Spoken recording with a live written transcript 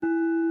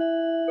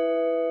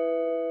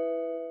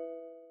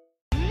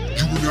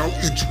now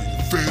entering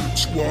the Phantom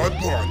Squad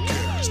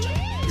podcast.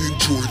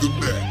 Enjoy the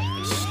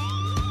madness.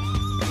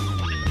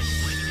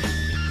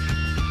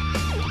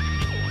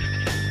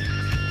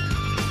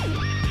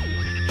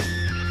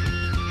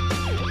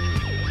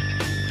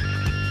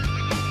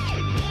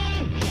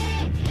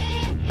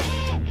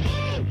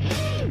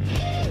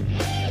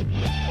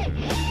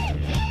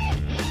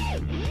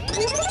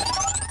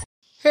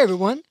 Hey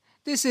everyone,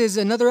 this is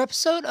another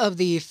episode of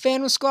the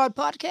Phantom Squad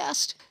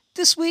podcast.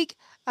 This week,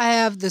 I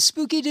have the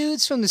Spooky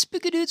Dudes from the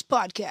Spooky Dudes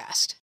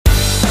podcast.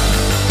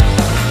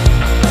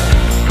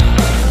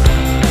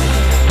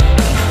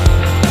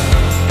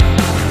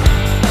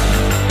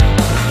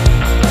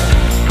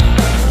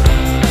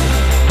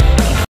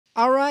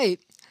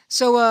 Alright,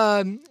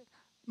 so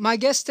my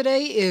guest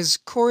today is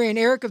Cory and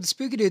Eric of the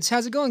Spooky Dudes.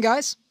 How's it going,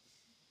 guys?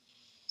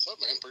 What's up,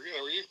 man? Pretty good.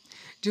 How are you?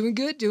 Doing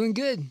good, doing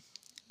good.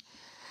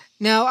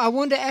 Now, I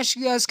wanted to ask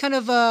you guys kind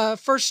of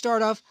first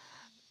start off,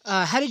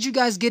 how did you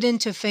guys get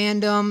into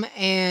fandom,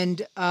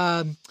 and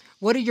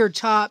what are your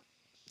top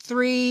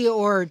three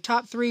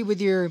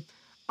with your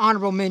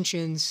honorable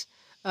mentions?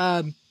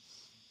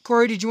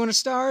 Cory, did you want to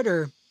start,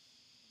 or?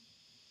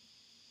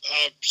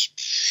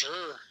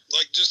 Sure.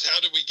 Like, just how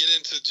did we get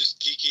into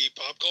just geeky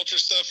pop culture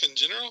stuff in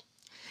general?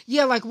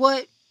 Yeah, like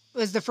what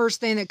was the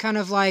first thing that kind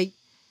of like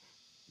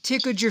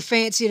tickled your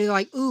fancy to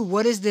like, ooh,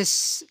 what is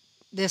this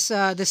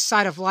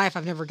side of life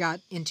I've never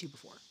got into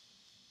before?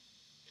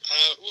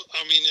 Well,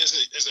 I mean, as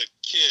a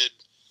kid,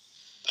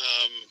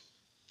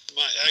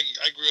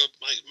 I grew up.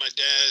 My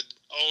dad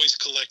always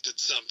collected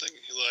something.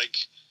 Like,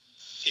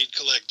 he'd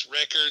collect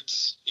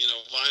records,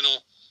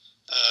 vinyl.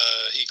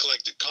 He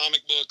collected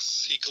comic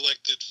books. He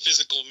collected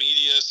physical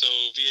media, so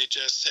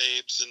VHS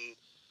tapes and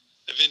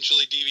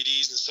eventually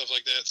DVDs and stuff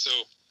like that. So,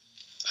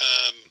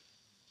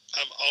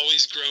 I've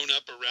always grown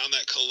up around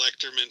that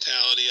collector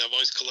mentality. I've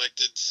always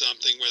collected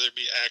something, whether it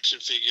be action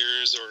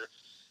figures or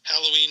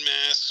Halloween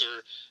masks,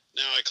 or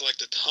now I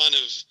collect a ton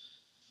of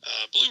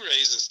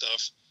Blu-rays and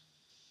stuff.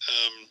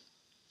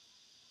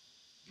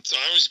 So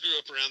I always grew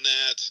up around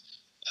that.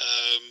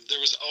 There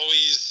was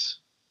always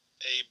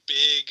a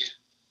big,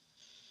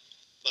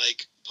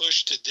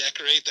 push to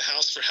decorate the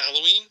house for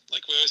Halloween.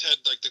 Like, we always had,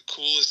 the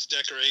coolest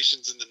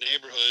decorations in the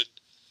neighborhood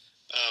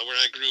where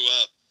I grew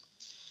up.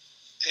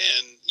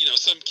 And,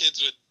 some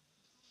kids would,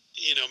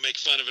 make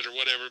fun of it or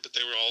whatever, but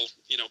they were all,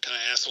 kind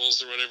of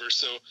assholes or whatever.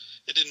 So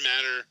it didn't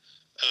matter.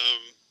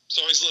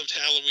 So I always loved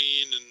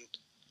Halloween and,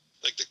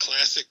 the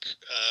classic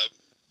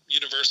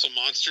Universal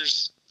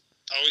monsters.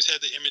 I always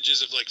had the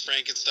images of,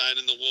 Frankenstein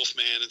and the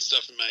Wolfman and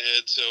stuff in my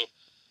head. So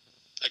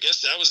I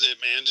guess that was it,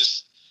 man.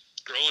 Just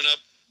growing up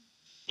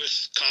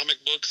with comic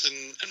books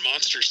and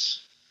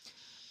monsters.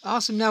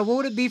 Awesome. Now, what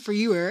would it be for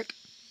you, Eric?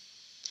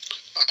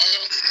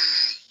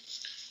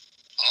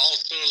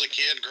 Also, as a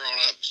kid growing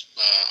up,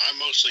 I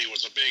mostly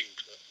was a big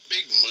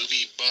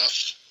movie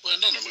buff. Well,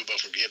 not a movie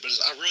buff from kid, but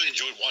I really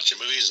enjoyed watching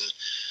movies, and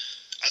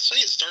I'd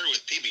say it started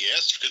with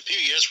PBS, because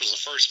PBS was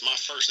my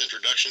first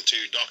introduction to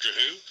Doctor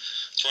Who.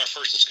 That's where I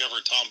first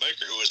discovered Tom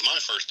Baker, who was my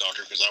first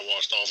Doctor, because I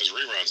watched all of his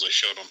reruns they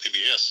showed on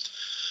PBS.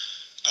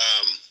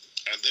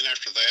 And then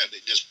after that,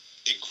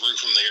 it grew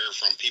from there,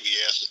 from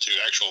PBS to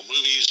actual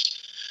movies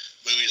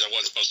I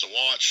wasn't supposed to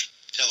watch,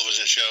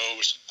 television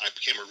shows. I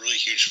became a really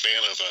huge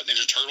fan of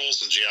Ninja Turtles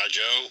and G.I.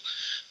 Joe.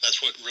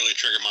 That's what really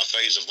triggered my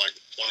phase of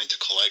wanting to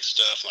collect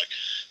stuff,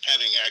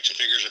 having action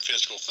figures and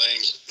physical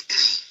things.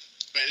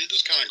 Man, it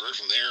just kind of grew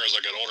from there as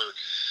I got older.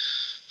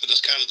 It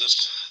just kind of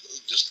just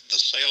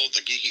sailed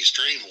the geeky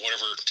stream.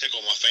 Whatever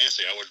tickled my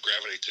fancy, I would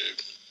gravitate to.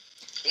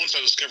 Once I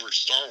discovered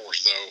Star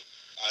Wars, though,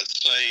 I'd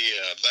say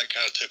that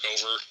kind of took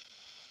over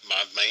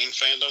my main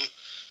fandom,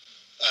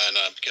 and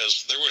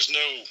because there was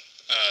no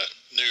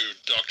new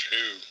Doctor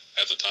Who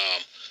at the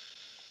time.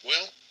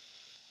 Well,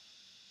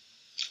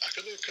 I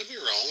could be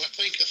wrong. I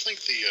think it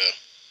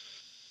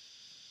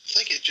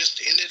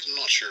just ended. I'm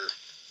not sure.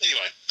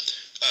 Anyway,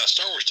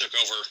 Star Wars took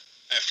over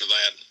after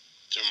that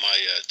to my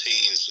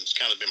teens. It's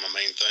kind of been my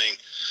main thing.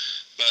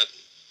 But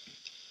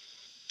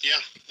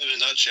yeah, in a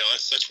nutshell,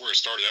 that's where it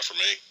started out for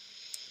me.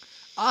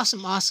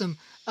 Awesome.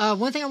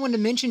 One thing I wanted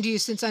to mention to you,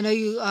 since I know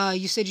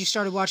you said you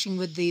started watching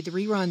with the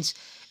reruns,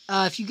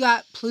 if you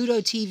got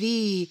Pluto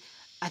TV,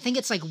 I think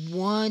it's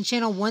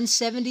channel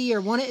 170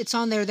 or one. It's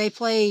on there. They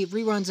play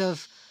reruns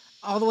of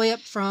all the way up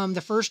from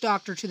the first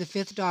Doctor to the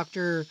fifth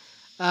Doctor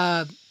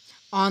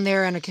on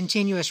there in a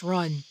continuous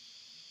run.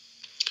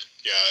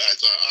 Yeah,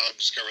 I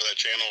discovered that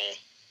channel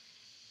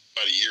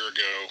about a year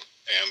ago,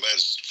 and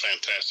that's a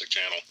fantastic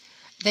channel.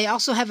 They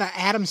also have an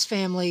Addams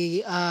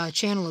Family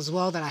channel as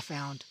well that I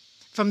found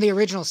from the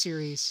original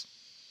series.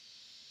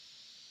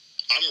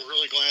 I'm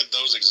really glad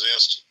those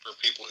exist for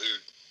people who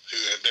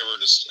have never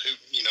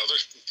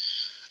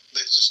they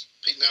just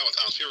now at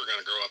times people are going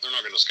to grow up. They're not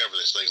going to discover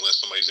these things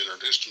unless somebody's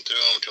introduced them to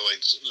them until they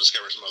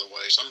discover some other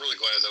ways. So I'm really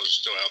glad those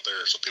are still out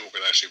there so people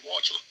could actually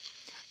watch them.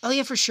 Oh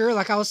yeah, for sure.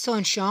 Like I was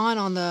telling Sean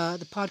on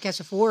the podcast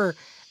before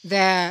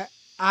that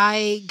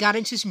I got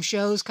into some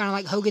shows kind of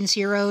like Hogan's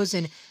Heroes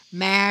and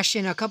MASH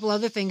and a couple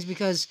other things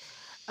because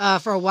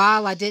for a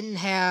while I didn't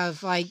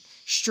have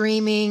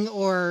streaming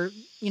or,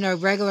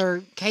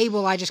 regular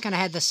cable. I just kind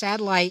of had the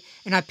satellite,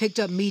 and I picked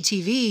up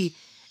MeTV,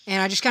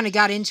 and I just kind of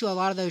got into a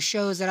lot of those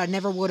shows that I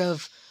never would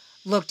have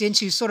looked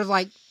into. Sort of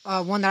like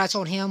one that I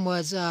told him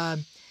was,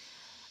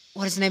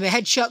 what is the name? It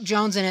had Chuck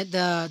Jones in it,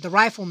 the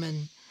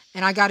Rifleman,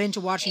 and I got into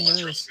watching those.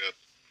 Really good.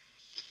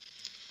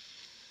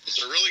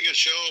 It's a really good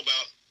show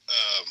about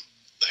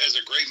that has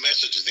a great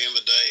message at the end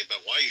of the day about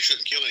why you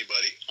shouldn't kill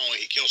anybody. Only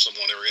he kills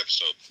someone every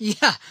episode.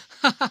 Yeah.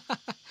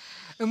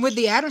 And with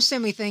the Addams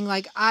Family thing,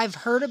 like, I've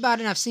heard about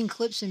it and I've seen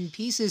clips and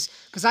pieces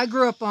because I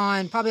grew up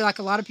on, probably like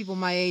a lot of people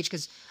my age,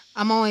 because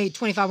I'm only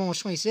 25,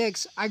 almost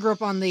 26. I grew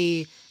up on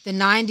the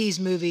 90s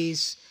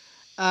movies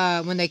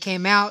when they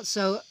came out.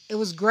 So it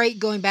was great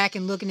going back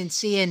and looking and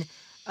seeing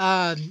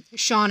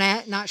his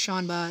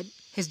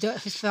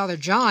father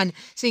John,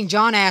 seeing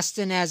John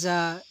Astin as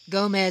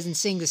Gomez and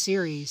seeing the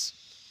series.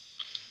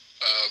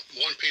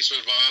 One piece of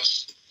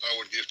advice I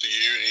would give to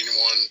you and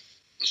anyone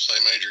the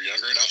same age or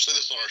younger, and I've said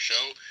this on our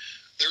show,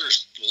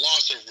 there's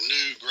lots of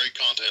new great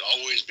content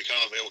always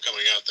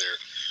coming out there.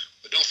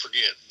 But don't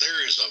forget,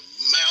 there is a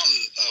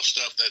mountain of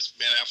stuff that's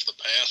been out for the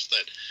past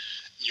that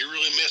you're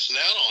really missing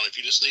out on if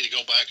you just need to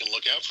go back and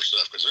look out for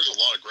stuff, because there's a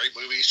lot of great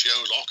movies,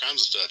 shows, all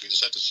kinds of stuff. You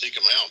just have to seek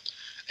them out.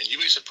 And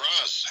you'd be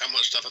surprised how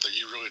much stuff out there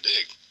you really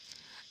dig.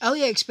 Oh,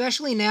 yeah,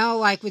 especially now,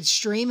 like, with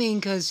streaming,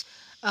 because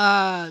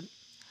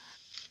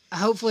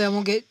hopefully I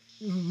won't get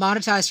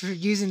monetized for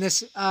using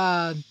this.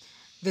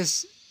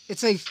 It's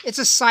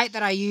a site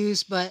that I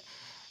use, but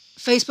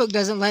Facebook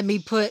doesn't let me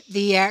put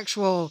the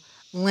actual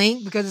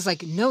link because it's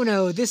like,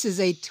 no, this is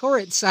a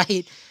torrent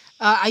site.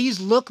 I use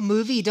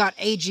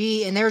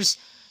lookmovie.ag, and there's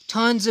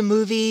tons of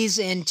movies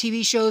and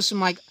TV shows from,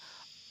 like,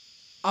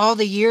 all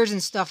the years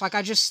and stuff. Like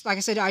I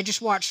said, I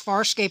just watched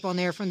Farscape on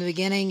there from the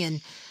beginning,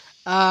 and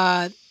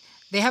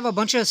they have a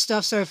bunch of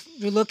stuff. So if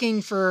you're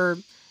looking for,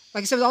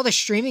 like I said, with all the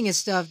streaming and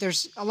stuff,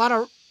 there's a lot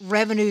of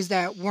revenues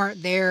that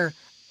weren't there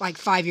like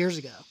 5 years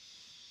ago.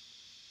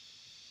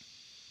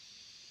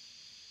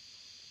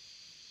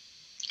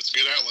 It's a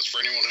good outlet for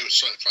anyone who's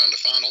trying to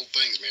find old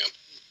things, man.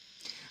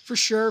 For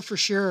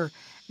sure.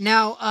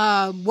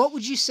 Now, what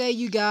would you say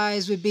you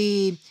guys would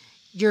be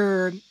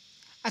your,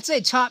 I'd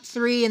say top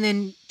 3 and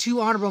then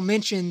 2 honorable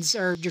mentions,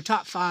 or your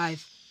top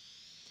 5?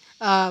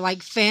 Like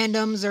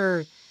fandoms,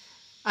 or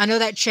I know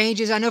that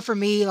changes. I know for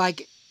me,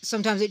 like,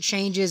 sometimes it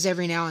changes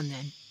every now and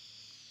then.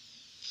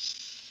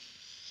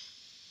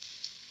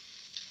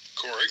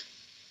 Cory?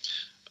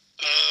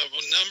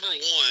 Well, number 1,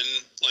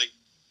 like,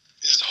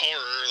 is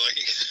horror. Like,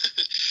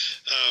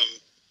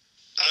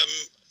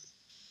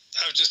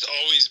 I've just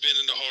always been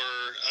into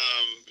horror.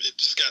 It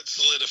just got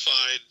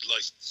solidified,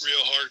 like,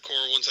 real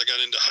hardcore once I got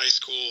into high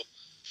school.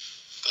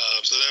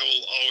 So that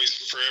will always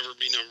forever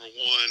be number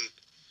 1.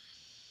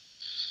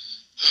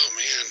 Oh,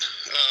 man.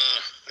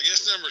 I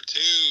guess number 2,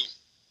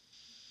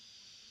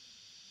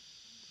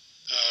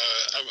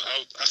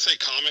 I say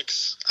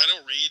comics. I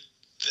don't read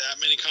that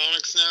many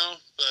comics now,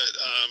 but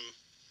I'm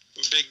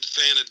a big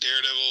fan of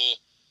Daredevil.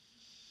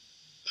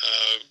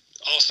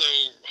 Also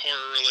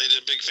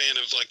horror-related, big fan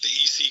of, like, the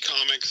EC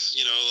comics,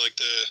 like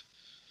the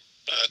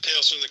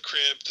Tales from the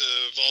Crypt,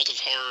 Vault of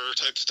Horror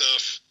type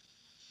stuff.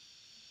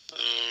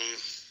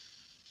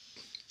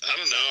 I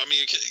don't know. I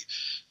mean,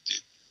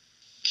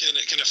 can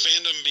a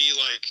fandom be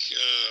like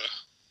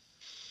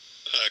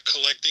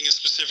collecting a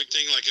specific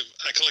thing? Like, if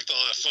I collect a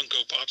lot of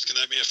Funko Pops, can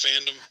that be a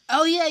fandom?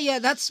 Oh, yeah.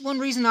 That's one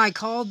reason I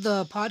called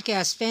the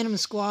podcast Fandom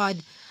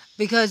Squad,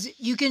 because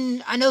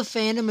I know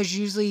fandom is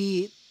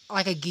usually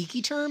like a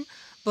geeky term,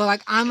 but,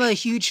 like, I'm a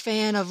huge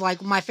fan of,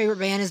 like, my favorite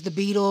band is the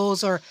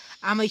Beatles, or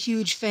I'm a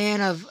huge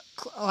fan of,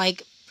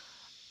 like,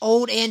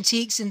 old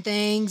antiques and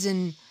things,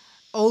 and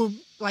old,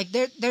 like,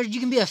 there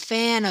you can be a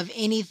fan of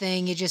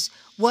anything. It's just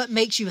what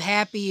makes you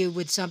happy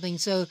with something.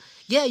 So,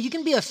 yeah, you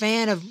can be a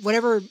fan of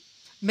whatever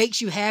makes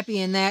you happy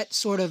in that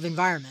sort of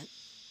environment.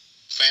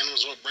 Fandom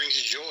is what brings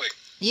you joy.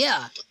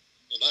 Yeah.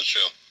 In a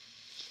nutshell.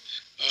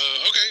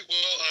 Okay,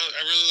 well,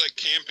 I really like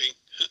camping.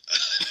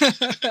 I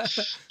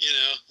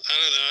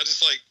don't know. I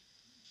just, like,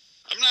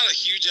 I'm not a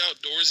huge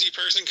outdoorsy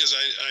person because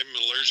I'm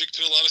allergic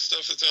to a lot of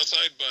stuff that's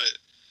outside, but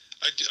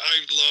I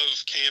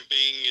love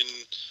camping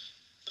and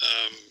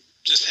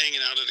just hanging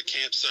out at a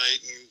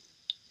campsite and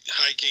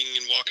hiking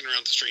and walking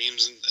around the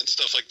streams and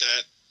stuff like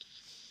that.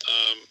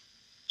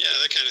 Yeah,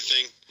 that kind of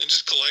thing. And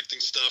just collecting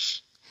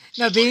stuff.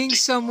 Now, being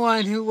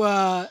someone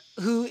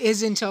who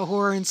is into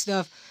horror and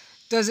stuff,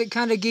 does it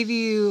kind of give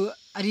you,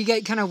 do you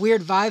get kind of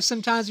weird vibes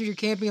sometimes when you're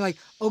camping? Like,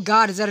 oh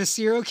God, is that a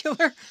serial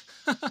killer?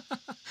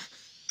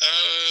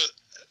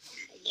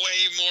 Way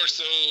more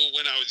so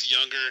when I was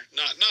younger.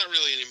 Not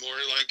really anymore.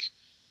 Like,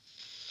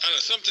 I don't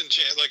know, something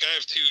changed. Like, I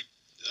have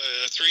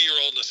a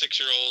 3-year-old and a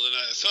 6-year-old,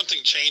 and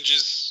something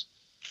changes.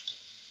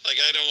 Like,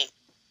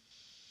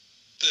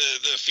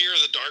 the fear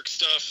of the dark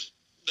stuff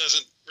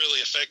doesn't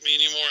really affect me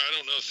anymore. I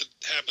don't know if it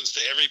happens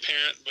to every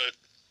parent, but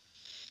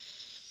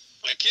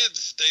my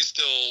kids, they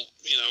still,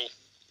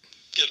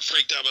 get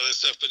freaked out by that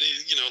stuff. But,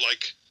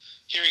 like,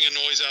 hearing a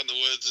noise out in the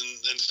woods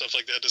and stuff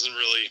like that doesn't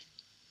really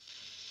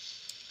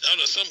I don't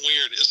know, something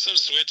weird. It's some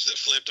switch that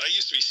flipped. I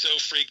used to be so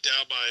freaked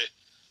out by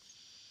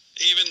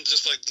even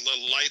just like the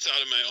lights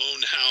out in my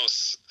own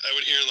house. I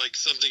would hear like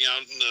something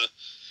out in the,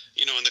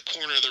 in the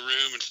corner of the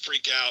room and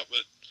freak out.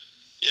 But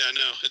yeah,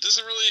 no, it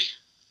doesn't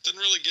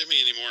really get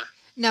me anymore.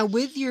 Now,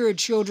 with your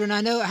children,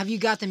 have you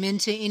got them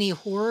into any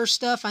horror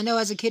stuff? I know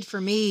as a kid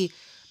for me,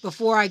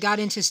 before I got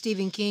into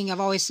Stephen King, I've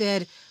always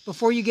said,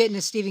 before you get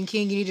into Stephen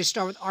King, you need to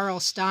start with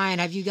R.L. Stine.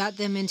 Have you got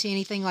them into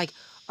anything like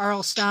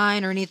R.L.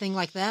 Stine or anything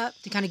like that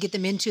to kind of get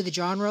them into the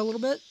genre a little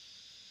bit?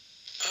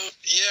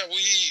 Yeah,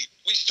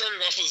 we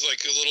started off with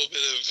like a little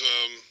bit of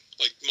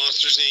like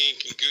Monsters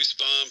Inc. and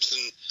Goosebumps,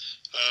 and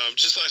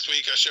just last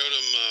week I showed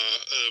them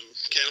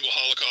Cannibal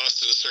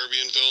Holocaust in a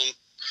Serbian film.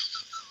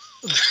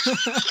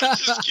 I'm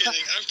just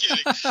kidding. I'm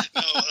kidding.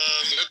 No,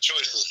 Good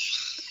choices.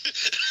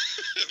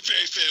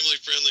 very family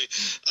friendly.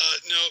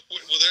 No,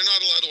 well, they're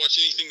not allowed to watch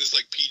anything that's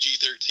like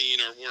PG-13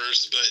 or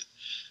worse, but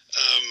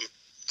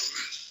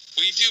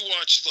we do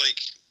watch like.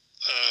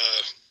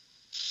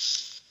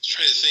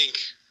 Trying to think.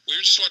 We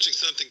were just watching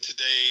something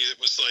today that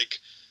was like,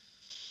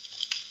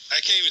 I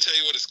can't even tell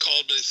you what it's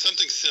called, but it's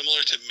something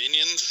similar to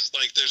Minions.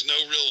 Like, there's no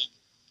real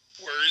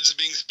words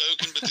being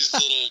spoken, but these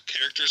little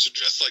characters are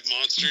dressed like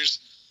monsters.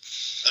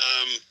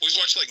 We've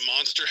watched like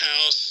Monster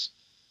House.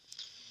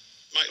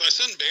 My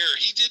son Bear,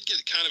 he did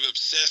get kind of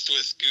obsessed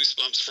with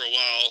Goosebumps for a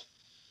while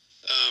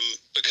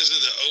because of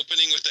the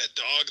opening with that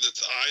dog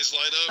that's eyes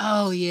light up.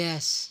 Oh,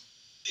 yes.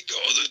 He'd go,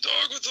 the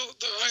dog with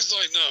the eyes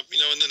lighting up,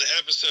 and then the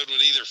episode would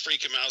either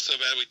freak him out so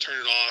bad we'd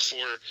turn it off,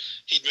 or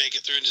he'd make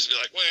it through and just be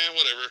like, well,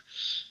 whatever.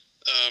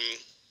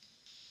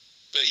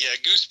 But yeah,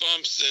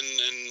 Goosebumps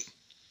and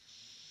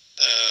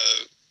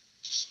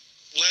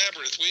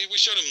Labyrinth. We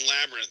showed him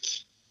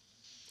Labyrinth.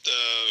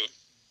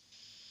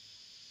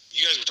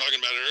 You guys were talking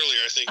about it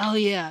earlier, I think. Oh,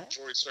 yeah.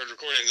 Before we started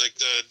recording, like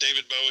the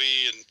David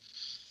Bowie and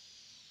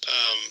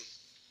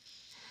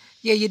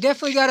yeah, you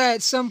definitely got to,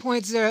 at some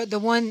points, the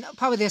one,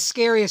 probably the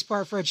scariest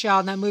part for a child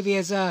in that movie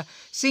is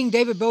seeing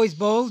David Bowie's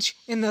bulge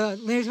in the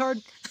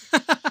leotard. Yeah.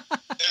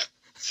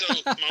 So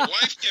my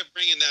wife kept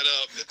bringing that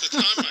up. At the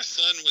time, my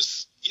son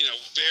was,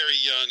 very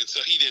young, and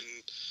so he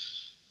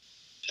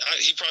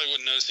probably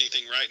wouldn't notice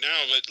anything right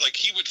now, but like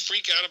he would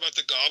freak out about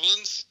the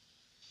goblins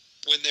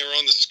when they were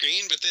on the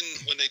screen, but then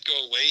when they'd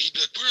go away, he'd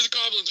be like, where are the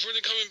goblins? When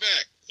are they coming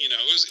back? It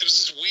was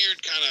this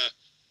weird kind of,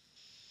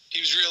 he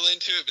was real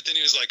into it, but then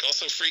he was like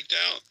also freaked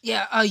out.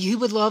 Yeah, you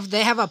would love,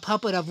 they have a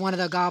puppet of one of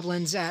the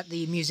goblins at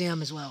the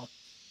museum as well.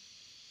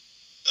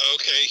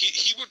 Okay,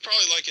 he would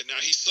probably like it now.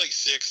 He's like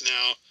 6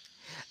 now.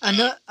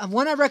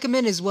 One I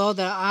recommend as well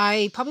that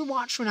I probably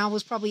watched when I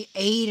was probably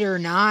 8 or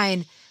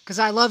 9, because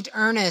I loved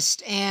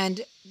Ernest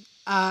and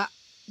the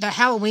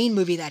Halloween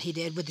movie that he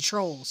did with the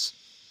trolls.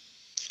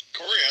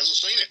 Cory hasn't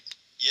seen it.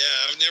 Yeah,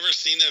 I've never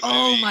seen that movie.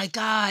 Oh my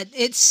God,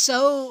 it's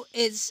so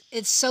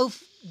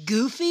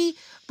goofy,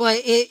 but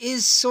it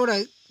is sort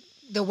of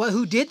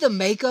who did the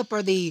makeup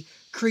or the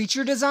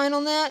creature design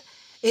on that.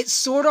 It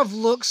sort of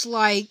looks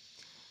like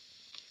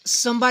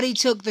somebody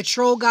took the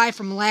troll guy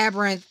from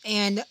Labyrinth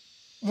and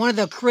one of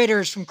the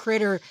critters from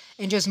Critter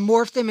and just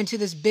morphed them into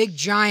this big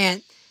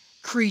giant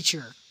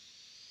creature.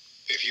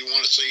 If you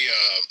want to see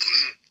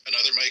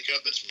another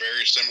makeup that's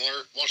very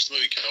similar, watch the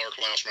movie Killer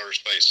Clowns from Outer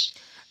Space.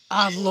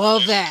 I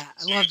love that.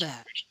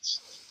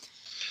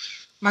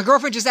 My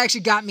girlfriend just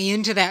actually got me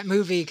into that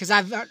movie because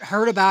I've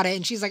heard about it,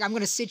 and she's like, I'm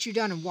going to sit you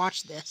down and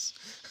watch this.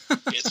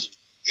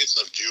 It's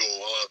a jewel. I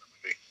love the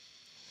movie.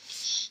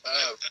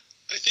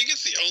 I think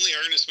it's the only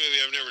Ernest movie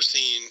I've never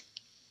seen.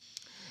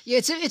 Yeah,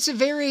 it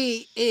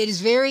is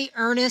very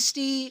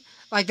earnesty.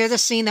 Like, there's a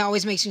scene that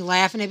always makes me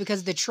laugh in it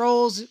because the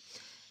trolls,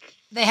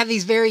 they have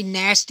these very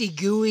nasty,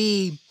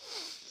 gooey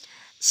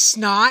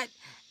snot,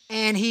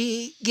 and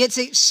he gets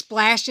it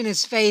splashed in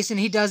his face, and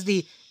he does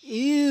the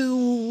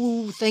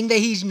ew thing that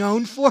he's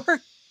known for.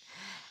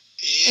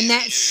 And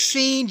that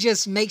scene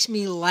just makes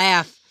me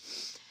laugh.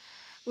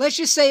 Let's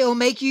just say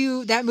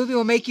that movie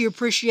will make you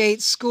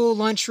appreciate school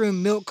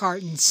lunchroom milk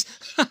cartons.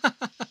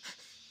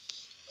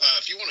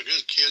 If you want a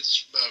good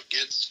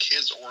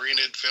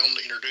kids-oriented film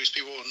to introduce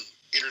people and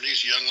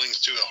introduce younglings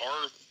to the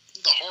horror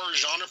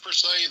genre per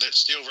se, that's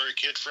still very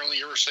kid-friendly.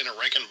 You ever seen a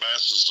Rankin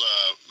Bass's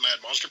Mad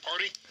Monster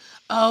Party?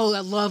 Oh, I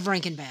love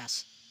Rankin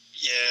Bass.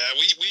 Yeah,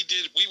 we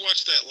did. We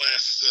watched that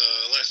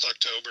last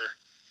October.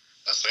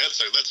 That's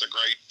a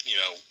great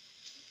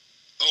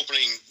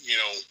opening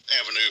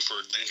avenue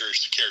for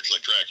introducing characters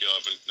like Dracula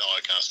and all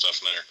that kind of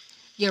stuff in there.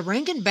 Yeah,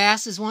 Rankin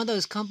Bass is one of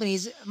those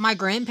companies. My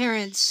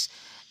grandparents,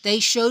 they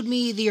showed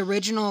me the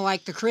original,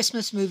 like the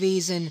Christmas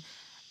movies, and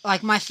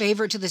like my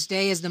favorite to this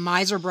day is the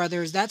Miser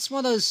Brothers. That's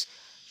one of those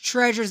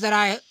treasures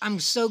that I'm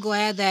so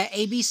glad that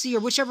ABC or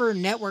whichever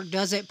network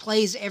does it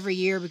plays every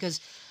year, because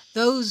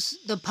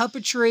the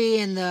puppetry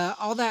and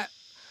all that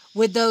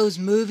with those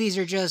movies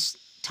are just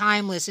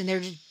timeless and they're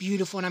just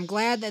beautiful. And I'm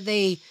glad that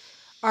they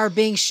are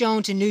being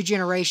shown to new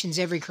generations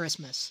every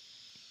Christmas.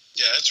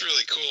 Yeah, that's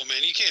really cool,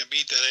 man. You can't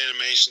beat that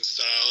animation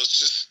style. It's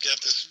just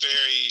got this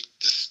very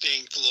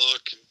distinct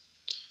look.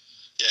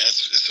 Yeah,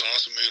 it's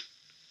awesome, man.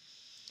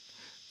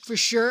 For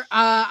sure.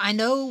 I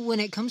know when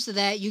it comes to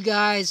that, you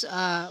guys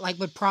like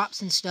with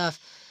props and stuff.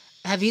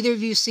 Have either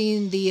of you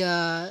seen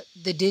the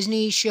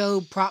Disney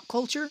show Prop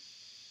Culture?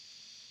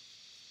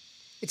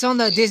 It's on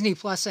the Disney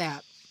Plus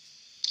app.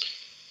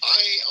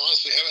 I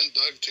honestly haven't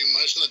dug too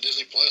much in the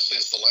Disney Plus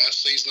since the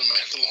last season of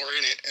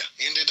Mandalorian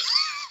ended.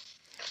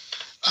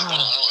 I don't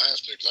have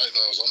to because I didn't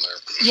know I was on there.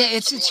 Yeah,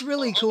 it's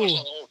really cool. I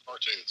watch old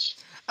cartoons.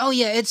 Oh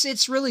yeah,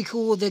 it's really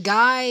cool. The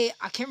guy,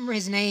 I can't remember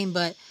his name,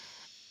 but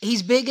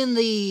he's big in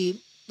the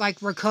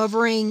like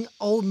recovering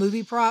old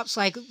movie props.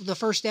 Like the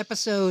first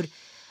episode,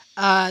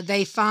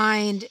 they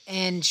find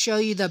and show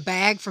you the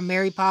bag from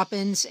Mary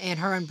Poppins and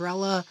her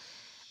umbrella.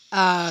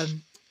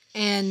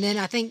 And then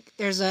I think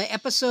there's an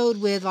episode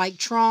with like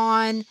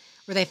Tron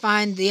where they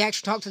find the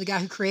actual talk to the guy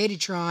who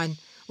created Tron,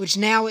 which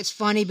now it's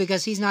funny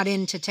because he's not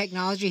into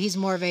technology. He's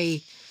more of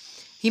he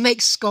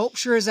makes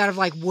sculptures out of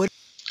like wood.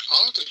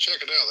 I'll have to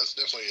check it out. That's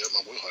definitely up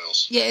my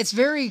wheelhouse. Yeah, it's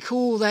very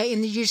cool. That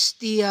and just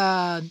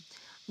the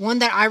one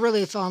that I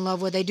really fell in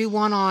love with. They do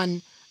one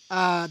on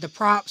the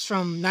props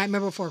from Nightmare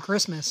Before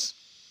Christmas.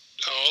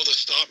 Oh, the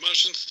stop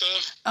motion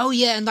stuff? Oh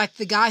yeah, and like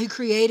the guy who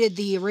created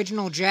the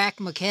original Jack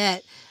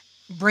maquette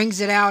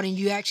brings it out, and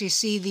you actually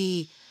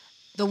see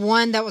the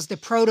one that was the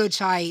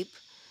prototype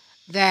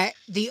that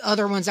the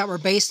other ones that were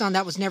based on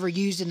that was never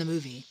used in the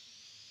movie.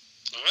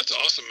 Oh, that's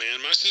awesome,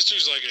 man. My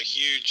sister's like a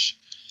huge...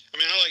 I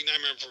mean, I like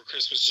Nightmare Before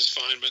Christmas just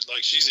fine, but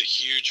like she's a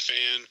huge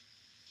fan.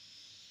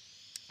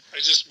 I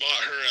just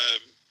bought her...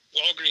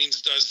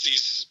 Walgreens does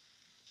these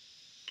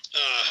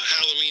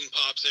Halloween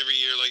pops every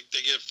year. Like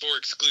they get 4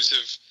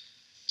 exclusive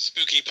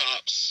spooky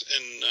pops,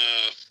 and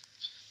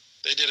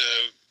they did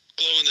a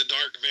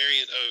glow-in-the-dark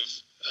variant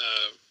of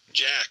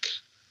Jack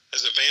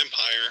as a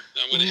vampire.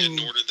 I went ahead and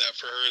ordered that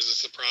for her as a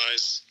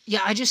surprise.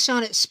 Yeah, I just saw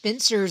it at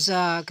Spencer's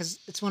because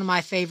it's one of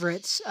my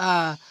favorites.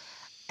 At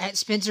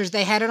Spencer's,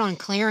 they had it on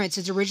clearance.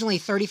 It's originally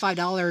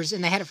 $35,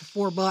 and they had it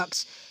for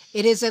 $4.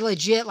 It is a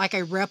legit, like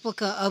a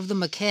replica of the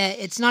maquette.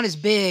 It's not as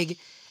big.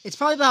 It's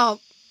probably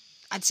about,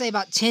 I'd say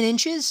about 10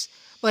 inches,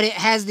 but it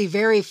has the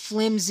very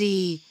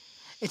flimsy,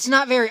 it's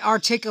not very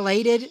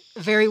articulated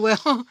very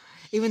well,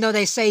 even though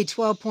they say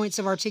 12 points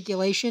of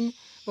articulation,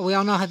 but we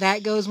all know how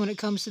that goes when it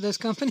comes to those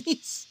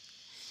companies.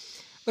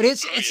 But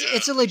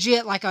it's a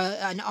legit, like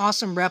an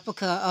awesome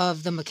replica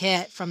of the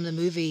maquette from the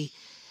movie,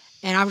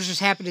 and I was just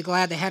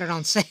glad they had it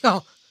on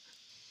sale.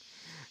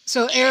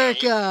 So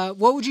Eric,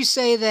 what would you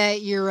say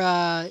that your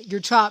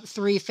top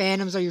 3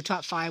 fandoms or your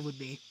top 5 would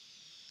be?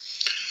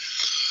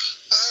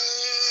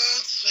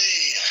 Let's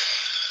see.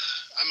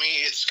 I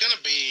mean, it's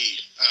gonna be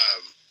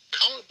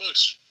comic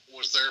books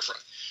was there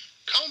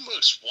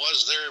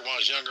when I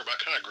was younger, but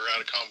I kind of grew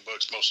out of comic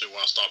books mostly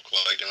when I stopped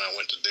collecting and I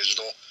went to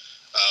digital.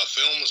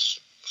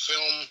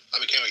 Film,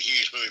 I became a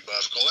huge movie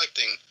buff.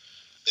 Collecting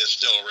is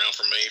still around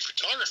for me.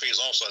 Photography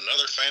is also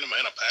another fandom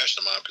and a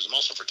passion of mine because I'm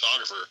also a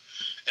photographer,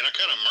 and I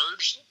kind of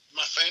merged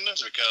my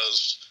fandoms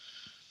because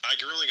I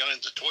really got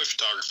into toy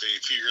photography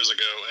a few years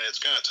ago, and it's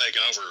kind of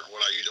taken over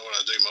what I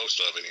do most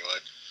of anyway.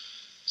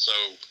 So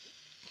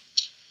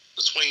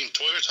between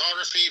toy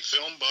photography,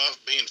 film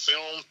buff, being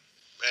film,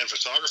 and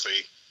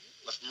photography,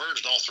 I've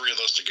merged all 3 of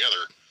those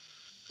together.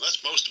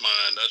 That's most of mine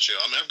in a nutshell.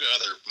 I mean, I've got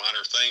other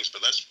minor things,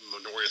 but that's the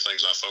majority of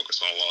things I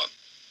focus on a lot.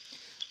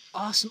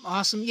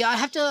 Awesome. Yeah, I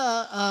have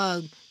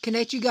to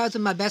connect you guys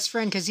with my best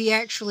friend because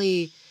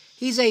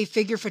he's a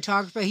figure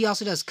photographer. He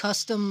also does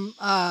custom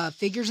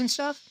figures and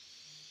stuff.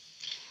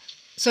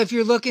 So if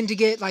you're looking to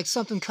get like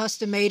something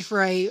custom made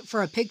for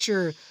a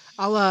picture,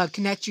 I'll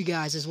connect you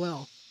guys as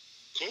well.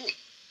 Cool.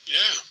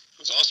 Yeah,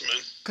 that's awesome,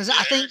 man. Because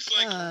I think Eric's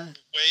like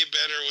way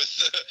better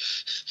with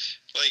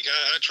like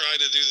I try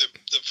to do the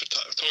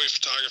toy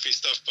photography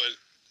stuff, but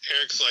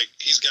Eric's like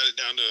he's got it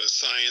down to a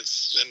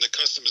science, and the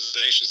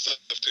customization stuff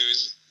too.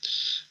 He's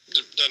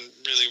done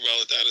really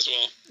well at that as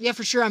well. Yeah,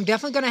 for sure. I'm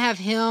definitely gonna have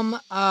him.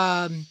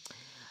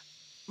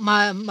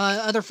 My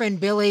other friend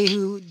Billy,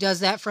 who does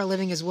that for a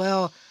living as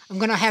well. I'm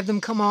gonna have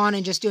them come on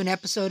and just do an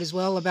episode as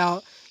well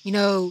about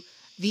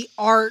the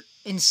art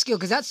and skill,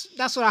 because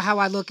that's how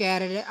I look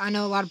at it. I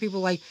know a lot of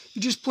people like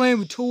you're just playing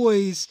with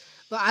toys,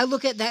 but I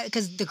look at that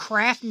because the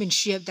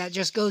craftsmanship that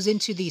just goes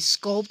into the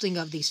sculpting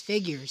of these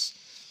figures.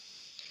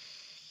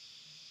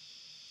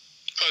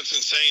 Oh, it's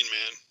insane,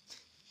 man.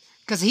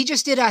 Because he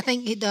just did, I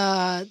think,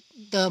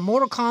 the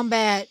Mortal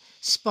Kombat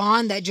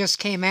Spawn that just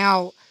came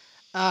out.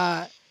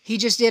 He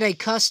just did a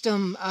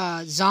custom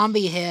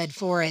zombie head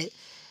for it,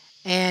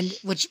 and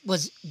which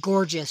was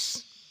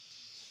gorgeous.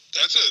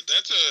 That's a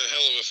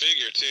hell of a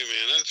figure too,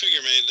 man. That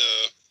figure made.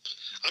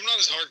 I'm not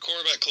as hardcore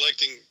about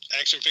collecting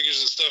action figures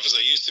and stuff as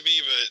I used to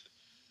be, but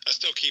I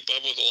still keep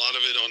up with a lot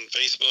of it on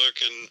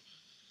Facebook, and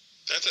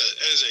that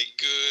is a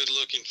good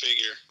looking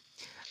figure.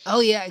 Oh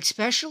yeah,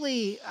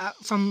 especially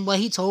from what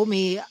he told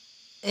me,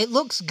 it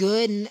looks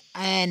good,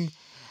 and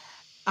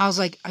I was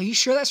like, "Are you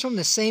sure that's from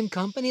the same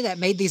company that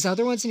made these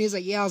other ones?" And he was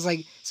like, "Yeah." I was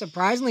like,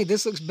 "Surprisingly,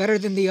 this looks better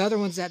than the other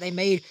ones that they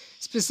made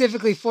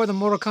specifically for the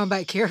Mortal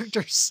Kombat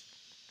characters."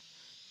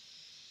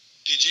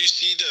 Did you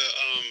see the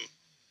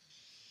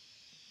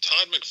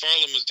Todd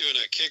McFarlane was doing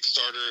a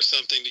Kickstarter or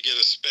something to get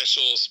a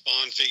special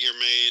Spawn figure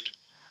made.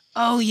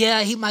 Oh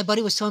yeah, my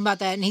buddy was telling about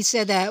that, and he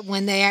said that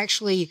when they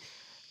actually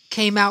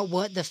came out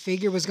what the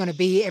figure was going to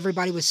be,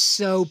 everybody was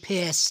so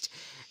pissed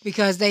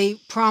because they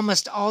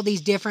promised all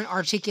these different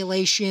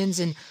articulations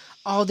and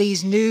all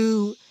these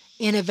new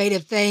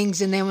innovative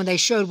things, and then when they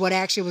showed what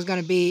actually was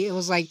going to be, it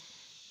was like,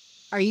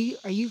 are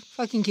you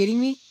fucking kidding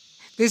me?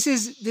 This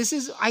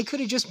is I could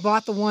have just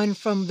bought the one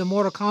from the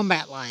Mortal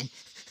Kombat line.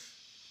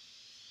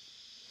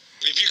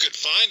 If you could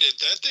find it,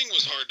 that thing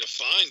was hard to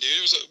find,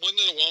 dude. Wasn't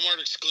it a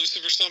Walmart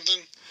exclusive or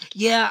something?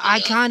 Yeah,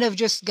 I kind of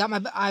just got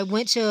I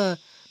went to,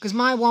 because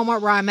my Walmart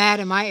where I'm at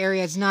in my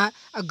area is not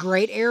a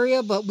great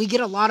area, but we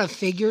get a lot of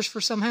figures for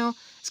somehow.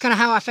 It's kind of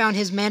how I found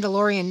his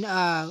Mandalorian,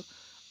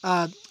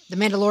 the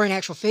Mandalorian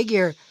actual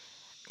figure,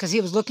 because he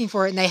was looking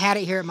for it, and they had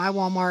it here at my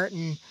Walmart,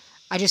 and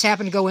I just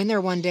happened to go in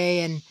there one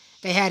day, and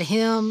they had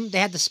him, they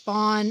had the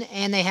Spawn,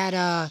 and they had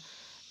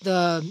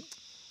the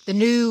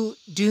new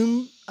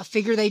Doom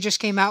figure they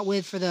just came out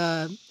with for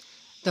the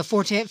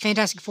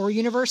Fantastic Four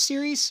universe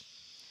series.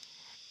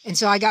 And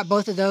so I got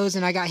both of those,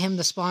 and I got him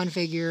the Spawn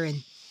figure,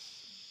 and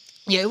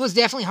yeah, it was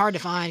definitely hard to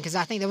find because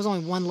I think there was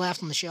only one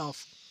left on the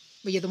shelf.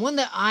 But yeah, the one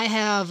that I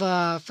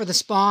have for the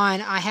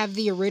Spawn, I have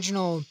the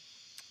original.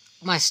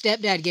 My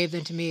stepdad gave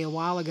them to me a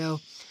while ago.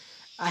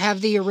 I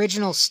have the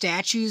original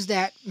statues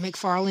that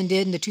McFarlane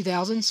did in the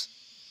 2000s.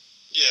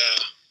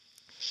 Yeah.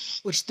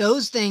 Which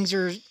those things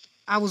are...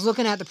 I was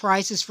looking at the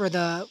prices for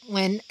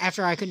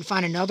after I couldn't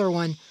find another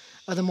one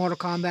of the Mortal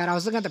Kombat, I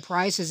was looking at the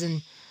prices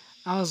and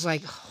I was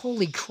like,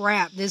 holy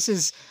crap,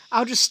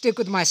 I'll just stick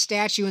with my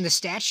statue. And the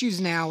statues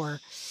now are,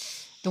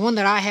 the one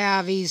that I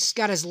have, he's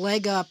got his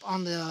leg up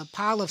on the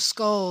pile of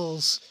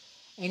skulls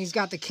and he's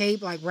got the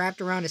cape like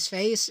wrapped around his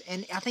face.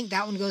 And I think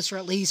that one goes for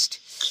at least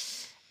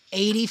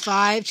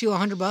 $85 to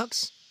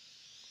 $100.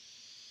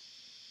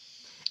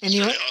 And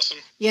That's awesome.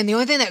 Yeah, and the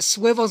only thing that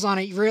swivels on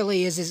it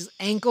really is his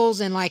ankles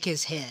and like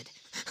his head.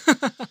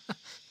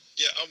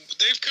 Yeah,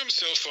 they've come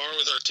so far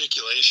with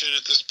articulation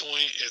at this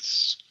point.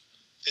 It's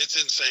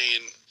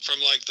insane. From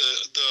like the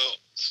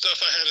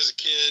stuff I had as a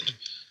kid,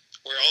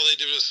 where all they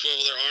did was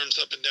swivel their arms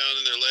up and down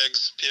and their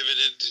legs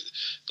pivoted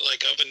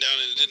like up and down,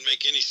 and it didn't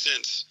make any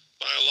sense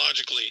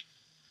biologically.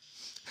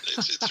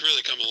 It's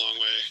really come a long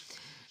way.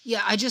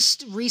 Yeah, I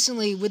just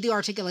recently, with the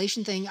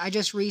articulation thing,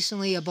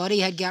 a buddy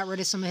had got rid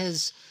of some of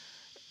his,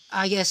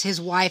 I guess his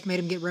wife made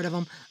him get rid of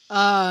them.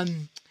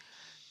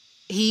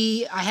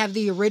 I have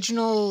the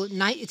original,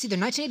 it's either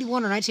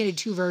 1981 or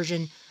 1982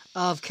 version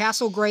of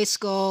Castle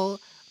Grayskull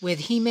with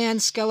He-Man,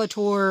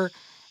 Skeletor,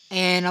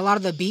 and a lot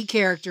of the B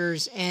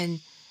characters. And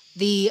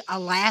the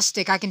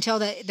elastic, I can tell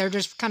that they're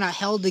just kind of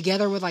held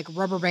together with like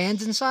rubber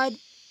bands inside.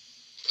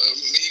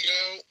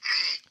 Mego.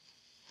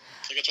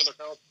 I think that's what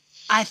they're called.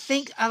 I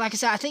think, like I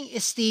said, I think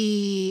it's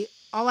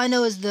all I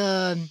know is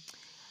the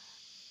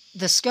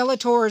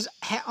Skeletor's,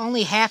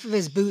 only half of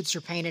his boots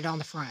are painted on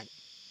the front.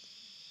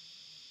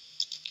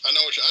 I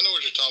know what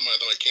you're talking about,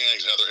 the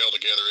mechanics, how they're held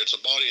together. It's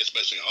a body that's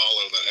basically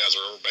hollow that has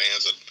rubber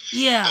bands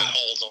that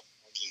holds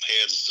arms and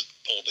heads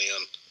pulled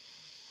in.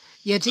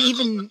 Yeah, they're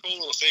cool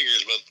little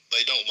figures, but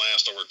they don't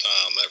last over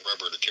time. That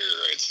rubber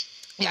deteriorates.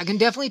 Yeah, I can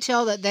definitely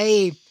tell that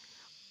they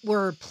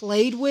were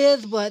played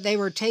with, but they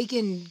were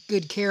taken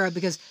good care of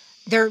because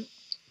they're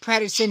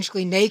practically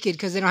essentially naked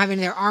because they don't have any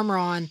of their armor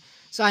on.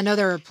 So I know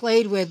they were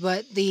played with,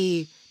 but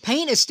the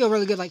paint is still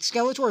really good. Like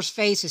Skeletor's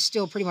face is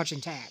still pretty much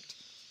intact.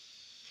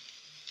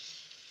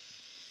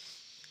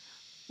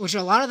 Which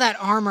a lot of that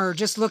armor,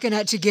 just looking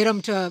at to get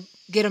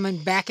them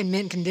back in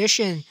mint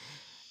condition,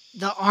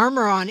 the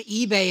armor on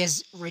eBay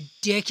is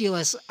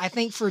ridiculous. I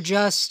think for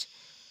just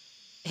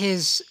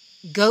his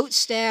goat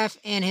staff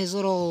and his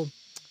little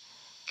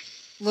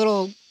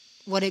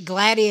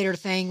gladiator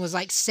thing was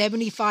like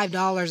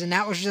 $75, and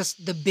that was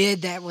just the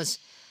bid that was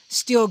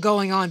still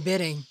going on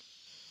bidding,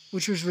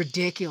 which was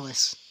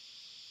ridiculous.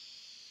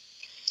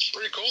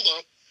 Pretty cool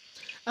though.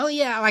 Oh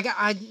yeah, like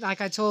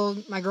I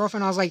told my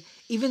girlfriend, I was like,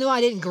 even though I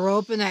didn't grow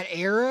up in that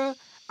era,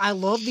 I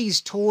love these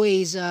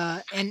toys,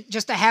 and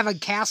just to have a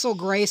Castle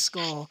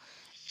Grayskull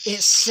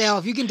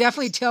itself, you can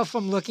definitely tell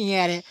from looking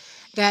at it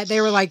that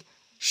they were like,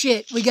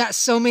 shit, we got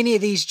so many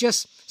of these,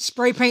 just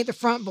spray paint the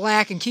front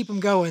black and keep them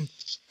going.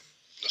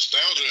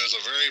 Nostalgia is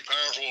a very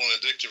powerful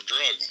and addictive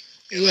drug.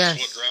 Yes. That's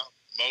what drives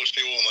most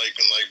people when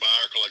they buy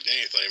or collect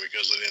anything,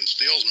 because it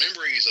instills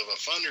memories of a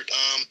funner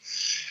time.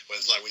 When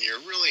it's like when you're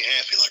really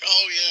happy, like,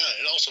 oh yeah,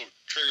 it also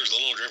triggers a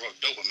little drip of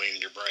dopamine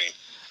in your brain.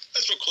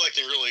 That's what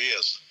collecting really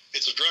is.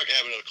 It's a drug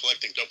habit of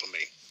collecting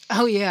dopamine.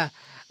 Oh yeah,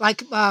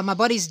 like my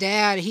buddy's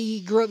dad,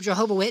 he grew up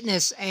Jehovah's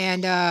Witness,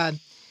 and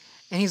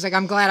he's like,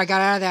 I'm glad I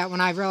got out of that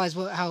when I realized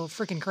how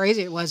freaking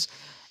crazy it was.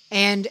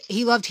 And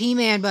he loved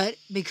He-Man, but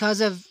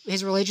because of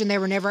his religion, they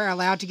were never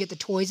allowed to get the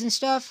toys and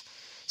stuff.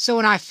 So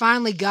when I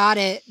finally got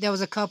it, there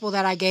was a couple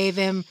that I gave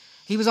him.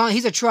 He's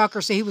a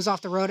trucker, so he was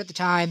off the road at the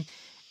time.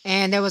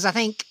 And there was, I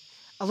think,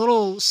 a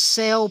little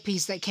sail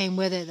piece that came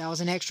with it. That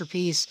was an extra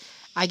piece.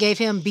 I gave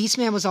him,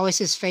 Beastman was always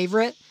his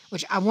favorite,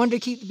 which I wanted to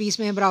keep the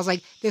Beastman, but I was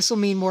like, this will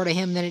mean more to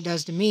him than it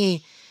does to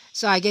me.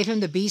 So I gave him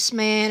the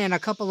Beastman and a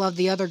couple of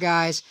the other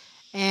guys.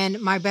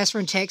 And my best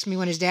friend texted me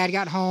when his dad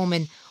got home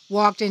and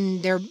walked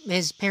in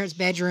his parents'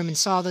 bedroom and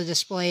saw the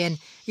display. And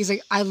he's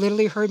like, I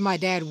literally heard my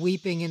dad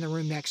weeping in the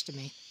room next to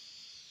me.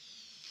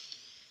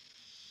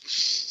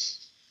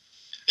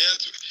 Yeah,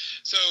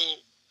 so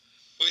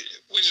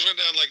we just went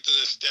down like the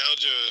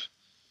nostalgia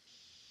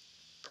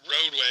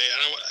roadway,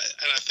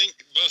 and I think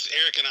both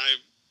Eric and I,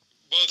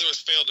 both of us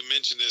failed to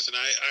mention this, and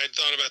I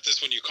thought about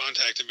this when you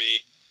contacted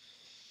me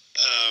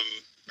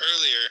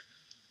earlier.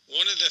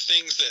 One of the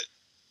things that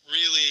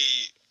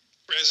really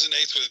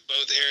resonates with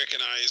both Eric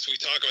and I is we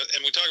talk about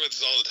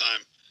this all the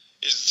time,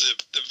 is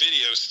the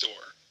video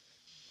store.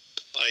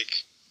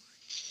 Like,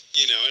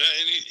 you know,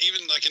 and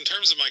even like in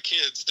terms of my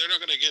kids, they're not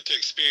going to get to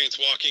experience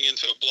walking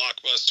into a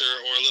Blockbuster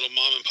or a little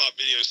mom and pop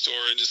video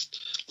store and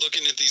just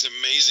looking at these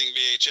amazing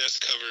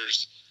VHS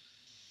covers.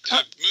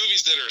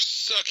 Movies that are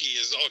sucky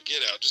as all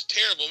get out, just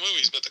terrible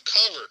movies, but the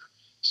cover,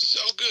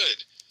 so good.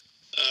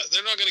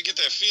 They're not going to get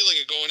that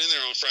feeling of going in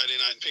there on Friday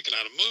night and picking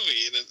out a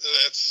movie, and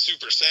that's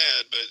super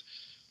sad, but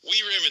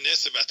we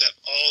reminisce about that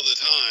all the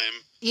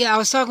time. Yeah, I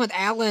was talking with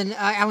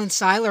Alan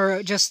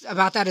Seiler just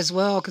about that as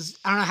well, because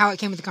I don't know how it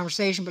came with the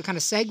conversation, but kind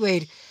of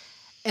segued.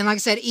 And like I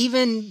said,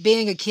 even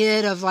being a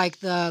kid of like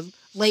the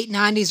late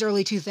 90s,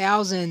 early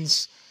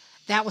 2000s,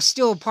 that was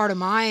still a part of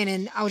mine.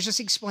 And I was just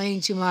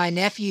explaining to my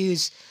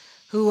nephews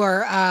who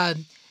are, I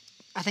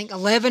think,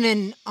 11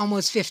 and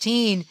almost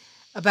 15,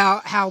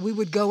 about how we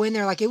would go in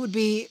there. Like,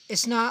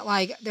 it's not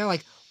like, they're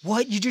like,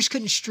 what, you just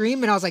couldn't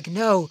stream? And I was like,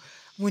 no.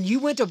 When you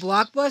went to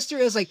Blockbuster,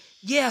 it was like,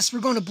 yes, we're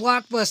going to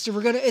Blockbuster.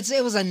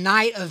 It was a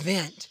night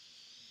event.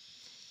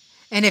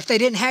 And if they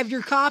didn't have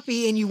your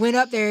copy and you went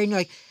up there and you're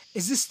like,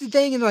 is this the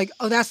thing? And they're like,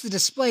 oh, that's the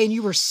display. And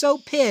you were so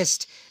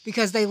pissed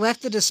because they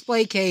left the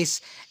display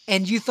case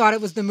and you thought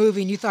it was the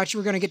movie and you thought you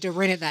were going to get to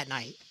rent it that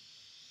night.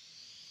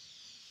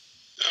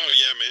 Oh,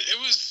 yeah, man.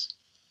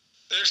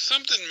 There's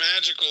something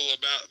magical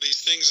about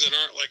these things that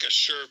aren't like a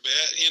sure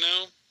bet, you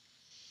know?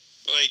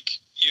 Like,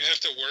 you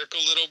have to work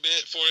a little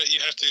bit for it. You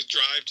have to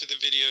drive to the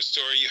video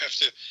store. You have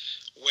to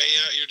weigh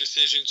out your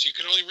decisions. You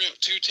can only rent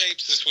 2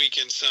 tapes this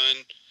weekend,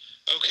 son.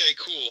 Okay,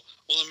 cool.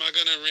 Well, am I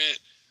going to rent,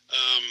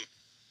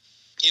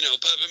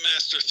 Puppet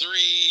Master 3,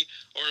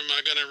 or am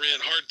I going to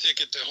rent Hard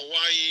Ticket to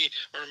Hawaii,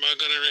 or am I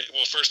going to rent,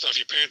 well, first off,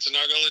 your parents are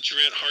not going to let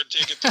you rent Hard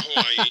Ticket to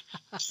Hawaii.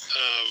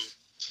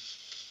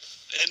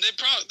 And they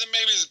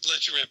maybe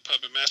let you rent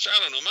Puppet Master.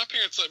 I don't know. My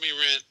parents let me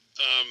rent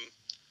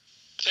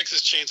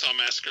Texas Chainsaw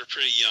Massacre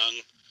pretty young.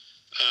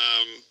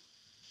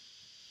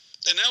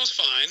 And that was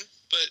fine.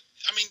 But,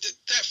 I mean,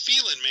 that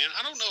feeling, man,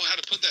 I don't know how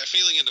to put that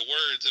feeling into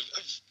words of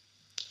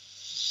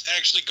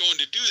actually going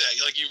to do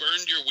that. Like, you've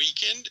earned your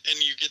weekend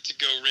and you get to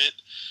go rent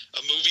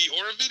a movie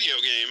or a video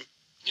game.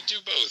 You do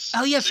both.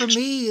 Oh, yeah, for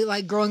me,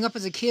 like, growing up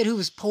as a kid who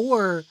was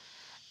poor,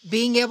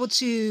 being able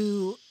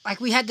to, like,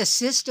 we had the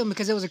system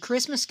because it was a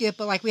Christmas gift,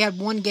 but, like, we had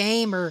one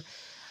game, or,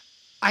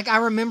 like, I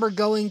remember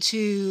going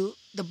to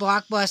the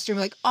Blockbuster and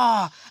be like,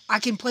 oh, I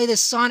can play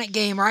this Sonic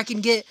game, or I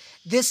can get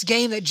this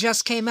game that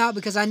just came out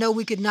because I know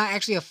we could not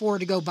actually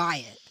afford to go buy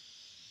it.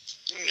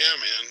 Yeah,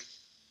 man.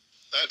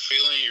 That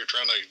feeling you're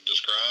trying to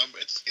describe,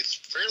 it's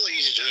fairly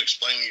easy to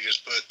explain when you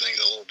just put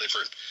things a little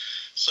different.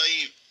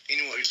 Say,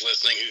 anyone who's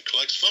listening who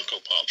collects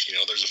Funko Pops,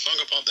 there's a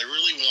Funko Pop they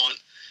really want,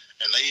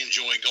 and they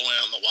enjoy going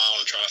out in the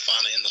wild and try to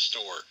find it in the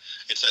store.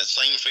 It's that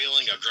same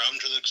feeling of driving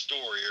to the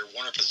store. You're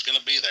wondering if it's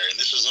going to be there. And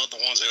this is not the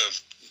ones who have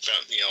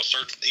found,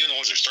 searched, even the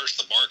ones who search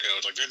the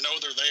barcodes. Like, they know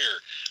they're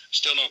there.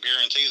 Still no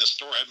guarantee the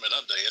store hasn't been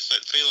updated. It's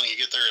that feeling you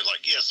get there,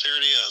 like, yes, here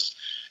it is.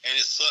 And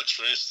it sucks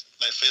when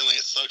that feeling,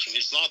 it sucks when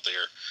it's not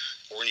there.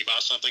 Or when you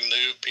buy something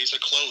new, piece of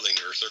clothing,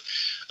 or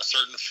a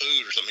certain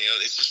food or something.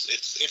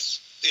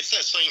 It's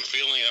that same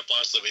feeling that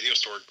applies to the video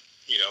store.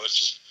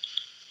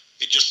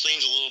 It just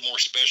seems a little more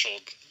special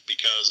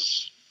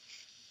because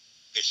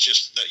it's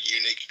just that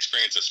unique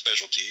experience that's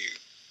special to you.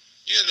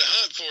 You had to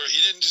hunt for it.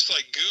 You didn't just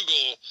like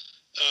Google,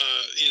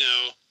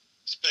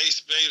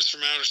 space babes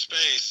from outer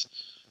space.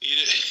 You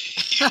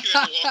had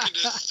to walk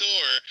into the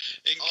store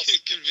and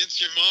convince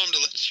your mom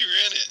to let you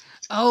rent it.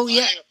 Oh,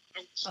 yeah.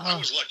 I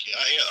was lucky.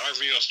 I had our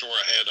video store.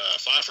 I had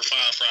 5 for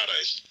 $5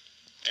 Fridays,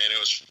 and it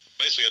was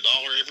basically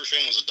 $1. Every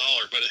film was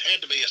 $1, but it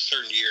had to be a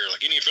certain year.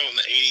 Like any film in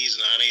the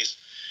 80s,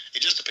 90s. It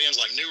just depends.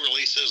 Like new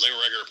releases, they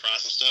were regular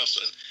price and stuff.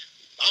 So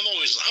I'm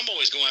always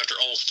going after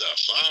old stuff.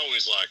 So I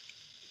always like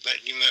that,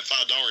 even that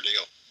 $5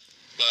 deal.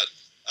 But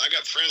I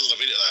got friends with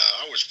the video.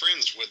 I was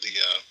friends with the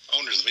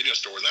owners of the video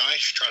store. Now I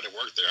actually tried to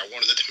work there. I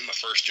wanted to do my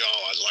first job.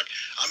 I was like,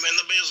 I'm in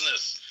the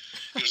business.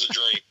 It was a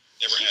dream.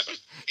 Never happened.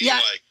 Anyway.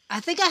 Yeah,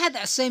 I think I had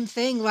that same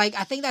thing. Like,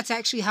 I think that's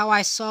actually how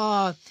I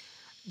saw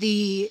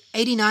the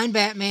 '89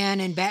 Batman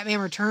and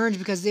Batman Returns,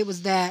 because it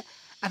was that,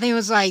 I think it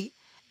was like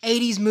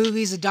 80s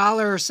movies,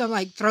 $1 or some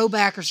like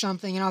throwback or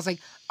something. And I was like,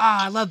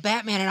 I love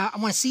Batman and I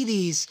want to see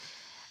these.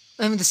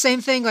 I mean, the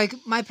same thing, like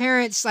my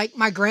parents, like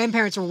my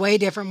grandparents were way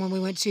different when we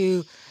went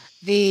to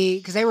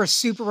because they were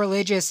super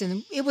religious,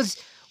 and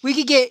we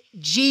could get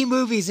G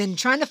movies, and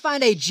trying to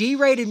find a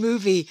G-rated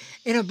movie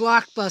in a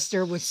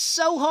Blockbuster was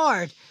so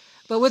hard.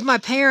 But with my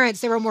parents,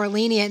 they were more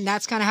lenient, and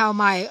that's kind of how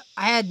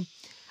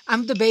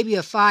I'm the baby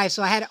of 5,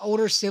 so I had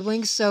older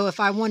siblings. So if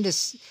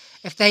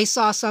if they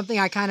saw something,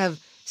 I kind of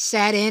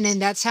sat in,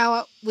 and that's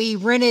how we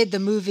rented the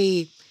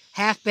movie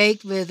Half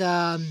Baked with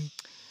Dave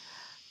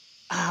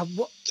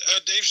Chappelle.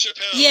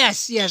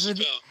 Yes. Dave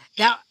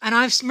Chappelle. And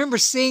I remember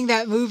seeing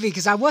that movie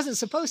because I wasn't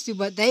supposed to,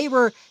 but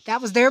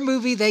that was their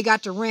movie they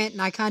got to rent,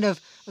 and I kind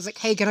of was like,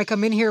 hey, can I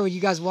come in here? Will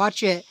you guys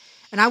watch it?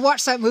 And I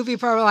watched that movie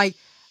probably like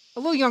a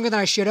little younger than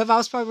I should have. I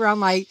was probably around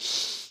like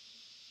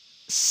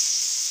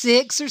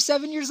 6 or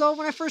 7 years old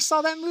when I first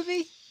saw that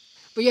movie.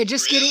 But yeah,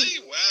 just really?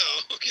 getting... Wow,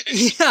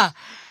 okay. Yeah.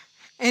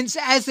 And so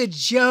as a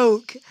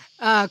joke,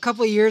 a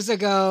couple of years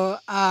ago,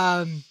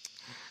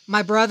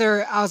 my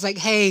brother, I was like,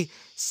 hey,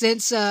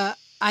 since I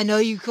know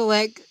you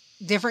collect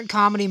different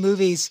comedy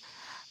movies,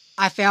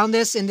 I found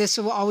this, and this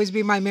will always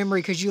be my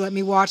memory because you let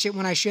me watch it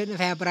when I shouldn't have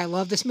had, but I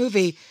love this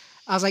movie.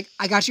 I was like,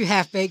 I got you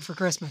Half Baked for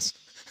Christmas.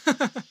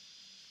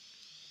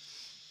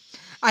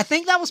 I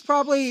think that was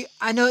probably,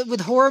 I know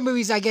with horror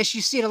movies, I guess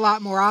you see it a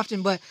lot more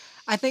often, but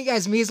I think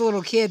as me as a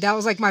little kid, that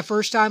was like my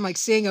first time like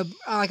seeing a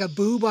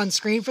boob on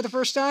screen for the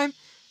first time.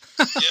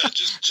 Yeah,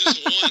 just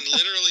one,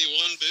 literally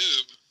one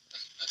boob.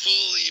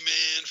 Fully,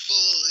 man,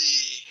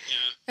 fully.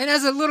 Yeah. And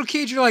as a little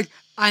kid, you're like,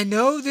 I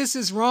know this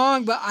is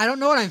wrong, but I don't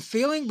know what I'm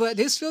feeling, but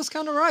this feels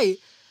kind of right.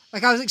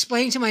 Like I was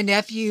explaining to my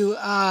nephew,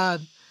 I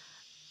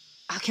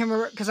can't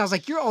remember, because I was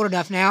like, you're old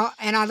enough now,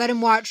 and I let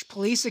him watch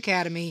Police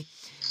Academy,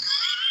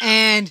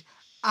 and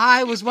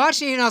I was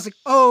watching it, and I was like,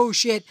 oh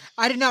shit,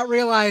 I did not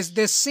realize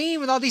this scene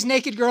with all these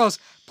naked girls.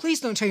 Please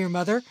don't tell your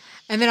mother.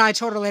 And then I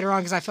told her later on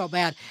because I felt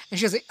bad, and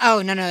she was like,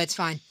 oh, no, it's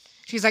fine.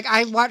 She's like,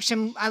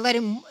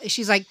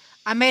 she's like,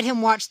 I made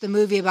him watch the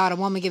movie about a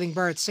woman giving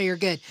birth, so you're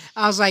good.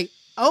 I was like,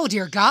 oh,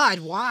 dear God,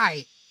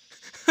 why?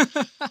 Oh, man,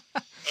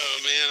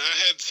 I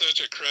had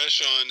such a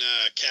crush on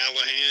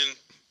Callahan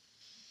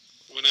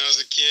when I was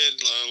a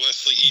kid,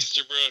 Leslie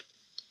Easterbrook.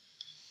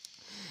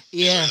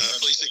 Yeah.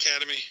 Police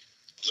Academy.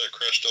 Was that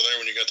crush still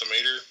there when you got to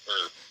meet her? Or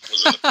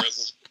was it the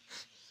present?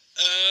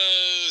 No.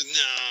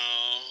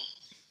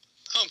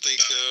 I don't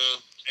think so.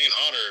 Ain't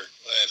hotter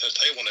at the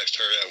table next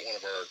to her at one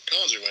of our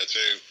cons we went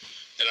to,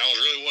 and I was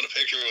really wanting a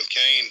picture with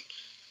Kane,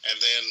 and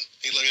then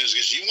he looked at us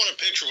and goes, you want a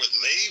picture with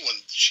me when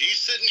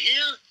she's sitting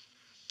here?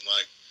 I'm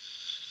like,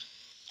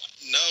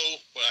 no,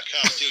 but I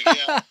kind of do,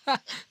 yeah.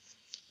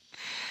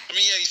 I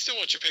mean, yeah, you still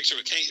want your picture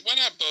with Kane. Why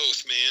not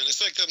both, man? It's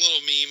like that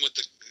little meme with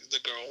the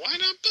girl. Why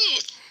not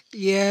both?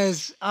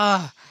 Yes.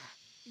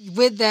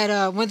 With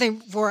that, one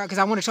thing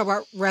because I want to talk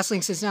about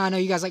wrestling since now I know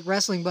you guys like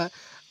wrestling, but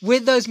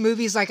with those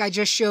movies, like I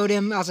just showed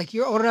him, I was like,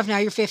 you're old enough now,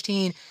 you're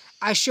 15.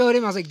 I showed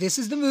him, I was like, this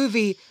is the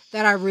movie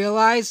that I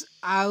realized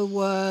I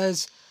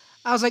was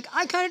like,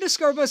 I kind of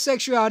discovered my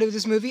sexuality with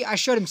this movie. I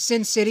showed him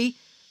Sin City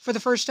for the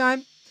first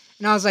time.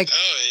 And I was like,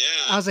 oh,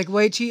 yeah. I was like,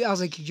 wait till I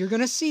was like, you're going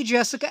to see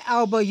Jessica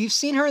Alba. You've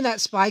seen her in that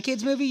Spy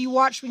Kids movie you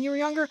watched when you were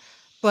younger,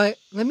 but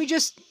let me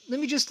just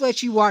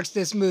let you watch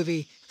this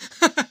movie.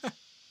 Carla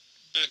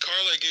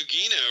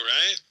Gugino,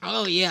 right?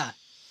 Oh, yeah.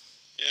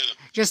 Yeah.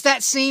 Just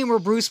that scene where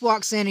Bruce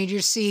walks in and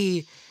you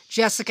see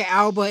Jessica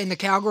Alba in the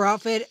cowgirl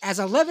outfit. As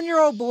an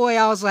 11-year-old boy,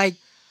 I was like,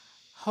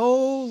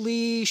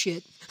 holy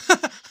shit.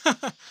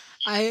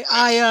 I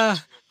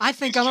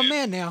think I'm a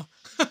man now.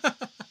 I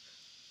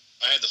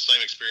had the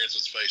same experience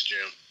with Space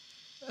Jam.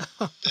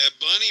 That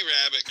bunny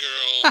rabbit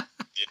girl.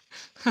 Yeah.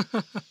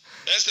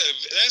 That's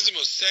the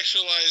most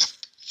sexualized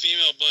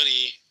female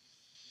bunny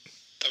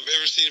I've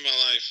ever seen in my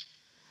life.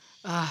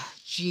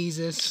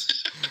 Jesus.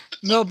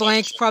 Mel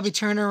Blanc's probably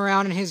turning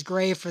around in his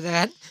grave for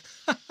that.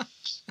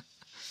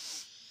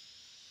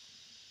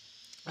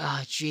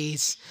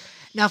 Jeez.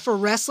 Now, for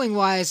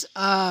wrestling-wise,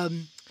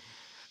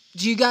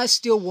 do you guys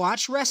still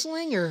watch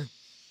wrestling, or?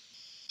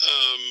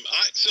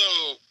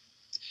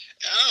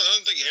 I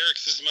don't think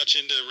Eric's as much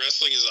into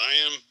wrestling as I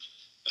am.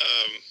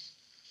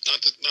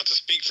 Not to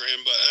speak for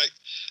him, but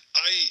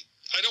I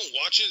don't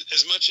watch it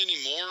as much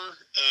anymore.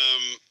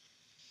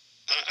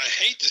 I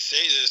hate to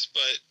say this,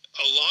 but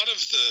a lot of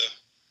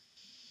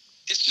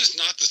it's just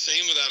not the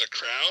same without a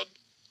crowd.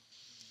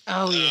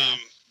 Oh, yeah.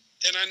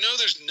 And I know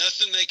there's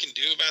nothing they can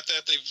do about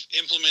that. They've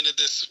implemented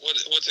this,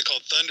 what's it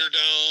called,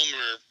 Thunderdome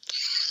or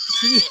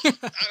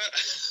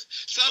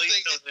something.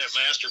 Please don't have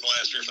Master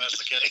Blaster if that's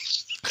the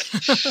case.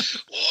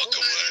 Walk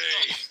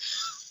away.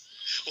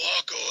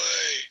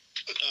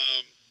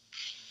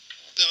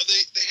 No,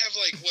 they have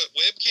like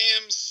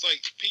webcams,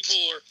 like people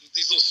are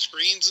these little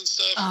screens and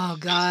stuff. Oh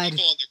God.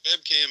 People on their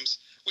webcams,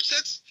 which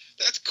that's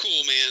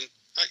cool, man.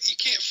 You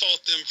can't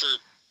fault them for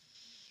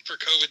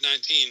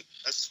COVID-19.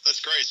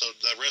 That's great. So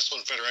the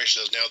Wrestling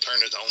Federation has now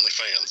turned into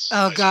OnlyFans.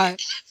 Oh God,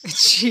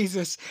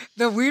 Jesus!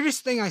 The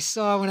weirdest thing I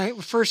saw when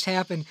it first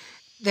happened,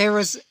 there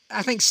was,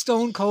 I think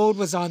Stone Cold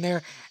was on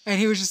there, and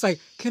he was just like,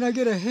 "Can I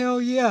get a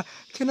hell yeah?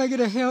 Can I get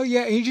a hell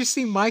yeah?" And you just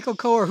see Michael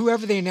Cole or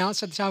whoever they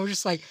announced at the time was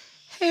just like,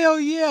 "Hell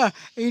yeah!"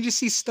 And you just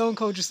see Stone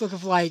Cold just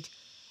looking like,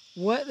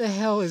 "What the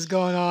hell is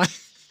going on?"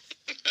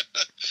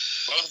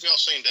 Both of y'all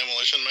seen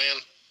Demolition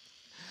Man?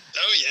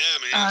 Oh yeah,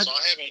 man. So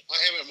I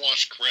haven't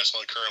watched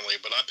wrestling currently,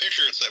 but I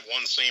picture it's that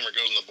one scene where he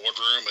goes in the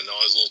boardroom and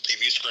all his little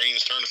TV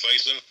screens turn to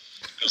face him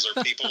because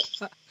they're people.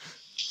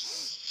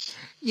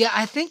 Yeah,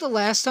 I think the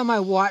last time I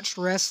watched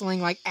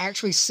wrestling, like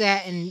actually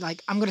sat and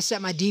like I'm gonna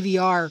set my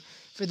DVR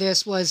for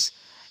this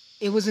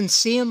it was when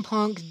CM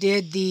Punk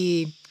did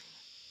the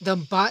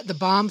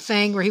bomb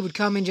thing where he would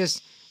come and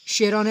just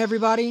shit on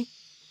everybody.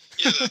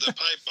 Yeah, the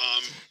pipe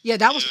bomb. Yeah,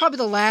 that was probably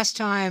the last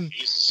time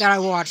that I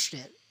watched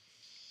it.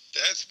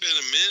 That's been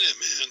a minute,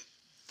 man.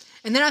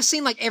 And then I've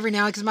seen like every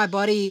now because my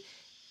buddy,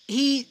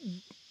 he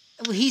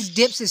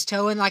dips his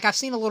toe in. Like I've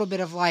seen a little bit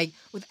of like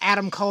with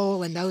Adam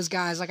Cole and those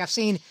guys. Like I've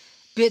seen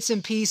bits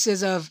and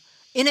pieces of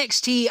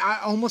NXT. I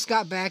almost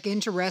got back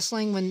into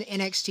wrestling when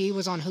NXT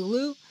was on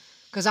Hulu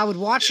because I would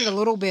watch it a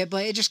little bit,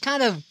 but it just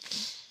kind of.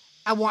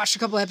 I watched a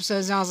couple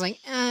episodes and I was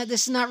like,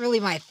 this is not really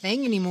my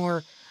thing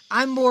anymore.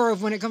 I'm more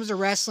of when it comes to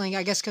wrestling,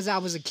 I guess because I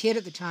was a kid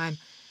at the time.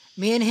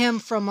 Me and him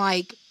from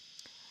like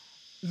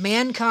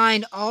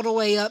Mankind all the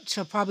way up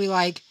to probably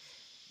like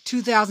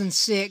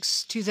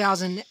 2006,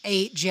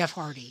 2008 Jeff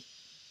Hardy.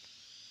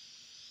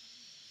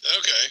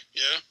 Okay,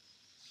 yeah.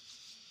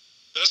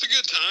 That's a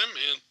good time,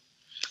 man.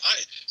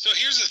 So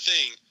here's the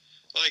thing.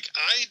 Like,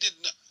 I did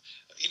not,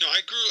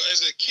 I grew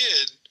as a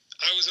kid,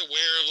 I was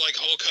aware of like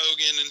Hulk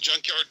Hogan and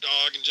Junkyard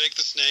Dog and Jake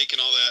the Snake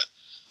and all that.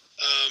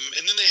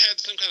 And then they had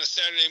some kind of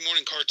Saturday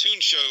morning cartoon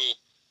show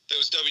that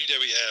was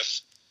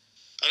WWF.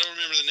 I don't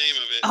remember the name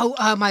of it.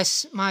 Oh,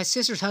 my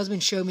sister's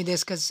husband showed me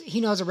this because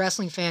he knows a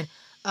wrestling fan.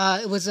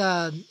 It was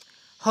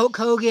Hulk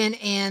Hogan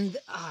and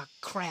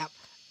crap.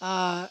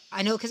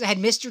 I know because it had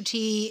Mr.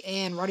 T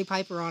and Roddy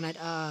Piper on it.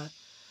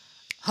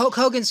 Hulk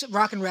Hogan's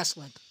Rock and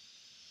Wrestling.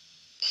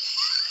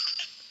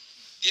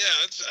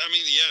 Yeah,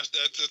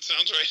 that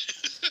sounds right.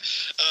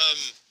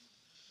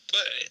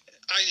 But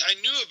I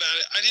knew about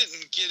it. I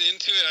didn't get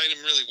into it. I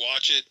didn't really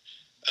watch it.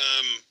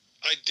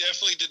 I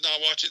definitely did not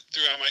watch it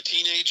throughout my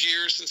teenage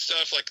years and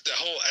stuff. Like, the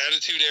whole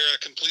Attitude Era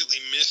completely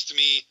missed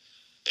me,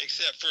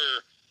 except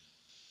for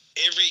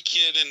every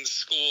kid in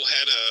school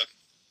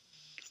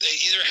they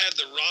either had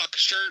the Rock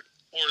shirt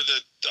or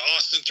the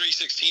Austin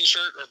 316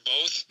 shirt or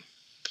both,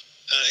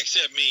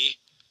 except me.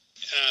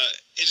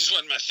 It just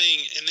wasn't my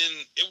thing. And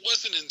then it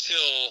wasn't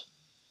until,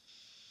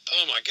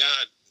 oh my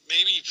God,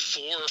 maybe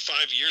 4 or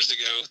 5 years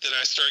ago that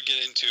I started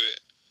getting into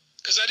it.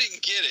 Because I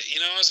didn't get it.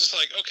 I was just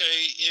like,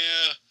 okay,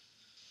 yeah.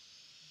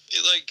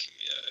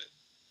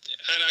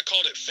 And I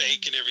called it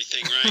fake and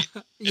everything,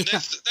 right? Yeah. And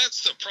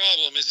that's the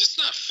problem, is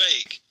it's not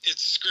fake.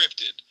 It's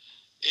scripted.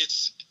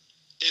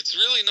 It's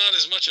really not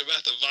as much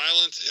about the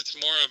violence. It's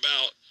more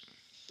about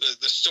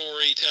the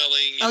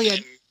storytelling. Oh, yeah.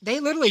 They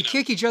literally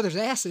kick each other's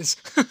asses.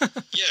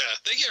 Yeah,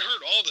 they get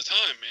hurt all the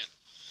time, man.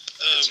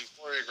 It's a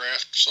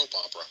choreographed soap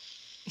opera.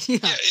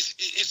 Yeah,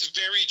 it's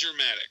very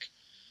dramatic.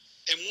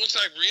 And once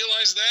I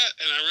realized that,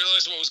 and I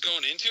realized what was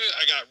going into it,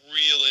 I got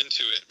real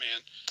into it,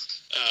 man.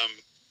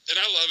 And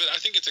I love it. I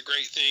think it's a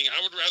great thing.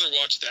 I would rather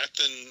watch that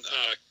than,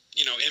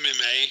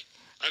 MMA.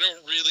 I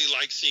don't really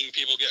like seeing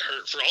people get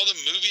hurt. For all the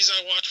movies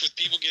I watch with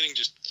people getting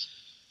just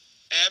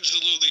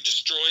absolutely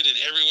destroyed in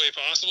every way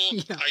possible,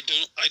 yeah. I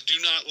do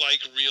not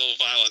like real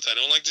violence. I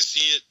don't like to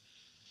see it.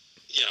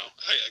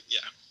 Yeah.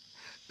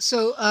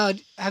 So,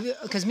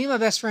 because me and my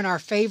best friend, our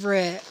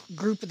favorite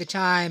group at the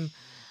time,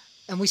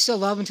 and we still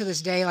love them to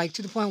this day, like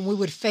to the point when we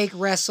would fake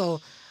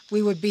wrestle,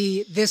 we would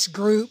be this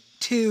group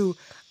too.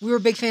 We were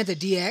big fans of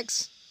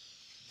DX.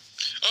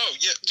 Oh,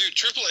 yeah, dude,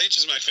 Triple H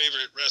is my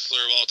favorite wrestler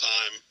of all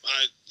time.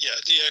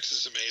 DX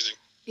is amazing.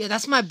 Yeah,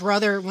 that's my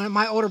brother.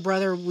 My older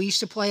brother, we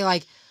used to play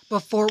like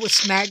before it was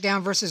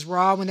SmackDown versus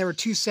Raw when there were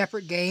two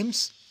separate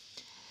games.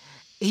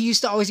 He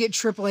used to always get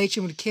Triple H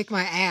and would kick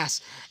my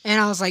ass.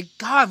 And I was like,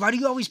 God, why do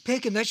you always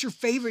pick him? That's your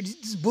favorite.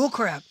 This is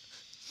bullcrap.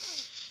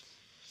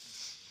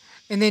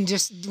 And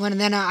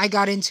then I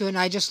got into it and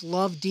I just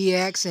loved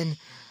DX and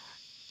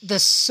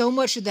so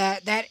much of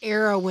that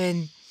era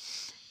when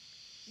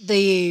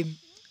the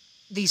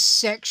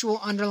sexual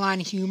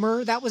underlying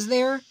humor that was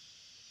there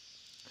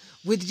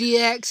with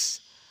DX,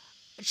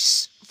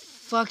 just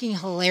fucking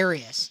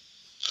hilarious.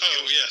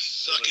 Oh, yes,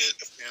 suck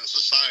it. In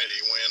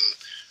society, when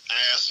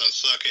ass and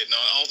suck it,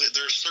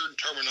 there's certain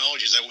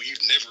terminologies that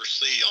you'd never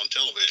see on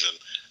television.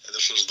 And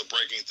this was the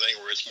breaking thing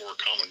where it's more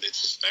common.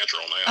 It's just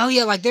natural now. Oh,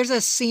 yeah, like there's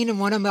a scene in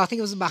one of them, I think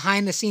it was a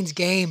behind-the-scenes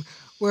game,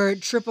 where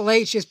Triple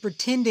H is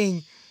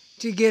pretending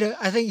to get a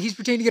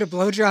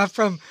blowjob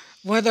from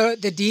one of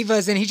the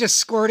divas, and he's just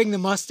squirting the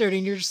mustard,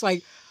 and you're just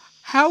like,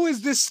 how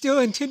is this still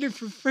intended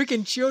for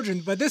freaking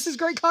children? But this is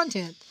great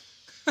content.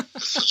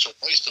 It's such a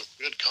waste of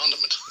good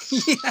condiment.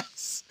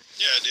 Yes.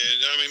 Yeah,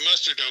 dude. I mean,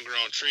 mustard don't grow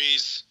on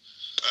trees.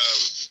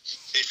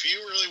 If you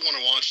really want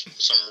to watch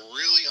some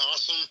really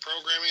awesome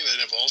programming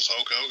that involves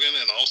Hulk Hogan,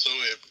 and also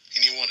if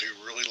anyone who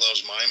really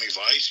loves Miami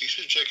Vice, you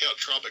should check out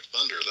Tropic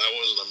Thunder. That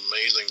was an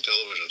amazing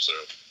television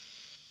show.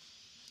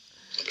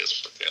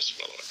 Yes,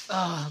 by the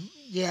way.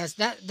 Yes,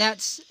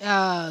 that's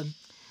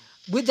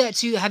with that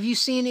too. Have you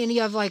seen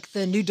any of like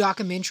the new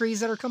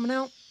documentaries that are coming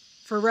out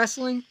for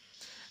wrestling?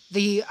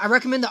 I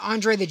recommend the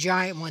Andre the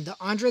Giant one. The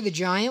Andre the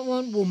Giant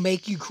one will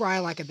make you cry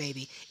like a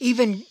baby.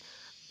 Even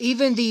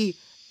the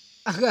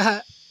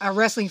a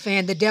wrestling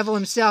fan, the devil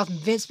himself,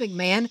 Vince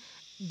McMahon,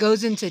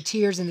 goes into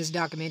tears in this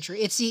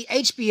documentary. It's the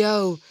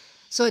HBO,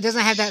 so it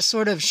doesn't have that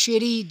sort of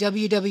shitty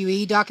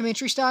WWE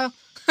documentary style.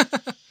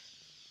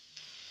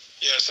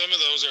 Yeah, some of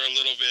those are a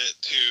little bit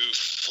too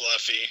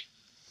fluffy.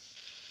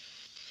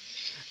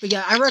 But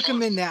yeah, I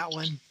recommend that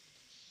one.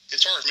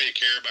 It's hard for me to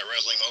care about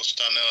wrestling most of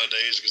the time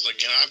nowadays because,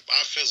 again, I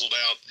fizzled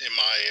out in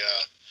my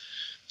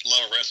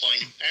love of wrestling.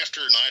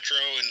 After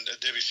Nitro and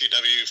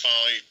WCW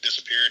finally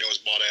disappeared and was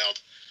bought out,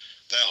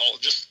 I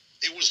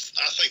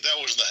think that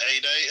was the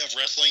heyday of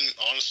wrestling,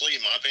 honestly,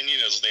 in my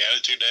opinion. It was the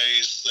Attitude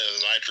Days, the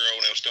Nitro,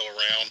 when it was still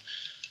around.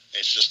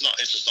 It's just not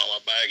my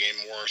bag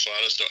anymore, so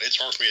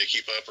it's hard for me to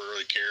keep up or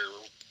really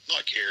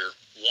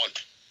want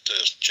to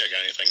check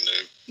out anything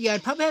new. Yeah,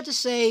 I'd probably have to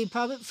say,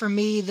 for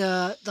me,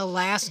 the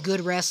last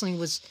good wrestling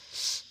was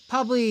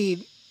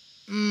probably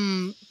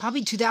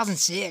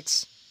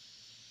 2006.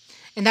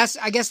 And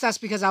I guess that's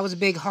because I was a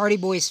big Hardy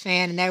Boys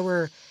fan, and that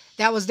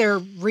was their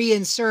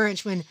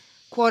reinsurgence when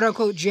quote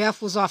unquote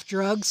Jeff was off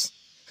drugs.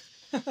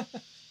 Oh man,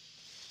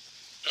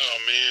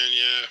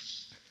 yeah.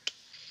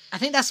 I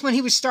think that's when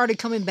he started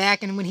coming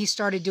back, and when he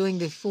started doing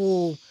the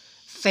full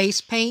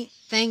face paint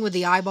thing with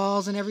the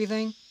eyeballs and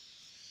everything.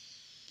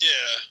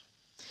 Yeah.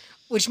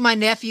 Which my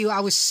nephew,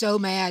 I was so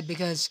mad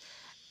because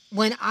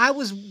when I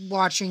was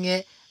watching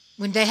it,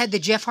 when they had the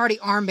Jeff Hardy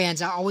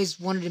armbands, I always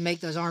wanted to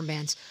make those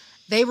armbands.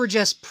 They were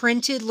just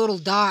printed little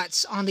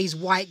dots on these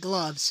white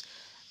gloves.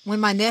 When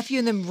my nephew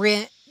and them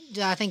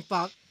I think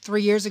about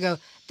 3 years ago,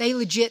 they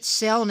legit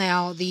sell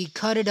now the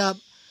cut up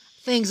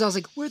things. I was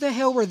like, where the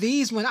hell were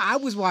these when I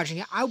was watching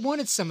it? I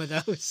wanted some of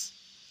those.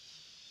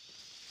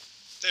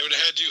 They would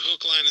have had you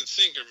hook, line, and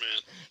sinker,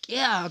 man.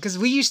 Yeah, because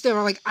we used to,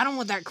 like, I don't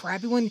want that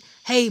crappy one.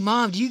 Hey,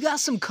 Mom, do you got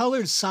some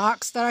colored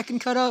socks that I can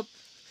cut up?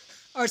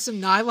 Or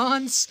some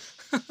nylons?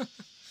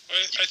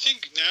 I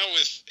think now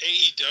with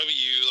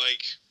AEW,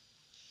 like,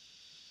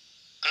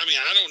 I mean,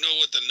 I don't know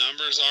what the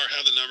numbers are,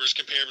 how the numbers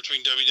compare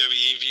between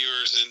WWE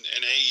viewers and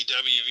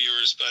AEW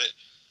viewers, but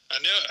I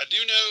do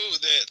know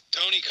that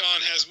Tony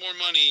Khan has more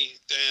money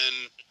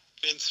than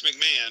Vince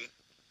McMahon,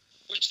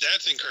 which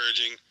that's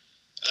encouraging.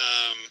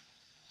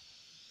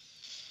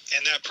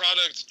 And that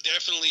product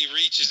definitely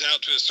reaches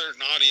out to a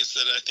certain audience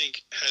that I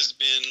think has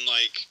been,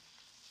 like,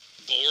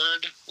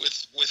 bored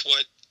with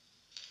what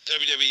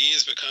WWE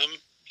has become,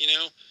 you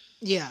know?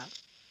 Yeah.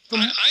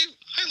 I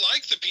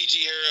like the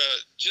PG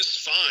era just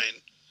fine.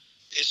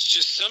 It's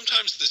just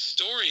sometimes the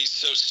story's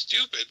so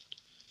stupid,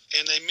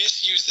 and they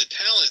misuse the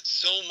talent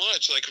so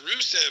much. Like,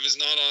 Rusev is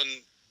not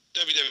on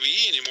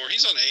WWE anymore.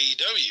 He's on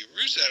AEW.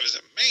 Rusev is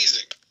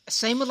amazing.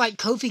 Same with, like,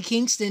 Kofi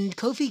Kingston.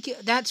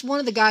 That's one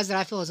of the guys that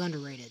I feel is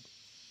underrated.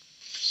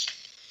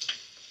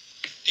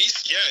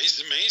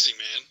 He's amazing,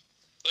 man.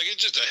 Like,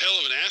 it's just a hell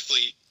of an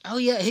athlete. Oh,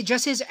 yeah.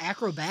 Just his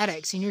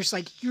acrobatics. And you're just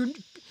like,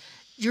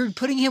 you're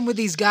putting him with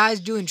these guys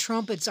doing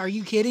trumpets. Are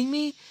you kidding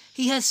me?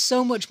 He has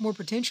so much more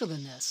potential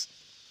than this.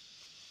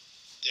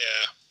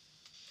 Yeah.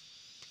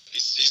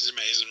 He's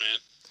amazing, man.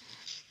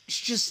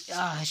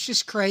 It's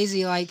just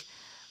crazy. Like,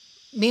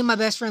 me and my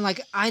best friend,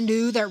 like, I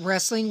knew that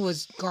wrestling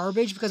was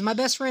garbage because my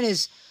best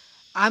friend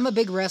I'm a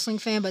big wrestling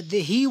fan, but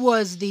he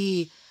was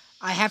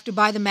I have to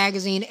buy the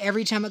magazine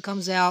every time it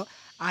comes out.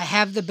 I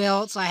have the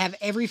belts. I have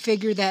every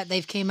figure that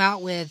they've came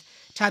out with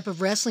type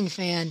of wrestling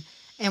fan.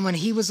 And when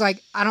he was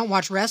like, I don't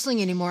watch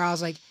wrestling anymore, I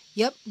was like,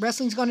 yep,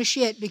 wrestling's gone to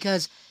shit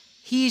because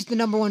he's the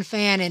number one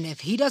fan. And if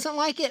he doesn't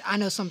like it, I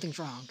know something's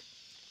wrong.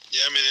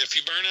 Yeah, I mean, if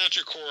you burn out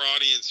your core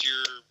audience,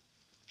 you're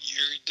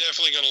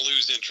definitely going to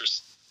lose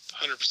interest,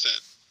 100%.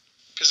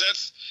 Because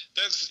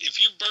that's if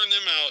you burn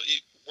them out,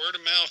 word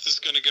of mouth is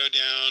going to go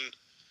down.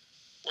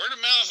 Word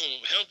of mouth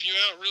will help you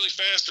out really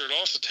fast, or it'll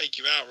also take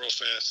you out real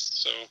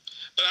fast. So,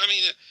 but I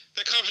mean,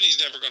 the company's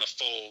never going to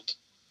fold.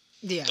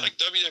 Yeah. Like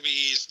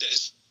WWE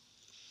is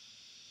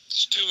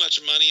too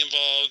much money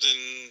involved,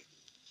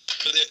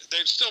 but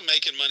they're still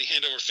making money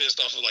hand over fist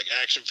off of like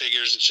action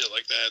figures and shit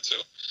like that. So.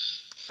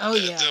 Oh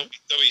yeah.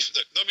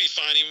 They'll be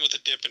fine even with a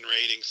dip in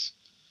ratings.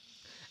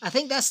 I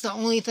think that's the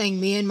only thing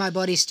me and my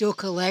buddy still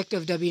collect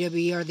of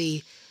WWE are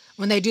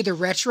when they do the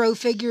retro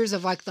figures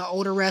of like the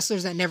older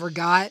wrestlers that never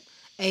got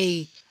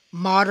a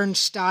modern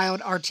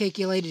styled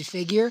articulated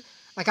figure.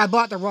 Like I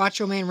bought the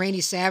Macho Man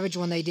Randy Savage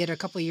when they did a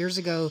couple of years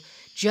ago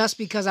just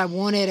because I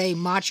wanted a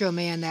Macho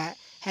Man that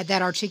had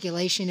that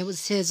articulation. It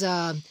was his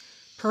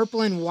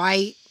purple and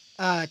white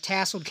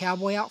tasseled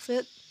cowboy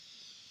outfit.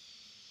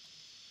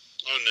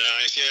 Oh,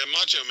 nice. Yeah,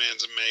 Macho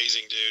Man's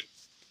amazing, dude.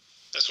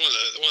 That's one of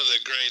the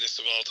greatest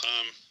of all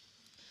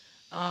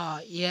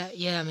time.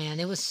 Yeah, man.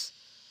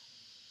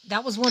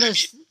 That was one of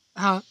those...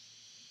 Huh?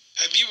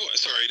 Have you...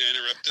 Sorry to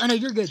interrupt. Oh, no,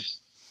 you're good.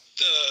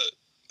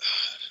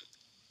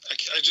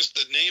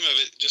 The name of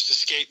it just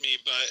escaped me,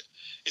 but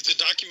it's a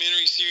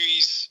documentary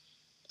series.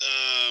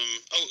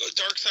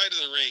 Dark Side of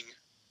the Ring.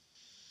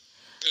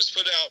 It was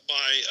put out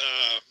by...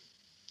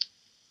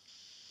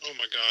 oh,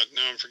 my God.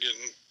 Now I'm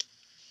forgetting.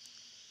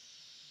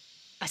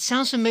 It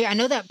sounds familiar. I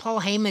know that Paul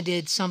Heyman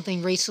did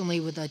something recently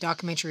with a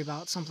documentary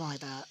about something like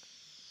that.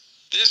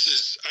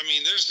 There's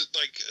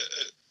like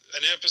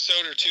an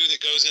episode or two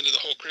that goes into the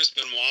whole Chris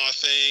Benoit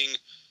thing.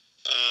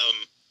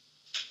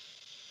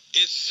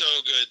 It's so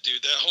good,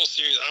 dude. That whole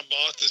series, I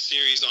bought the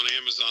series on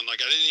Amazon.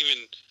 Like, I didn't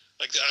even,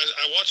 like,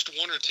 I watched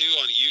one or two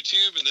on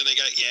YouTube, and then they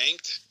got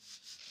yanked.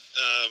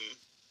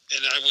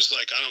 And I was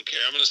like, I don't care.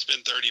 I'm going to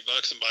spend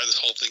 $30 and buy this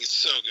whole thing. It's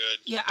so good.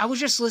 Yeah, I was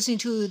just listening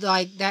to,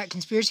 like, that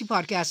conspiracy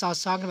podcast I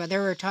was talking about. They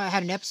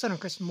had an episode on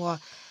Chris Benoit.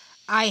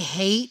 I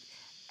hate,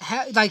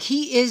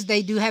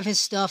 they do have his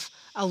stuff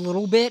a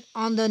little bit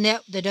on the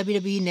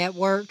WWE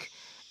network,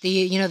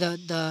 the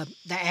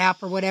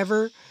app or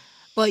whatever.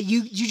 But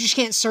you just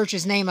can't search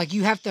his name. Like,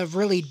 you have to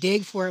really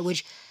dig for it,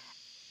 which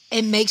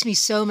it makes me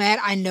so mad.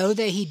 I know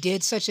that he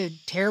did such a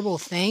terrible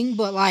thing,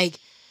 but, like,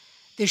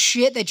 the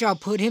shit that y'all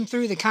put him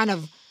through, the kind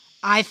of,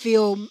 I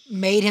feel,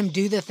 made him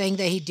do the thing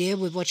that he did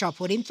with what y'all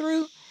put him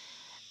through,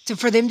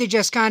 for them to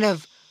just kind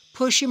of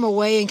push him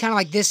away and kind of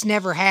like, this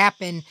never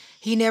happened.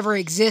 He never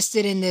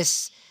existed in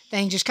this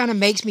thing, just kind of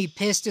makes me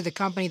pissed to the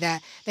company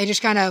that they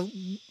just kind of,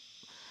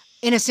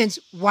 in a sense,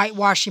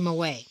 whitewash him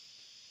away.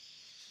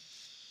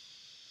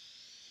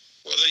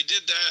 Well, they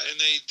did that, and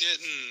they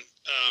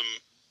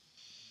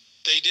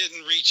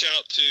didn't reach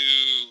out to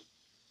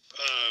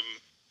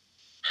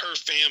her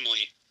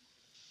family,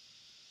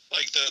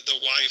 like the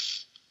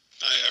wife.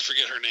 I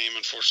forget her name,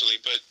 unfortunately,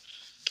 but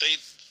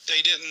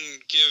they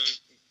didn't give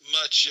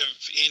much of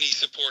any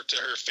support to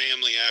her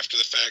family after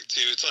the fact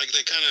too. It's like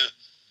they kind of,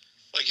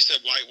 like you said,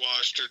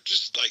 whitewashed or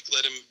just like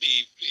let him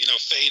be,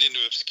 fade into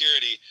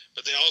obscurity.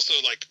 But they also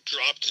like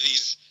dropped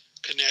these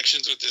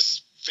connections with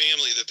this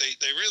family that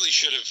they really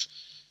should have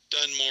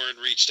done more and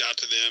reached out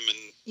to them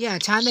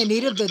and time they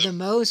needed the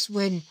most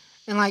when,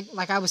 and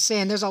like I was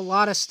saying, there's a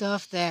lot of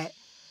stuff that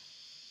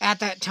at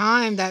that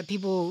time that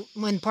people,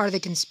 when part of the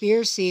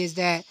conspiracy is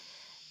that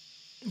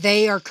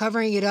they are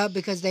covering it up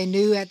because they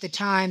knew at the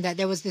time that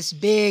there was this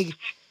big,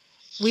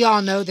 we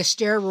all know the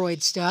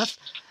steroid stuff,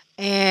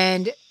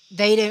 and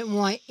they didn't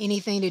want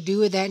anything to do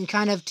with that, and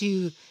kind of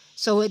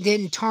so it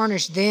didn't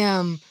tarnish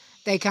them,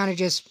 they kind of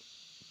just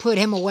put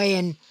him away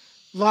and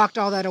locked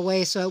all that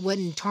away so it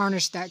wouldn't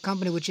tarnish that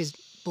company, which is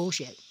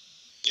bullshit.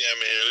 Yeah,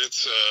 man,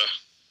 it's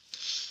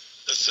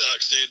that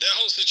sucks, dude. That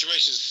whole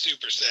situation is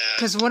super sad.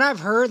 Because what I've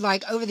heard,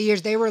 like, over the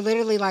years, they were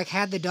literally, like,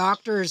 had the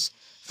doctors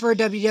for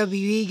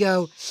WWE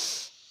go,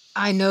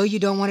 I know you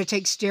don't want to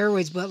take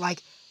steroids, but,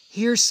 like,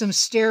 here's some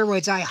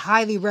steroids. I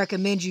highly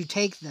recommend you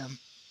take them.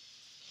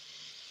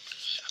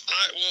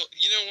 Well,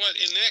 you know what?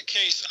 In that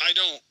case, I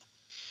don't...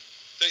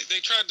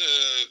 They tried to...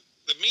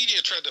 The media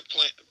tried to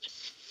plant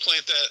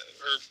that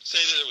or say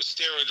that it was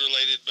steroid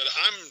related, but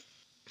I'm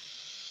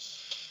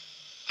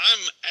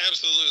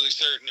absolutely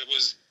certain it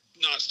was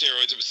not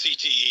steroids, it was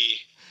CTE.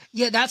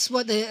 Yeah, that's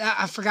what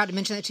I forgot to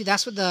mention that too.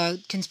 That's what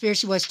the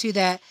conspiracy was too,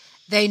 that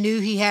they knew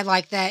he had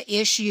like that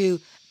issue,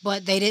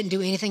 but they didn't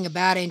do anything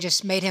about it and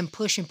just made him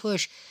push and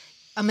push.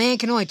 A man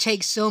can only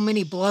take so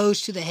many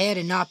blows to the head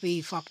and not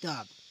be fucked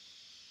up.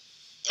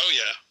 Oh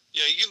yeah.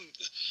 Yeah,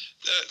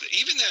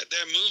 even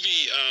that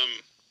movie,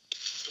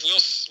 Will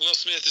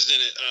Smith is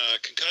in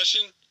it,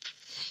 Concussion.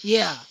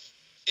 Yeah.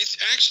 It's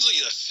actually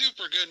a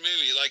super good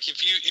movie. Like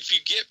if you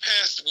get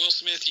past Will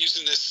Smith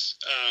using this,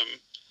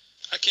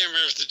 I can't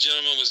remember if the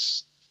gentleman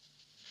was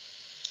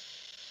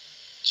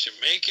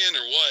Jamaican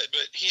or what,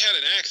 but he had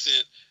an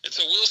accent, and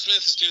so Will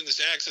Smith is doing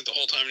this accent the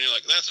whole time, and you're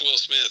like, that's Will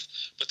Smith.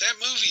 But that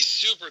movie's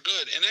super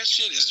good, and that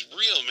shit is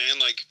real, man.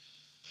 Like,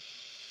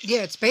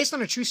 yeah, it's based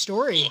on a true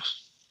story.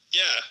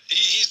 Yeah,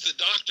 he's the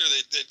doctor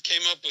that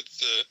came up with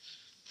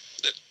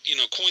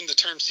coined the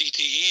term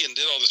CTE and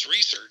did all this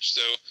research.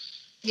 So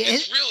yeah,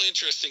 it's real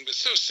interesting, but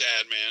so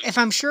sad, man. If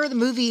I'm sure the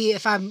movie,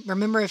 if I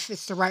remember if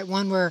it's the right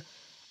one, where,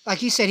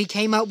 like you said, he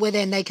came up with it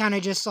and they kind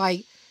of just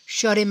like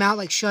shut him out,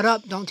 like, shut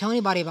up, don't tell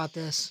anybody about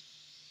this.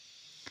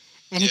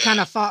 And he kind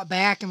of fought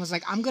back and was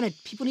like,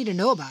 people need to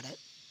know about it.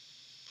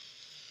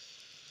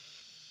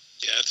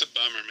 Yeah, it's a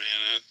bummer,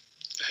 man.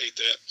 I hate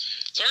that.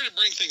 It's hard to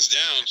bring things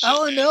down. Shit,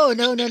 oh,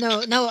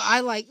 man. No,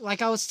 I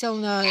like I was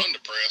telling... I'm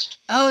depressed.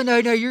 Oh, no,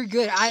 you're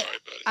good. Sorry,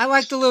 I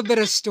like the little bit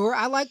of story.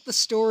 I like the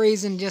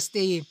stories and just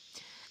the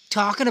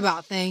talking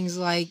about things,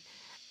 like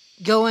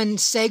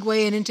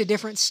segueing into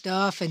different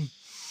stuff. And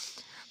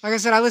like I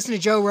said, I listen to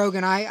Joe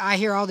Rogan. I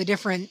hear all the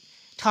different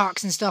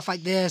talks and stuff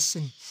like this.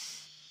 And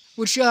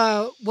which,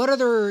 do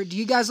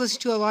you guys listen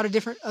to a lot of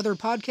different other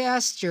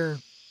podcasts, or?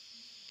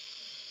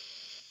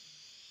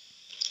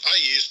 I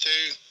used to.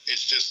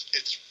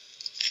 It's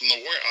from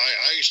the work.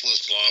 I used to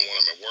listen to a lot when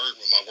I'm at work,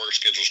 but my work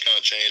schedule's kind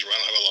of changed where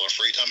I don't have a lot of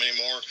free time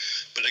anymore.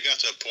 But it got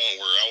to a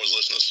point where I was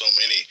listening to so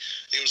many,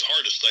 it was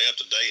hard to stay up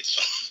to date.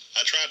 So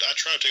I try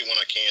to when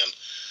I can.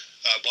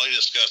 Bloody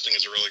Disgusting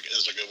is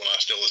a good one I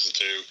still listen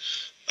to.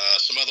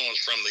 Some other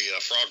ones from the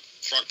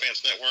Frog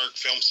Pants Network,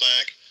 Film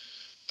Sack,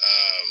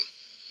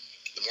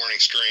 The Morning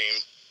Stream,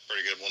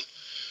 pretty good one.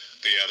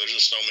 But yeah, there's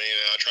just so many.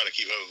 I try to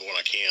keep up with what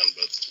I can,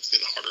 but it's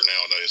getting harder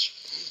nowadays.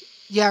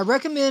 Yeah, I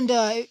recommend,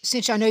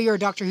 since I know you're a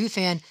Doctor Who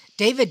fan,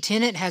 David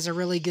Tennant has a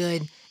really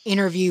good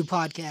interview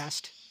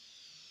podcast.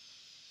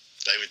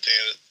 David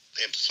Tennant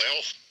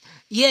himself.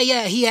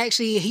 Yeah.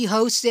 He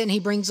hosts it and he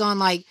brings on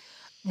like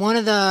one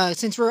of the.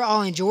 Since we're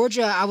all in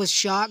Georgia, I was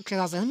shocked because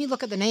I was like, let me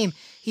look at the name.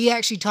 He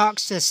actually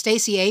talks to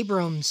Stacey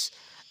Abrams,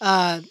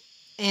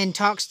 and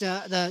talks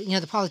to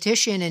the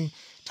politician and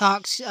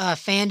talks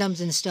fandoms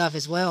and stuff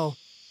as well.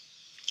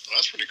 Well,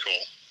 that's pretty cool.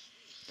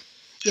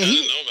 Yeah, I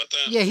didn't know about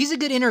that. Yeah, he's a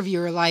good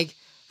interviewer. Like,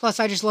 plus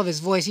I just love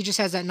his voice. He just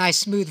has that nice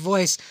smooth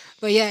voice.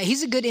 But yeah,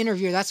 he's a good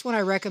interviewer. That's one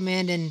I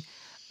recommend. And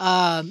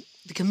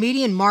the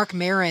comedian Mark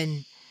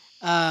Maron,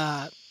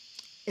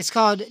 it's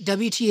called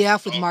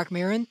WTF with Mark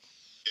Maron.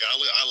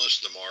 Yeah, I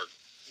listen to Mark.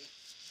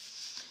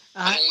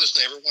 I don't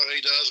listen to everyone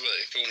he does, but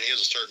if when he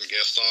has a certain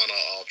guest on,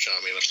 I'll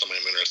chime in if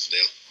somebody I'm interested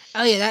in.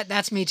 Oh yeah,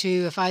 that's me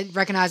too. If I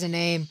recognize a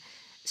name,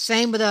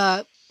 same with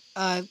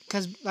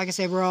because like I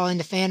said, we're all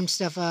into fandom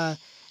stuff.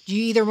 Do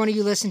you either one of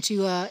you listen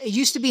to? It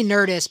used to be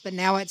Nerdist, but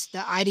now it's the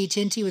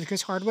ID10T with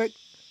Chris Hardwick.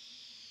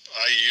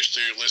 I used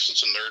to listen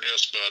to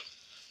Nerdist, but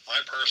I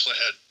personally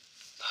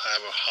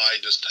have a high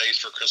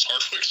distaste for Chris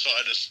Hardwick, so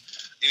I just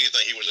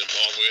anything he was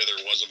involved with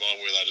or was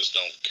involved with, I just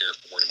don't care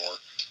for anymore.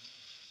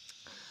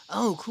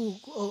 Oh, cool.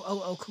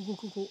 Oh,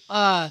 cool.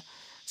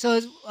 So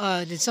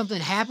did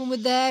something happen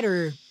with that,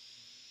 or?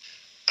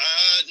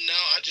 No,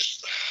 I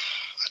just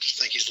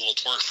think he's a little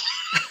twerp.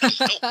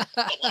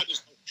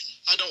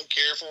 I don't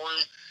care for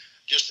him.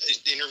 Just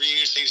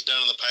interviews he's done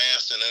in the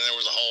past, and then there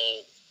was a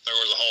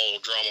whole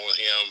drama with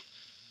him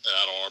that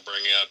I don't want to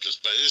bring up.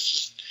 But he's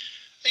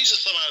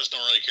just somebody I just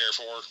don't really care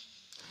for.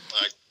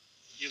 Like,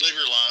 you live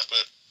your life,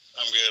 but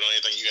I'm good on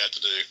anything you have to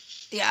do.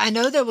 Yeah, I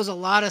know there was a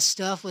lot of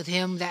stuff with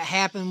him that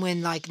happened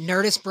when like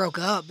Nerdist broke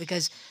up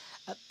because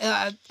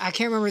I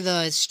can't remember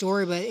the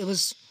story, but it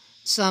was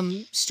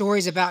some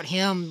stories about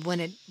him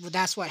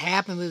that's what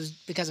happened. It was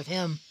because of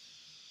him.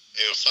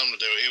 It was something to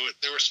do.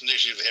 There were some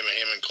issues with him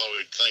and Chloe.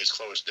 I think it's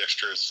Chloe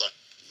Dexter. It's like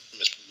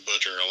Miss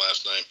Butcher, her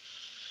last name.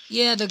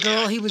 Yeah, the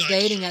girl he was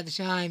dating at the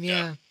time.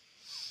 Yeah.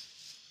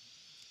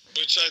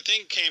 Which I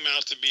think came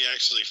out to be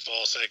actually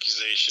false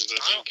accusations. I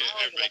think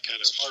everybody kind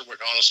of Hardwick,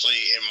 honestly,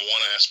 in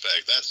one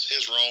aspect. That's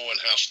his role in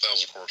House of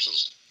 1,000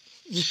 Corpses.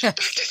 Yeah.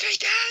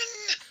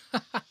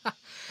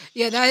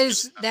 Yeah,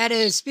 that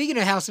is. Speaking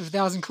of House of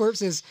 1,000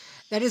 Corpses,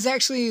 that is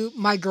actually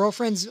my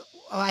girlfriend's.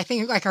 I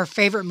think like her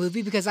favorite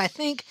movie because I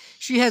think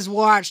she has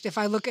watched. If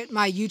I look at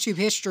my YouTube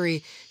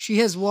history, she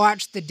has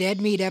watched the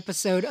Dead Meat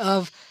episode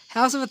of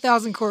House of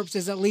 1,000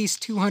 Corpses at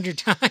least 200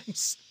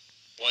 times.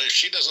 Well, if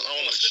she doesn't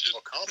own a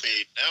physical copy,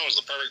 now is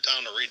the perfect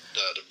time to read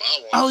to buy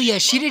one. Oh yeah,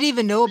 she didn't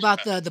even know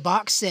about the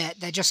box set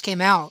that just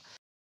came out.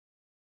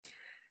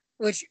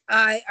 Which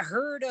I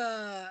heard,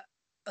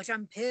 which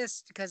I'm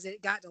pissed because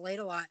it got delayed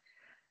a lot.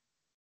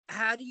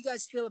 How do you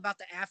guys feel about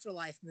the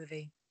Afterlife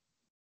movie?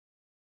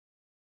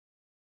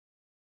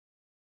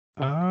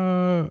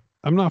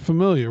 I'm not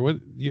familiar.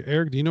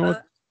 Eric, do you know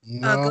what?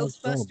 No,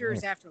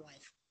 Ghostbusters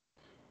Afterlife.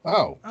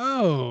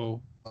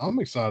 Oh, I'm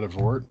excited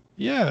for it.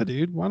 Yeah,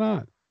 dude. Why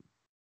not?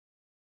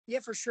 Yeah,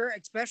 for sure.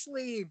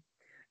 Especially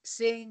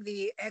seeing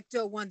the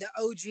Ecto one, the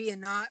OG,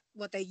 and not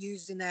what they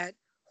used in that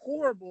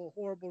horrible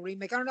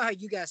remake. I don't know how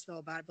you guys feel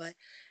about it,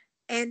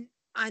 and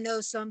I know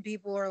some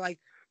people are like,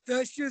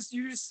 you're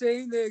just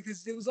saying that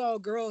because it was all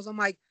girls. I'm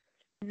like,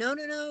 no.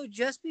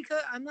 Just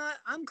because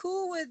I'm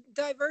cool with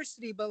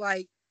diversity, but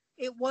like,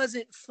 it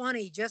wasn't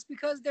funny. Just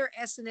because they're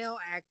SNL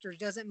actors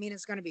doesn't mean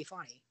it's going to be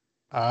funny.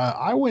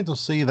 I went to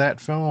see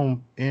that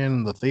film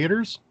in the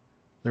theaters.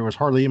 There was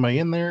hardly anybody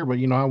in there, but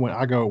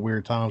I go at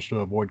weird times to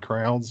avoid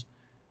crowds.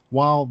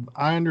 While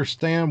I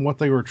understand what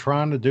they were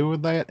trying to do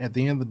with that, at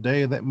the end of the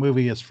day, that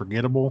movie is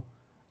forgettable.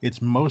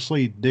 It's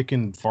mostly dick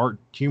and fart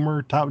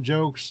humor type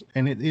jokes,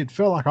 and it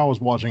felt like I was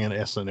watching an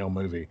SNL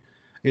movie.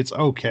 It's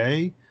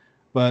okay,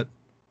 but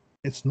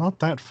it's not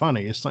that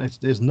funny. It's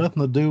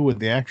nothing to do with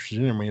the actors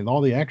in it. I mean, all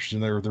the actors in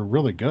there, they're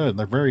really good.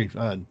 They're very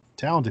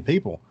talented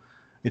people.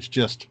 It's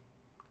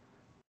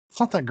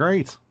not that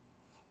great.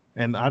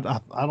 And I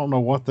don't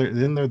know what they're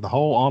in there. The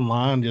whole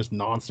online just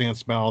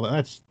nonsense about all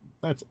that.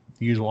 That's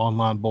the usual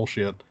online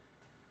bullshit.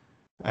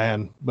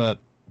 But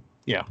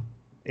yeah,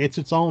 it's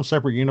its own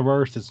separate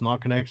universe. It's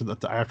not connected to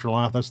the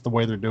Afterlife. That's the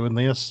way they're doing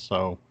this.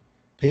 So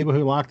people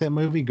who like that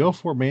movie, go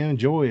for it, man.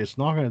 Enjoy it. It's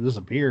not going to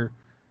disappear.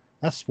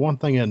 That's one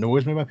thing that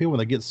annoys me about people when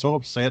they get so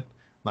upset,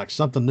 like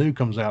something new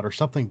comes out or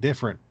something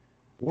different.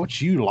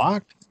 What you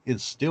liked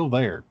is still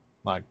there.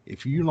 Like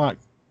if you like,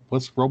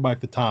 let's roll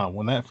back the time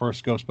when that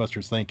first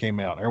Ghostbusters thing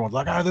came out. Everyone's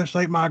like, "Oh, this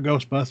ain't my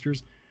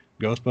Ghostbusters."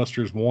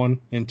 Ghostbusters 1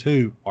 and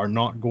 2 are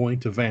not going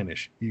to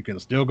vanish. You can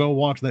still go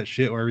watch that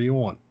shit wherever you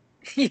want.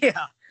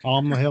 Yeah.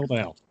 Calm the hell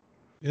down.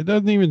 It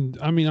doesn't even,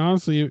 I mean,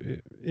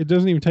 honestly, it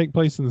doesn't even take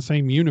place in the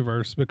same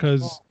universe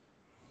because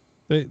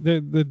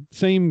the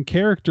same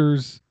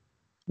characters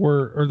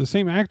or the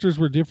same actors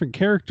were different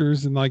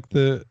characters, and like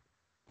the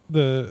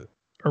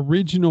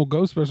original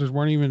Ghostbusters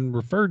weren't even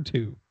referred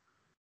to.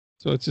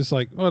 So it's just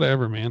like,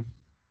 whatever, man.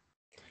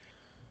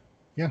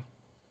 Yeah.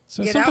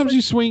 So Yeah, sometimes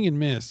you swing and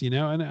miss, and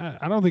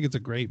I don't think it's a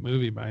great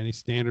movie by any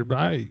standard, but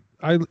I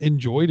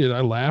enjoyed it.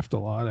 I laughed a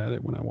lot at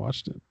it when I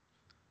watched it.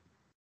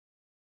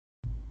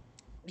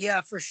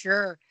 yeah, for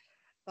sure.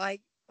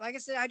 Like I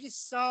said, I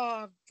just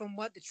saw from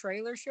what the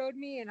trailer showed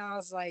me, and I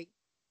was like,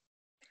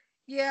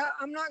 yeah,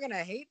 I'm not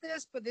gonna hate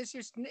this, but this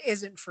just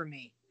isn't for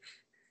me.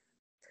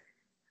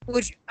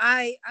 Which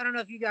I don't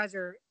know if you guys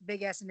are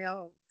big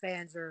SNL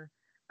fans or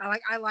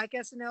I like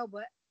SNL,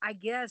 but I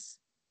guess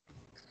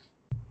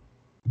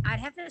I'd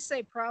have to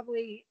say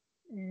probably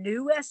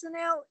new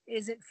SNL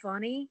isn't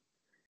funny.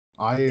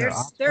 I There's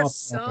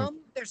stopped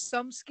laughing.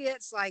 some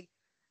skits like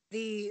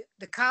the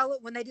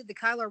Kylo when they did the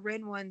Kylo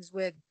Ren ones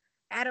with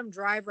Adam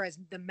Driver as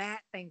the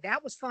Matt thing,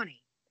 that was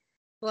funny.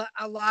 But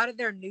a lot of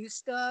their new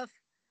stuff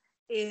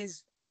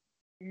is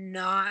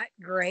not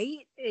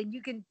great, and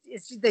you can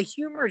it's just, the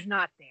humor's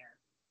not there.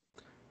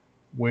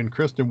 When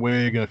Kristen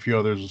Wiig and a few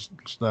others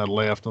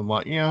left, I'm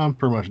like, yeah, I'm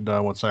pretty much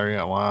done with Saturday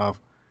Night Live.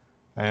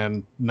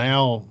 And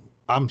now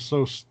I'm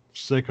so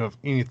sick of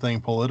anything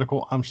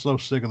political. I'm so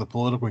sick of the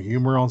political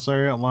humor on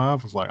Saturday Night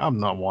Live. It's like I'm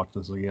not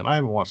watching this again. I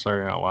haven't watched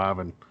Saturday Night Live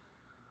in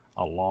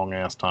a long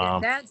ass Yeah,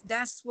 time.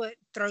 that's what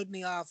throwed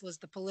me off was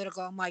the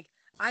political. I'm like,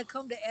 I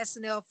come to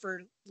SNL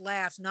for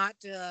laughs, not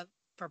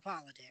for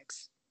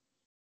politics.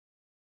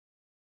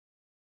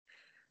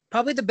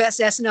 Probably the best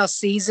SNL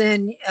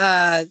season.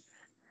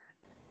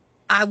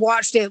 I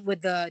watched it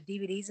with the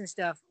DVDs and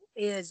stuff.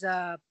 Is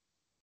probably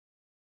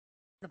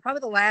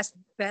the last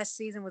best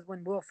season was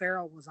when Will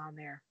Ferrell was on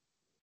there.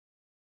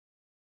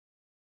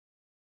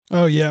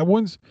 Oh yeah,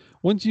 once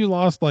you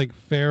lost like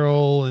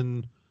Farrell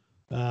and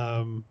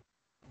um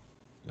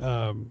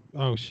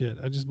oh shit,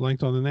 I just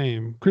blanked on the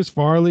name. Chris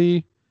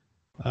Farley,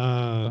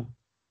 uh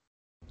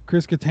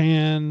Chris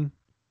Kattan,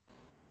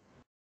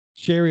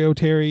 Sherry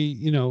O'Terry,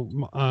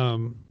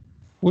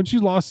 once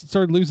you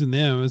started losing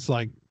them, it's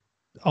like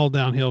all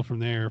downhill from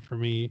there for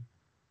me.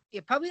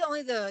 Yeah, probably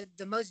only the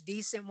most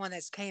decent one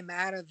that's came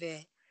out of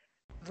it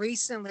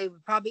recently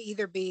would probably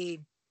either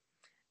be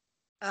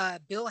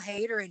Bill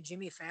Hader and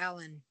Jimmy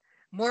Fallon.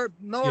 More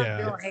Yeah.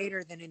 Bill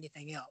Hader than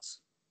anything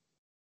else.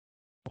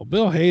 Well,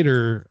 Bill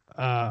Hader,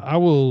 I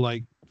will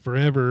like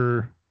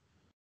forever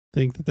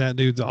think that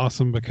dude's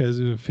awesome because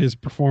of his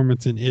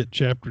performance in It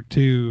Chapter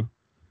 2.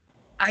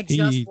 I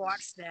just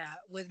watched that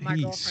with my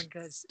girlfriend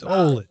because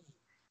stole it.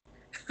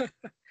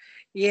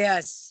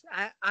 Yes,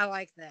 I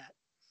like that.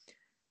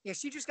 Yeah,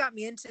 she just got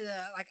me into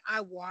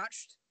I will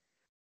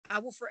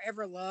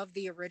forever love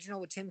the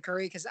original with Tim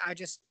Curry because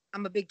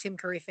I'm a big Tim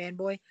Curry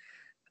fanboy.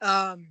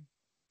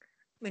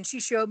 When she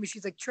showed me,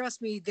 she's like,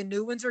 trust me, the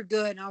new ones are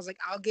good. And I was like,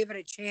 I'll give it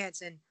a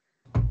chance. And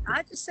I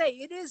have to say,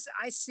 it is,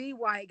 I see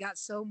why it got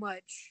so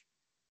much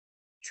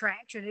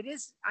traction. It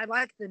is, I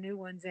like the new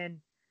ones and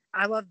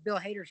I love Bill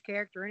Hader's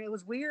character. And it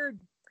was weird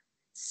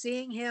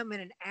seeing him in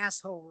an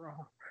asshole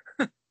role.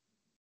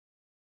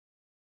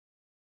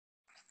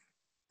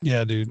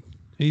 Yeah, dude.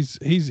 He's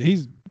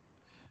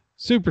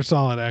super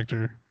solid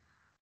actor.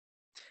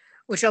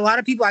 Which a lot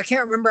of people, I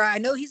can't remember. I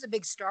know he's a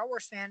big Star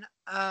Wars fan.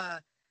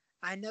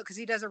 I know because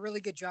he does a really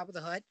good job with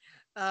the HUD.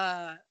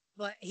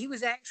 But he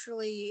was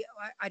actually,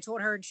 I told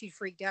her and she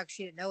freaked out because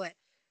she didn't know it.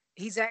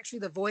 He's actually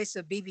the voice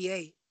of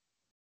BB-8.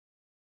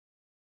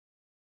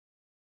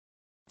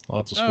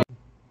 Lots of sweet.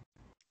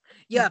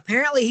 Yeah,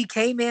 apparently he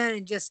came in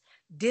and just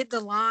did the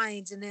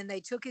lines and then they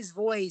took his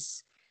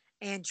voice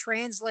and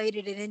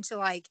translated it into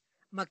like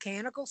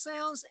mechanical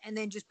sounds and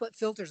then just put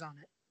filters on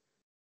it.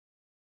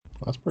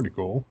 That's pretty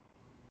cool.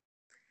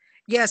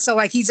 Yeah, so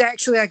like he's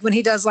actually like when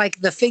he does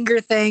like the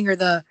finger thing or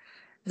the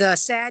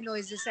sad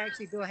noise, it's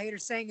actually Bill Hader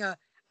saying a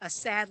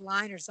sad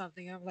line or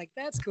something. I'm like,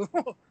 that's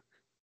cool.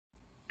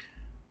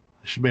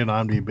 It should be an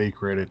IMDb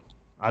credit.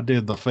 I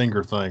did the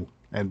finger thing,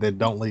 and then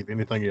don't leave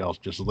anything else.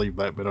 Just leave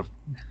that bit of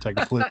take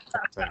a clip.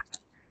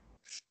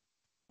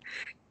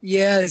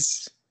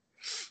 Yes.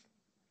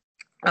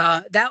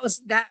 That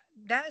is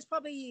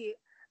probably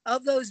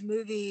of those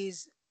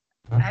movies.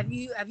 Have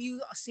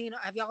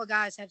y'all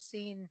guys have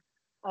seen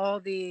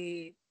all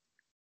the,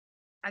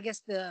 I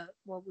guess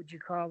what would you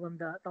call them?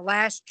 The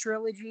last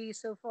trilogy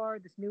so far,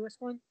 this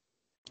newest one?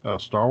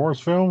 Star Wars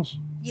films?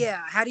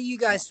 Yeah. How do you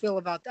guys feel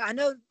about that? I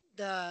know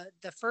the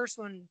first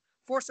one,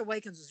 Force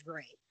Awakens, was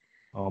great.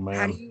 Oh man.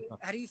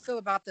 How do you feel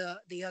about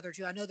the other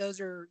two? I know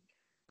those are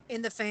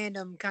in the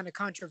fandom kind of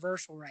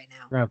controversial right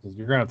now.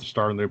 You're gonna have to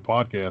start a new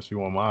podcast if you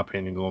want my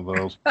opinions on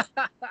those.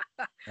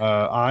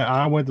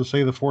 I went to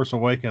see The Force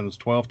Awakens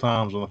 12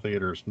 times in the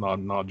theaters.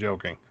 Not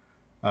joking.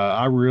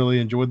 I really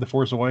enjoyed The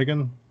Force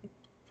Awakens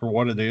for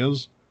what it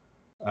is.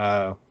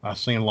 I've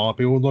seen a lot of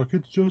people like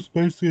it's just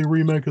basically a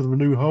remake of A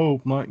New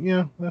Hope. I'm like,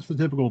 yeah, that's the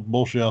typical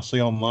bullshit I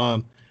see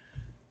online.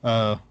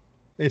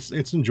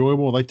 It's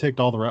enjoyable. They ticked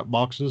all the right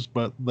boxes,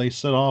 but they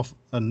set off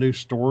a new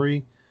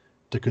story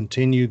to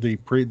continue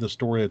the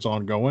story that's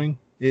ongoing.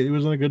 It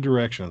was in a good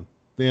direction.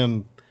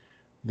 Then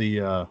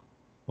what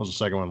was the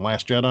second one?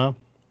 Last Jedi.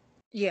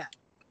 Yeah.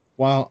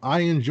 While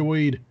I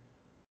enjoyed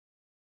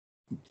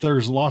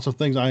there's lots of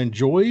things I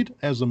enjoyed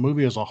as a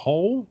movie as a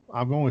whole.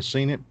 I've only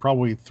seen it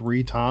probably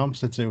 3 times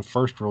since it was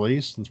first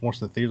released. Since once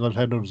the theaters, I've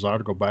had no desire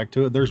to go back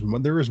to it.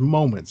 There is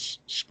moments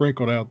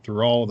sprinkled out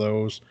through all of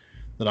those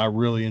that I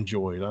really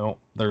enjoyed. I don't.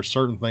 There's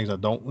certain things I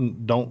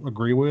don't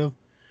agree with,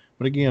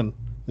 but again,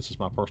 this is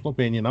my personal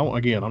opinion.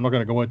 Again, I'm not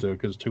going to go into it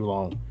because it's too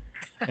long.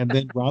 And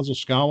then Rise of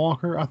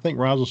Skywalker, I think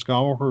Rise of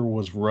Skywalker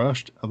was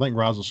rushed. I think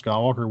Rise of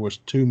Skywalker was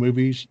 2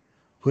 movies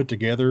put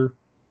together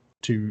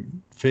to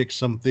fix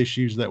some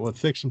issues that would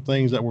fix some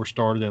things that were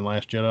started in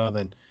Last Jedi,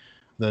 then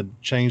that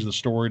changed the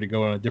story to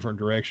go in a different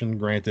direction.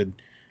 Granted,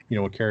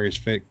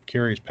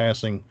 Carrie's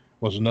passing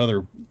was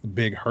another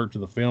big hurt to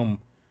the film,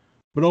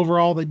 but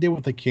overall they did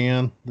what they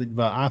can.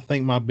 But I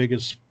think my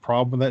biggest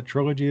problem with that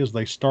trilogy is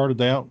they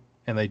started out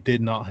and they did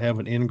not have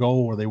an end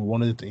goal where they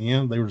wanted it to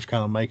end. They were just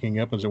kind of making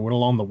up as it went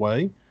along the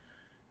way.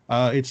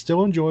 It's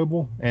still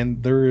enjoyable,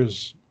 and there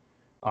is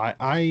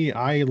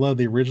I love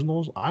the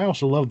originals. I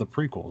also love the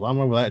prequels. I'm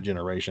over that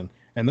generation.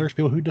 And there's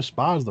people who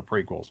despise the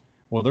prequels.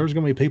 Well, there's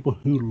going to be people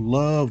who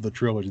love the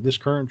trilogy. This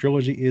current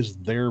trilogy is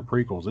their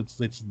prequels.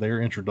 It's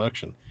their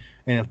introduction.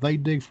 And if they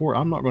dig for it,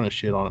 I'm not going to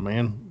shit on it,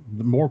 man.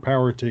 More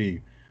power to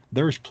you.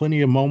 There's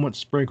plenty of moments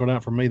sprinkled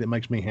out for me that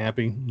makes me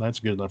happy. That's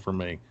good enough for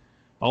me.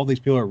 All these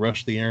people that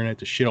rush the internet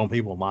to shit on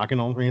people liking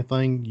on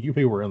anything, you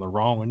people are in the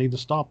wrong. We need to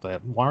stop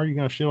that. Why are you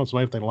going to shit on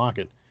somebody if they like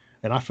it?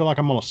 And I feel like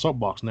I'm on a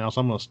soapbox now,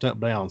 so I'm going to step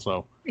down.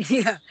 So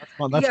Yeah.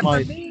 that's Yeah, for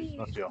my me,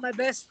 that's, yeah. my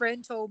best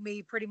friend told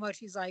me pretty much,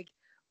 he's like,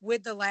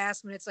 with the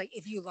last one, it's like,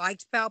 if you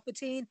liked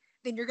Palpatine,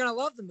 then you're gonna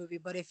love the movie.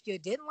 But if you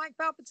didn't like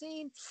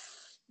Palpatine,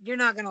 you're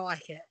not gonna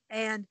like it.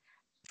 And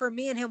for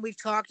me and him,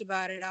 we've talked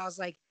about it. I was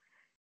like,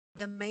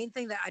 the main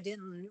thing that I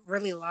didn't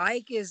really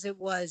like is it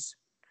was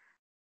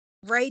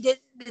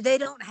they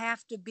don't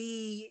have to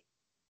be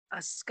a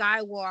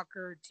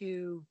Skywalker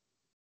to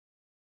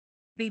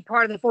be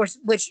part of the Force,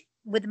 which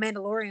with the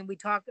Mandalorian, we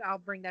talked, I'll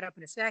bring that up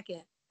in a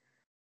second.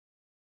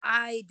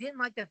 I didn't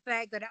like the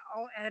fact that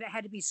it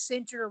had to be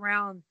centered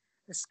around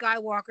the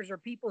Skywalkers or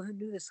people who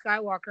knew the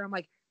Skywalker. I'm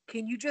like,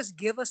 can you just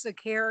give us a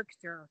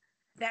character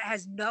that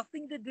has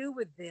nothing to do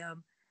with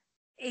them?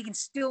 It can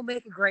still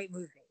make a great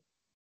movie.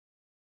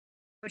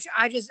 Which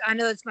I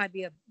know this might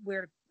be a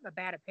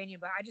bad opinion,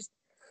 but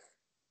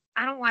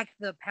I don't like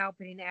the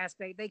Palpatine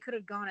aspect. They could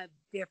have gone a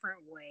different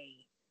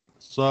way.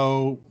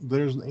 So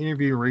there's an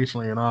interview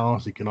recently, and I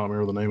honestly cannot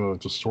remember the name of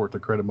it to sort to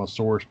credit my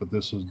source, but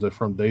this is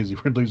from Daisy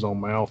Ridley's own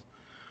mouth.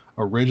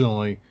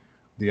 Originally,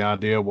 the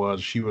idea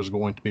was she was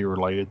going to be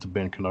related to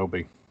Ben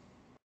Kenobi.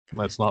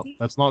 That's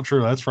not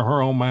true. That's from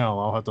her own mouth.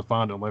 I'll have to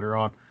find it later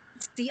on.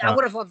 See, I Uh,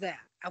 would have loved that.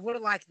 I would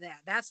have liked that.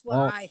 That's what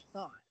well, I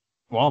thought.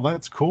 well,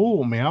 that's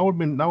cool. I mean, I would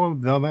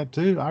have done that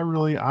too. I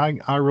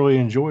really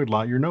enjoyed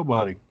like You're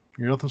Nobody.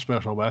 You're nothing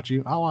special about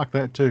you. I like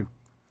that too.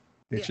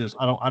 It's Yeah. just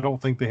I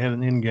don't think they had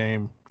an end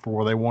game for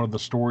where they wanted the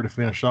story to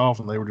finish off,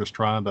 and they were just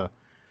trying to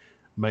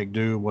make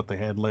do with what they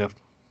had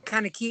left.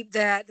 Kind of keep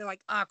that. They're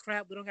like, oh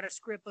crap, we don't got a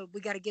script, but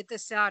we got to get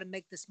this out and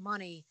make this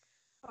money,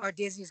 or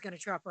Disney's going to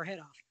chop our head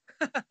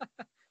off.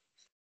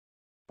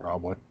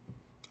 Probably.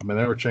 I mean,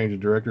 they were changing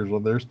directors. Well,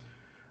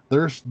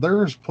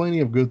 there's plenty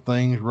of good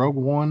things. Rogue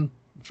One,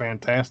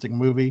 fantastic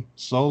movie.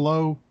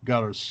 Solo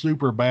got a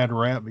super bad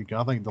rap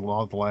because I think the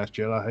Last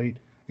Jedi I hate.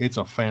 It's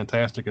a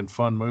fantastic and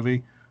fun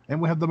movie. And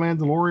we have The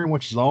Mandalorian,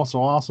 which is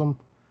also awesome.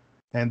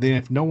 And then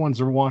if no one's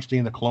ever watched any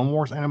of the Clone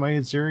Wars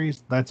animated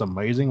series, that's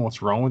amazing.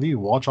 What's wrong with you?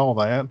 Watch all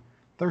that.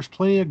 There's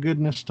plenty of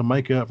goodness to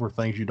make up for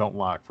things you don't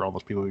like for all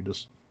those people who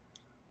just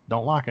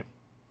don't like it.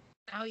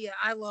 Oh yeah,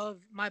 I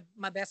love my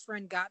best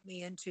friend got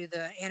me into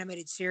the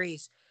animated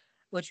series,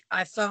 which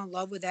I fell in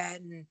love with that,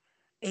 and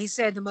he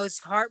said the most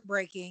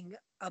heartbreaking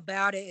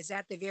about it is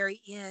at the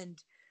very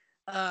end.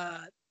 Uh,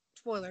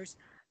 Spoilers,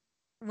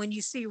 when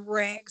you see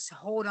Rex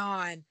hold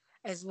on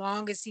as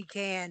long as he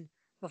can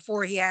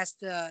before he has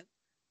to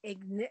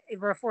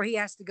before he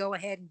has to go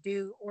ahead and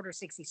do Order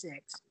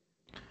 66.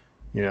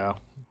 Yeah.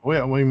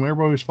 Well, I mean,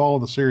 everybody who's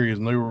followed the series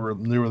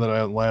knew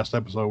that last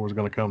episode was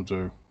going to come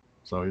to.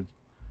 So you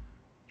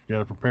got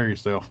to prepare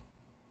yourself.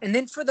 And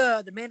then for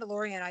the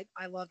Mandalorian,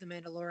 I love the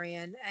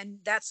Mandalorian, and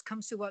that's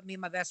comes to what me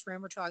and my best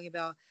friend were talking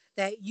about.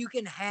 That you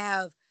can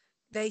have,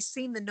 they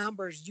seen the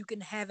numbers. You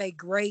can have a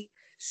great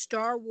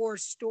Star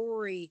Wars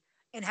story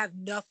and have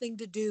nothing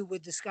to do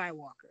with the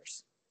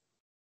Skywalkers.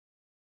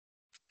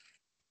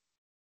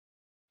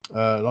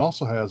 It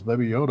also has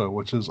Baby Yoda,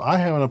 which is I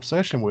have an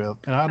obsession with,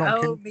 and I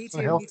don't care Oh, if me it's too,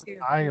 me unhealthy. too.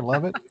 I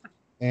love it.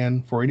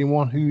 And for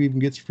anyone who even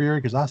gets fury,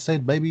 because I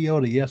said Baby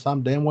Yoda, yes,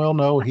 I'm damn well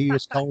know he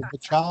is called the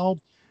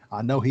child.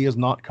 I know he is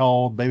not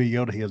called Baby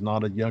Yoda. He is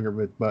not a younger,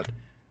 but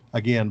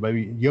again,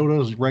 Baby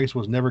Yoda's race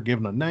was never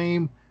given a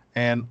name,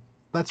 and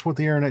that's what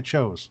the internet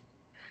shows.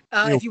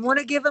 If you want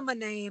to give him a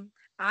name,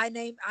 I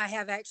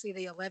have actually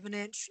the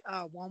 11-inch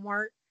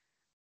Walmart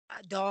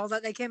doll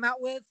that they came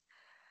out with.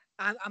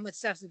 I'm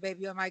obsessed with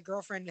Baby Yoda. My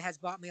girlfriend has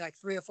bought me like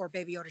 3 or 4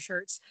 Baby Yoda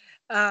shirts.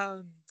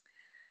 Um,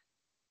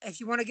 if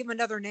you want to give him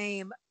another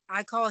name,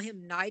 I call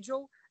him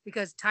Nigel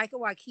because Taika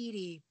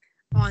Waititi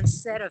on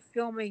set of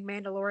filming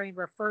Mandalorian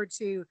referred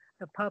to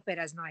the puppet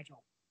as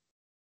Nigel.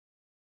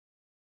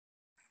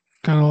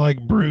 Kind of like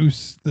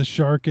Bruce the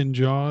shark in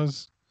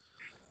Jaws.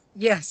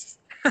 Yes.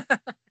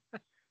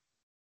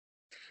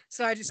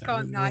 So I just Yeah, I call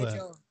him didn't know that.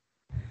 Nigel.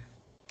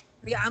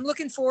 But yeah, I'm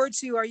looking forward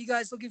to. Are you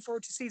guys looking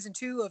forward to season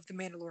 2 of The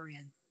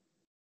Mandalorian?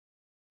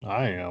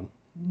 I am.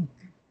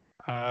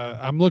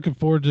 I'm looking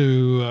forward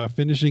to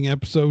finishing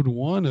episode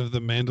 1 of The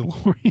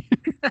Mandalorian.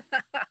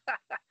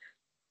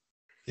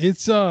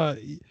 It's I'm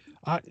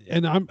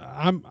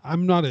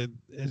not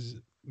as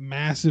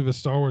massive a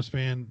Star Wars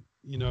fan,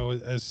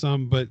 as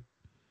some, but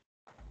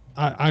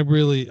I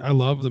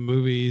love the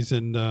movies,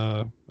 and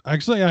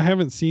actually I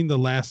haven't seen the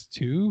last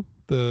two,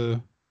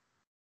 the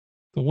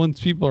ones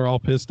people are all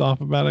pissed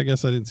off about. I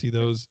guess I didn't see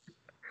those.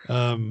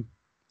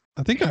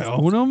 I think I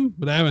own them,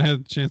 but I haven't had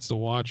a chance to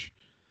watch.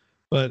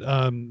 But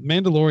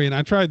Mandalorian,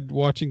 I tried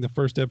watching the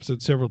first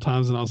episode several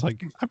times, and I was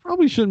like, I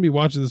probably shouldn't be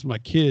watching this with my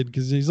kid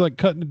because he's like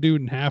cutting the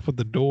dude in half with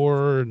the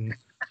door, and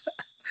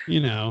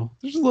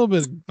there's a little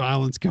bit of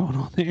violence going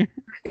on there.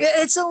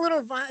 It's a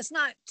little. It's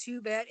not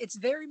too bad. It's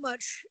very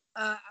much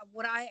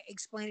what I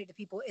explain it to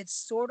people. It's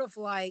sort of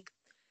like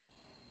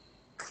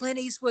Clint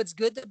Eastwood's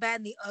Good, the Bad,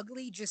 and the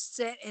Ugly, just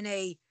set in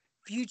a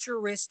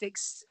futuristic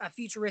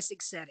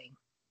setting.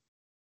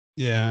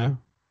 Yeah.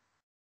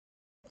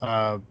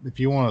 If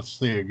you want to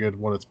see a good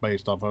what it's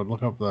based off of,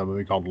 look up that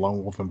movie called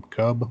Lone Wolf and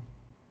Cub.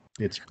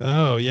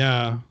 Oh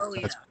yeah. Oh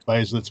yeah.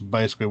 That's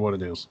basically what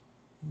it is.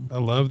 I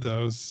love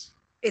those.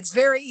 It's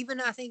very,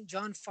 even I think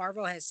John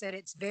Favreau has said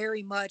it's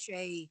very much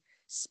a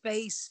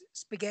space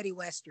spaghetti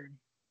western.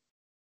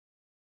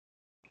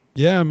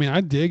 Yeah, I mean,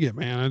 I dig it,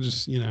 man. I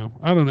just,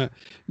 I don't know.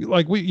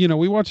 Like we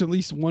watch at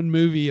least one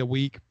movie a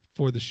week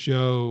for the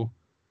show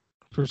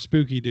for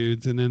Spooky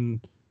Dudes, and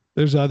then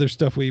there's other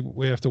stuff we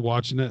have to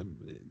watch,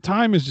 and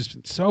time is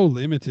just so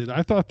limited.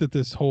 I thought that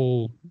this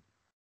whole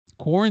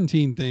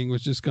quarantine thing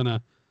was just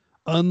gonna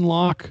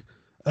unlock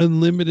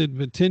unlimited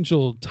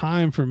potential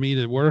time for me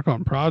to work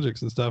on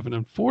projects and stuff, and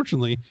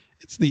unfortunately,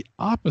 it's the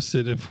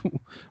opposite of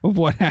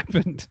what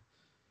happened.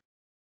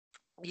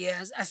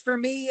 Yes, as for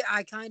me,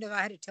 I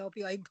had to tell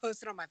people. I even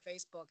posted on my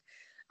Facebook.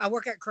 I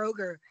work at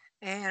Kroger,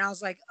 and I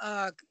was like,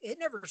 it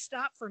never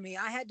stopped for me.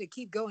 I had to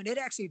keep going. It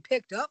actually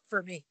picked up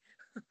for me.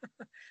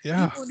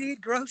 Yeah. People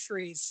need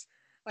groceries.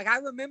 Like, I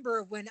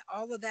remember when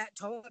all of that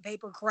toilet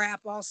paper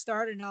crap all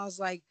started, and I was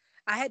like,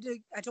 I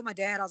told my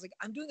dad, I was like,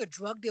 I'm doing a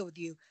drug deal with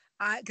you.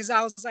 Because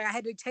I was like, I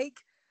had to take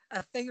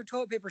a thing of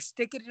toilet paper,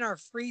 stick it in our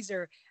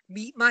freezer,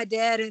 meet my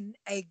dad in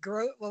a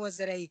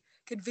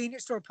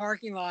convenience store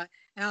parking lot.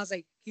 And I was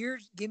like,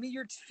 give me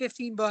your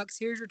 $15.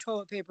 Here's your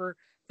toilet paper.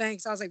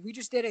 Thanks. I was like, we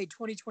just did a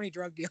 2020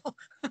 drug deal.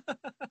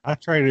 I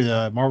traded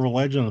Marvel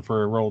Legend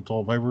for a roll of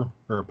toilet paper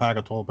or a pack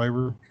of toilet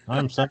paper.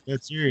 I'm that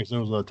serious. It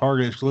was a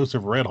Target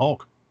exclusive Red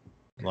Hulk.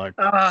 Like,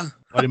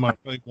 buddy might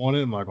want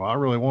it. I'm like, well, I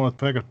really want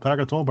to pack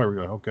of toilet paper.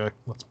 Like, okay,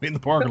 let's meet in the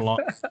parking lot.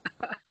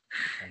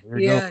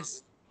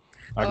 Yes.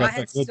 I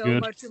had so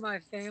much of my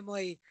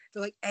family.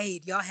 They're like, hey,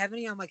 do y'all have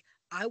any? I'm like,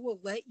 I will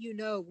let you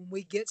know when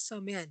we get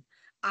some in.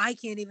 I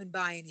can't even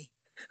buy any.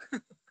 I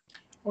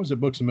was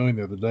at Books A Million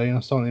the other day, and I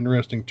saw an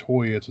interesting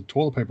toy. It's a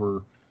toilet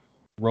paper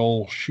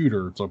roll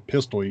shooter. It's a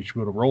pistol. You should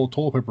put a roll of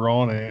toilet paper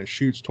on, and it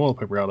shoots toilet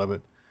paper out of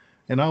it.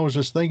 And I was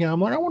just thinking, I'm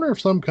like, I wonder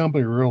if some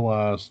company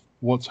realized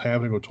what's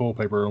happening with toilet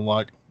paper, and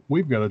like,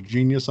 we've got a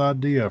genius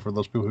idea for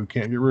those people who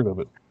can't get rid of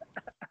it.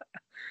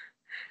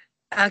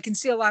 I can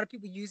see a lot of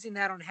people using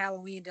that on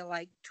Halloween to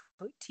like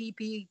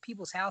TP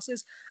people's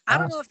houses. I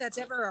don't know if that's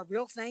ever a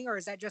real thing or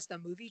is that just a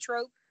movie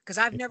trope? Because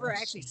I've never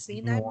actually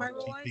seen that in my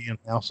real life. In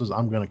houses,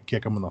 I'm going to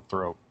kick them in the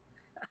throat.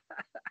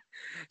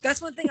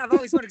 That's one thing I've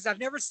always wondered because I've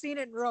never seen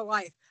it in real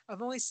life.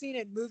 I've only seen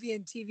it in movie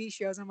and TV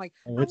shows. I'm like,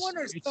 I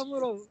wonder if some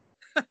little.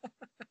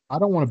 I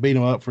don't want to beat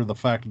them up for the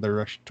fact that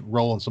they're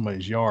rolling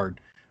somebody's yard.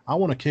 I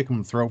want to kick them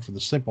in the throat for the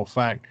simple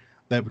fact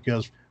that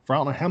because for I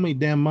don't know how many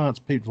damn months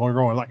people are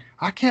going like,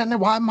 I can't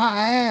wipe my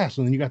ass.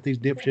 And then you got these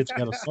dipshits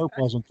got a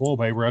surplus on toilet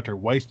paper out there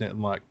wasting it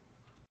and like.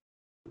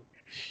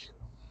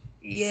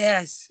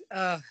 Yes.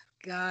 Oh,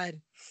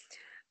 God.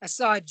 I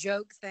saw a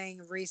joke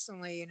thing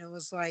recently and it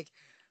was like,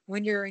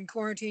 when you're in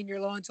quarantine, you're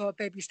low on toilet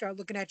paper, you start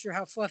looking at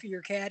how fluffy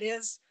your cat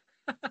is.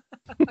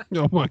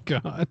 Oh my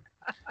God.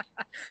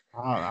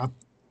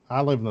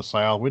 I live in the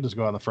South. We just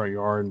go out in the front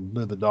yard and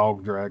let the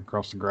dog drag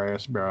across the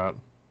grass. Be all right.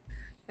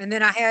 And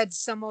then I had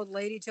some old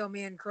lady tell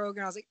me in Kroger,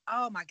 and I was like,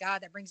 oh my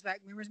God, that brings back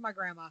memories of my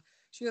grandma.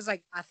 She was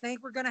like, I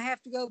think we're going to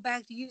have to go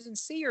back to using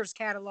Sears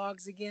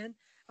catalogs again.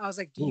 I was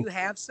like, do you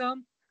have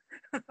some?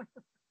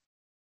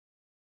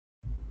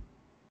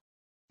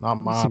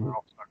 Not mine. We're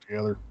all stuck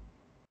together.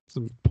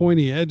 Some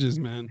pointy edges,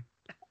 man.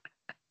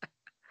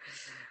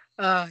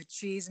 Oh,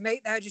 geez.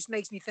 That just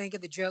makes me think of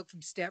the joke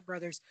from Step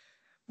Brothers.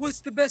 What's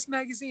the best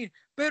magazine?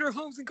 Better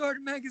Homes and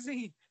Garden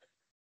magazine.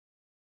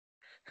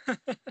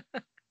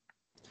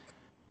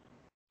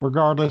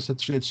 Regardless,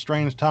 it's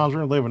strange times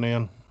we're living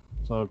in.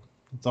 So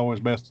it's always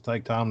best to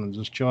take time and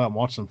just chill out and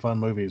watch some fun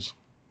movies.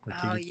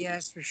 Oh,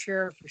 yes, for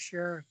sure. For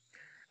sure.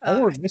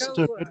 Or listen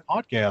to a good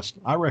podcast.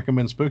 I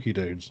recommend Spooky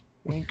Dudes.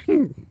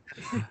 Two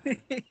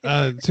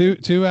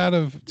out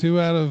of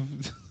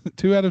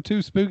 2 out of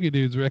 2 spooky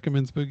dudes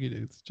recommend spooky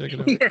dudes. Check it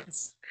out.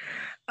 Yes.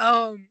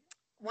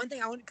 One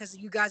thing I want, because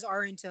you guys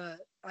are into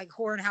like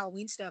horror and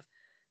Halloween stuff.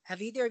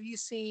 Have either of you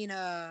seen?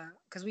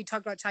 Because we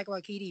talked about Taika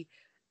Waititi.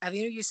 Have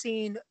either of you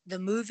seen the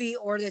movie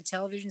or the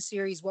television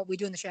series What We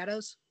Do in the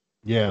Shadows?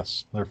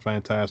 Yes, they're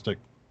fantastic.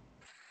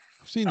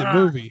 I've seen the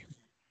movie.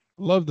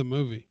 Love the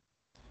movie.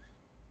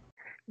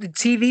 The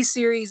TV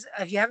series,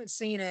 if you haven't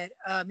seen it,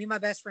 me and my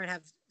best friend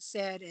have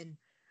said, and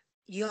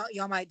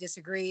y'all might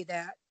disagree,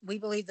 that we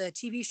believe the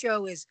TV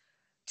show is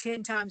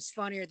 10 times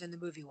funnier than the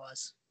movie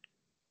was.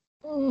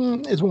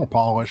 It's more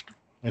polished.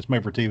 It's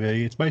made for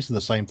TV. It's basically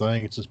the same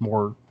thing. It's just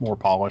more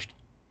polished.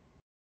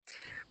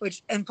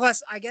 And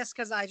plus, I guess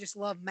because I just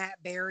love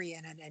Matt Berry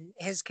and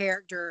his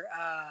character,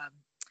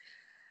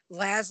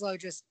 Laszlo,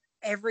 just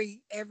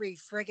every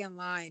friggin'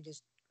 line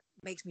just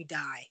makes me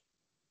die.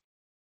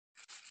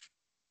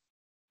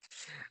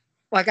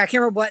 Like, I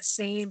can't remember what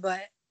scene,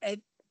 but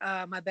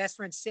my best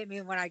friend sent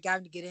me, when I got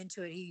him to get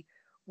into it, he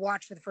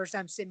watched for the first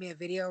time, sent me a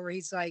video where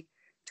he's like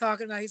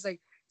talking about, he's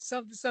like,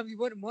 something you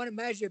wouldn't want to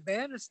imagine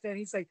Bannister.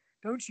 He's like,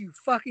 don't you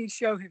fucking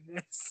show him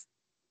this.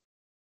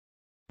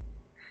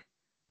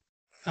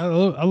 I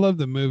love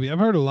the movie. I've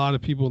heard a lot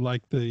of people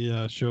like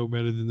the show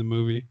better than the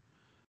movie,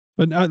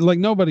 but like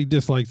nobody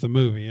dislikes the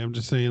movie. I'm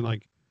just saying,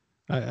 like,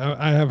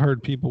 I have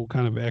heard people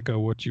kind of echo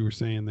what you were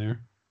saying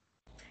there.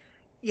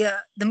 Yeah,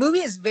 the movie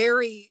is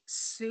very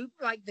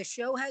like the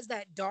show has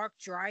that dark,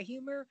 dry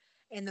humor,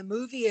 and the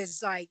movie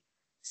is like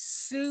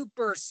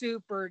super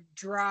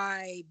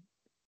dry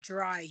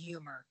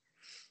humor.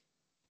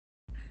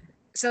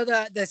 So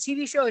the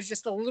TV show is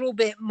just a little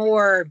bit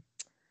more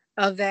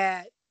of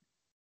that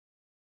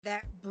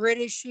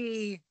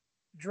Britishy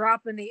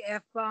dropping the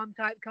F-bomb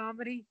type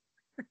comedy.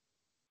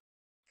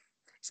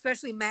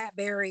 Especially Matt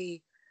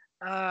Berry.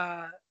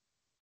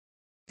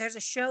 There's a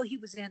show he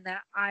was in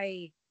that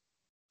I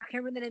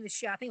can't remember the name of the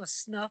show. I think it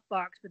was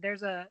Snuffbox, but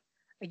there's a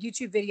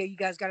YouTube video you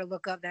guys got to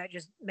look up that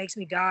just makes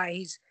me die.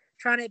 He's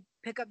trying to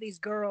pick up these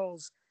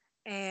girls,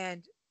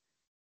 and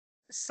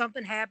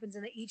something happens,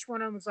 and each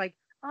one of them is like,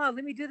 oh,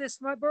 let me do this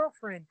for my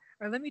girlfriend,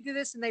 or let me do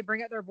this, and they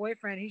bring out their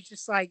boyfriend. He's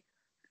just like,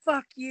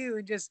 fuck you,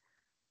 and just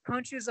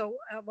punches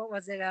what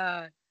was it?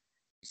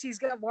 She's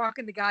got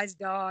walking the guy's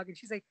dog, and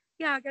she's like,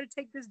 yeah, I got to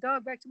take this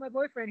dog back to my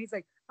boyfriend. He's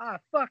like,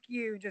 fuck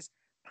you, and just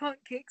punt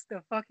kicks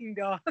the fucking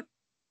dog.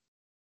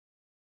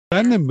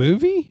 That in the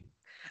movie?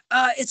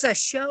 It's a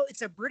show.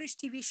 It's a British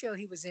TV show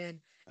he was in.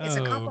 It's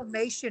a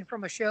compilation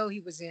from a show he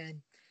was in.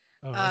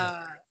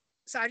 Okay.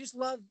 So I just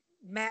love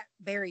Matt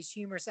Berry's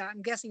humor. So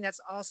I'm guessing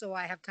that's also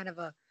why I have kind of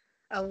a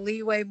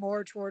leeway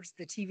more towards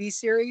the TV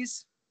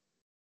series.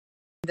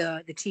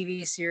 The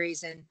TV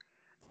series. And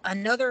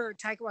another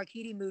Taika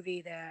Waititi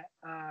movie that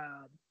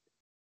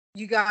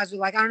you guys would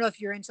like. I don't know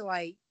if you're into,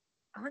 like,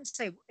 I wouldn't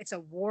say it's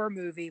a war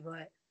movie,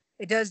 but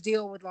it does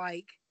deal with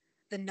like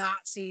the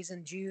Nazis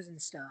and Jews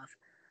and stuff.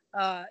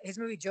 His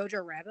movie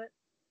Jojo Rabbit.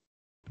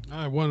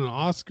 I won an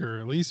Oscar,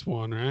 at least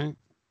one, right?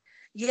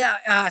 Yeah,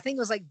 I think it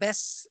was like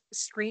best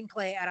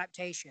screenplay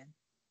adaptation.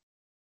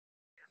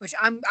 Which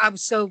I'm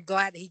so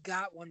glad that he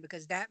got one,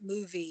 because that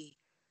movie,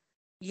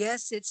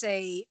 yes,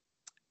 I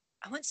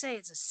wouldn't say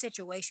it's a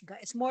situation.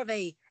 It's more of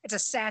it's a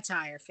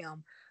satire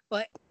film,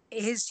 but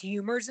his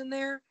humor's in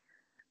there,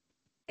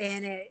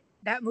 and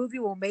that movie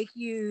will make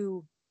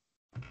you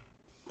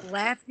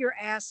laugh your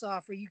ass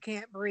off or you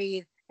can't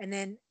breathe, and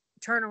then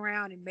turn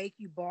around and make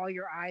you bawl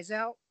your eyes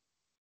out.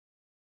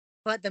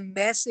 But the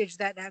message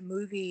that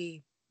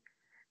movie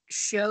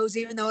shows,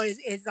 even though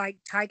it's like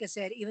Taika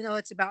said, even though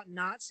it's about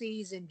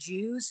Nazis and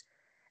Jews,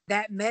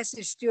 that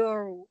message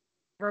still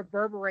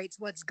reverberates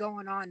what's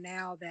going on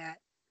now, that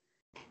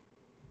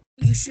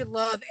you should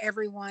love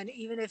everyone,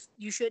 even if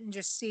you shouldn't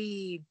just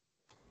see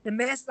the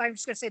message. I'm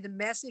just going to say the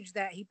message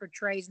that he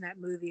portrays in that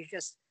movie is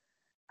just,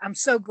 I'm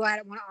so glad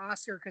it won an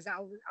Oscar, because I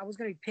was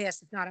going to be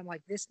pissed if not. I'm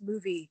like, this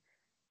movie,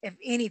 if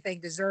anything,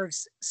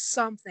 deserves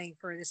something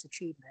for this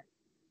achievement.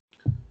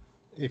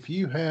 If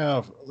you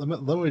have, let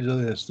me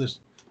do this.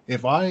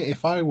 If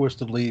I was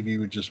to leave you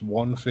with just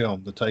one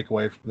film to take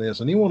away from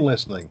this, anyone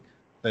listening,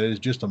 that is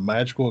just a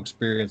magical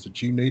experience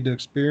that you need to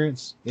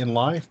experience in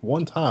life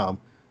one time,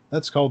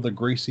 that's called The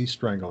Greasy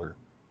Strangler.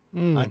 I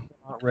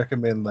cannot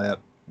recommend that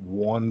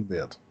one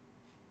bit.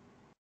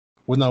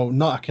 Well,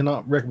 no, I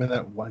cannot recommend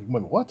that. Wait,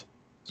 what?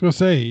 I was going to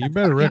say, you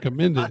better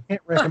recommend it. I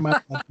can't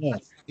recommend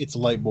it. It's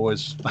late,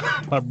 boys.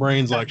 My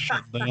brain's like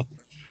shut down.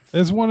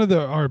 It's one of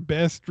our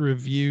best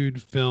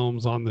reviewed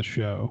films on the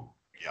show.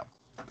 Yeah.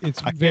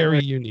 It's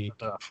very unique.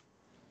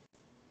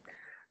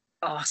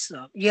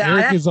 Awesome. Yeah.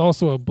 Eric is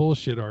also a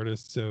bullshit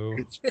artist, so.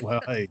 Well,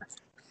 hey,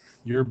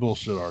 you're a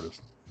bullshit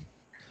artist.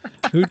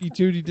 Hootie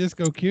tootie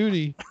disco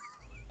cutie.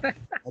 I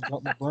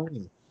got my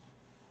brain.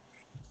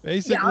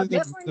 Basically, yeah, I'll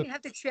definitely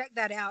have to check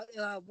that out.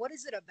 What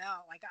is it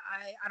about? Like,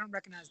 I don't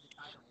recognize the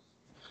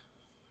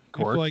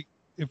title.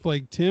 If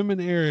like Tim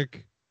and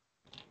Eric,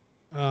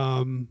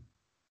 Tim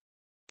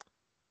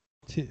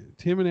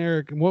and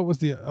Eric, and what was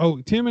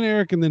Tim and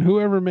Eric, and then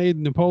whoever made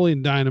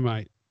Napoleon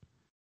Dynamite.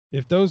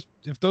 If those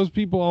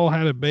people all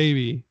had a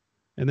baby,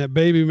 and that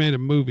baby made a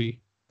movie,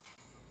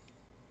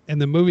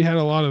 and the movie had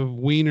a lot of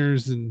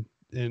wieners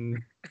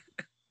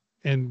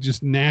and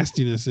just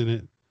nastiness in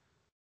it,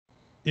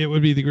 it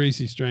would be The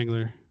Greasy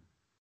Strangler.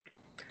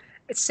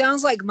 It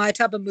sounds like my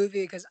type of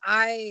movie because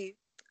I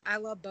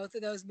love both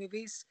of those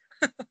movies.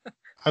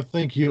 I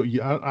think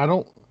I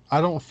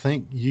don't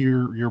think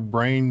your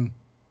brain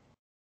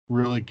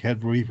really can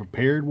be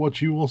prepared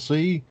what you will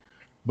see,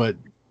 but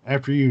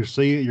after you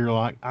see it, you're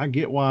like, I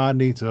get why I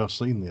need to have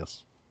seen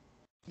this.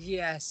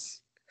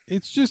 Yes.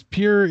 It's just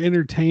pure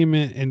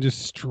entertainment and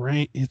just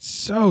strange. It's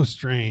so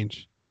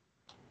strange.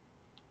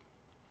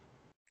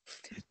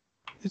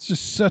 It's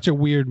just such a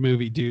weird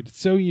movie, dude. It's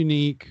so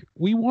unique.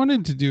 We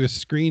wanted to do a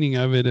screening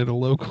of it at a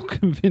local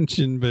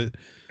convention, but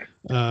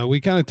we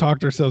kind of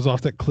talked ourselves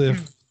off that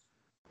cliff.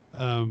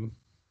 I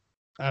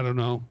don't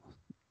know.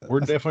 We're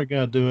definitely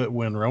gonna do it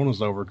when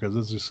Rona's over because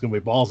it's just gonna be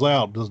balls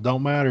out. Just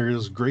don't matter.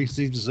 It's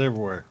greasy just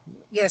everywhere.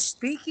 Yeah.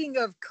 Speaking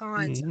of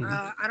cons,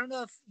 I don't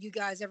know if you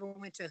guys ever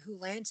went to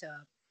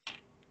Hulanta.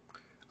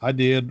 I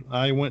did.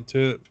 I went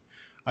to it.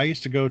 I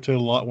used to go to a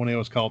lot when it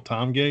was called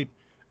Timegate,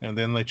 and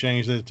then they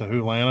changed it to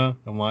Hulana.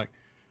 I'm like,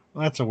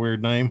 well, that's a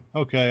weird name.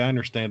 Okay, I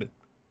understand it.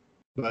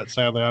 But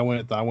sadly, I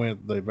went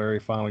the very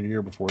final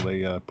year before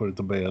they put it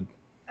to bed.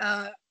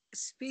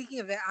 Speaking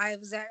of that,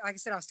 like I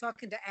said, I was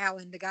talking to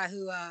Alan, the guy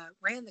who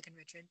ran the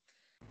convention,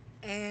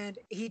 and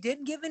he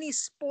didn't give any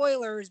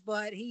spoilers,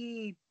 but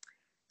he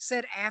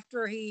said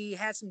after he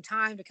had some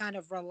time to kind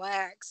of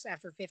relax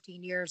after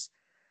 15 years,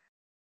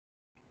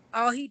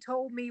 all he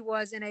told me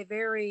was in a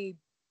very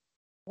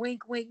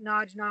wink, wink,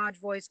 nudge, nudge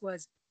voice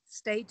was,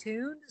 stay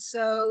tuned.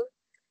 So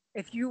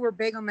if you were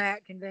big on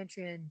that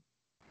convention,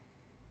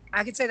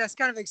 I could say that's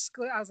kind of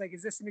exclusive. I was like,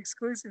 is this an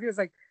exclusive? He was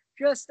like,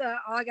 just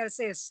all I got to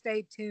say is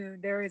stay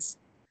tuned.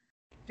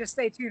 Just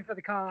stay tuned for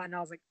the con. And I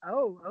was like,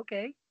 oh,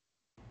 okay.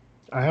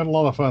 I had a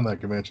lot of fun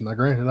that convention. Now,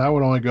 granted, I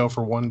would only go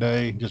for one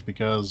day just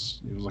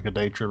because it was like a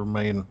day trip for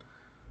me, and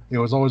it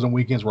was always on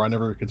weekends where I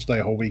never could stay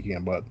a whole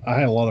weekend. But I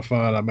had a lot of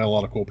fun. I met a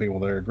lot of cool people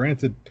there.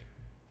 Granted,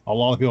 a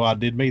lot of people I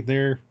did meet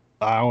there,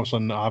 I've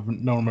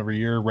known them every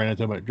year, ran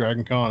into them at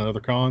Dragon Con and other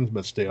cons,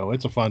 but still,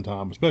 it's a fun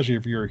time, especially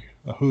if you're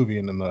a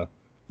Whovian in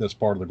this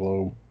part of the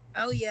globe.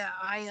 Oh yeah,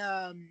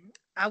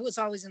 I was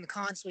always in the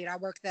con suite. I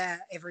worked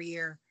that every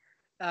year.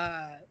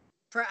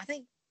 For I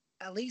think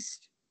at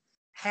least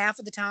half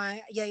of the time.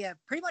 Yeah,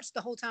 pretty much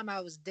the whole time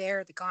I was there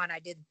at the con, I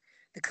did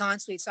the con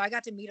suite. So I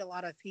got to meet a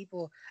lot of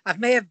people. I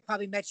may have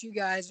probably met you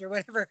guys or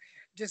whatever,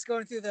 just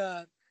going through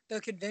the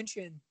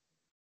convention.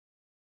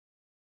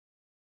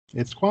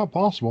 It's quite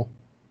possible.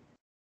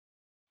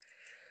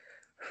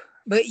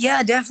 But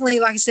yeah, definitely.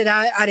 Like I said,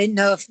 I didn't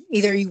know if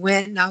either you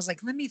went, and I was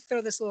like, let me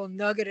throw this little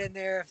nugget in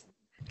there,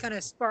 kind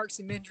of spark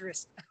some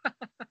interest.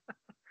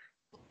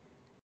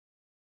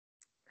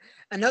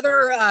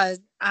 Another,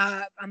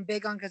 I'm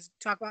big on because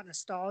talk about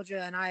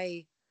nostalgia, and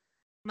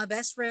my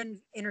best friend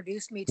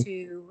introduced me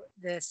to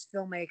this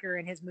filmmaker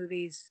and his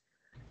movies.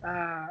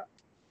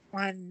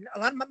 When a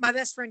lot of my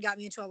best friend got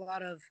me into a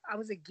lot of, I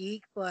was a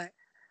geek, but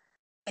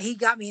he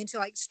got me into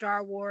like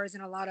Star Wars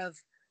and a lot of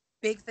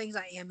big things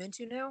I am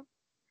into now.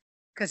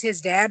 Because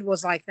his dad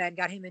was like that and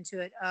got him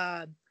into it.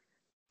 I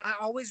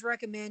always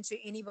recommend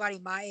to anybody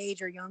my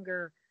age or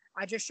younger.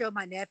 I just showed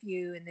my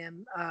nephew and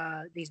them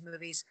these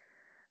movies.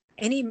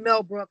 Any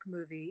Mel Brooks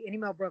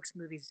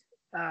movies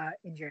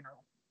in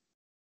general.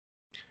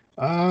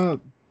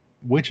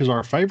 Which is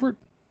our favorite?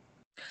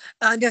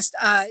 I just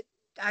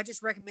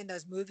recommend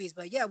those movies.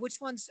 But yeah, which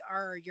ones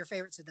are your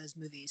favorites of those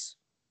movies?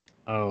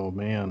 Oh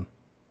man,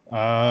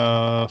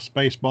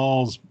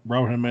 Spaceballs,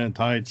 Robin Hood Men in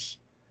Tights,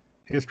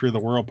 History of the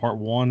World Part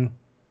 1.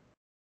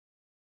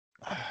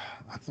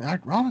 I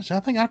don't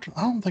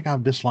think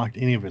I've disliked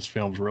any of his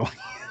films really.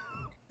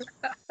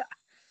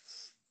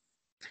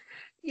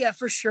 Yeah,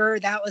 for sure.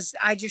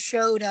 I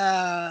showed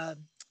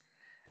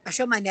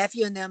my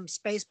nephew and them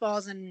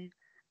Spaceballs and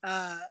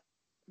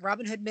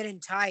Robin Hood Men in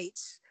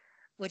Tights,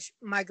 which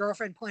my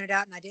girlfriend pointed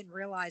out and I didn't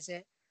realize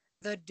it.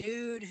 The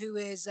dude who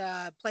is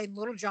playing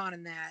Little John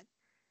in that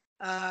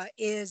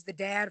is the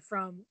dad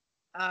from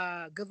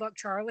Good Luck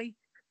Charlie.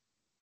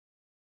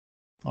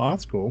 Oh,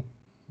 that's cool.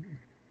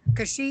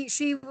 Because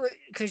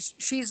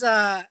she's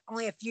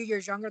only a few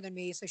years younger than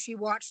me, so she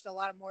watched a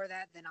lot more of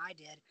that than I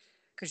did.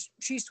 Because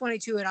she's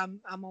 22 and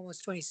I'm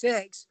almost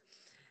 26,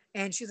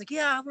 and she's like,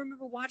 "Yeah, I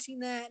remember watching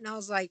that," and I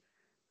was like,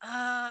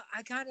 "I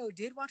kind of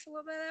did watch a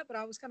little bit of that, but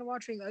I was kind of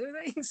watching other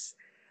things."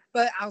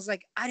 But I was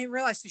like, I didn't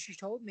realize that she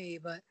told me,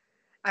 but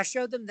I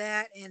showed them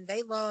that, and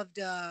they loved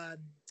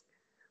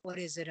what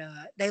is it?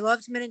 They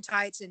loved Men in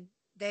Tights, and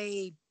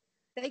they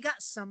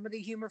got some of the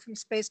humor from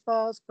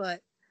Spaceballs, but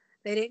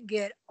they didn't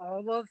get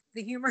all of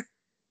the humor.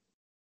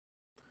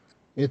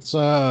 It's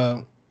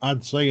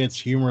I'd say it's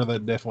humor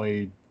that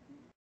definitely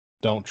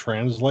don't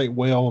translate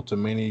well to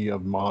many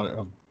of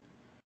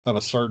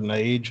a certain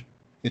age.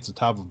 It's a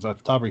type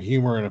of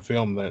humor in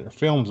films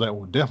that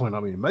would definitely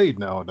not be made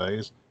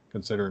nowadays,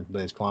 considering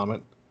today's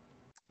climate.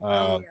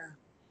 Oh yeah.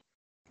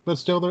 But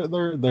still,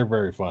 they're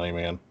very funny,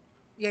 man.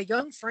 Yeah,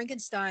 Young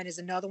Frankenstein is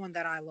another one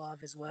that I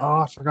love as Oh, well.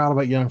 I forgot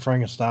about Young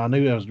Frankenstein. I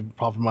knew that was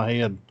popping in my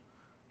head.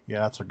 Yeah,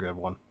 that's a good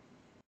one.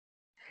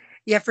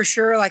 Yeah, for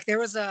sure. Like there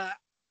was I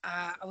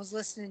was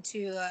listening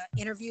to an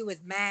interview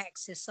with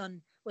Max, his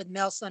son, with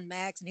Mel's son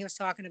Max, and he was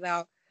talking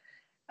about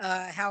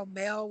how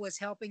Mel was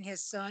helping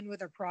his son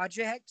with a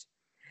project,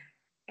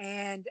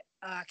 and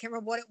I can't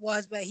remember what it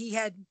was, but he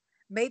had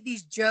made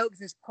these jokes,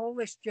 this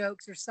Polish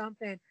jokes or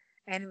something,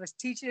 and he was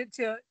teaching it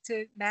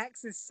to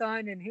Max's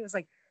son, and he was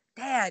like,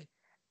 "Dad,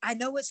 I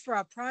know it's for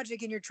a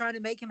project, and you're trying to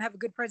make him have a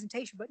good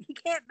presentation, but he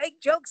can't make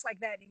jokes like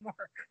that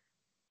anymore."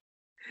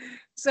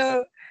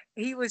 So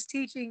he was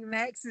teaching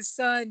Max's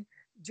son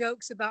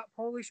jokes about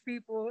Polish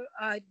people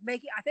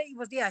making. I think he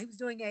was, yeah, he was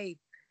doing a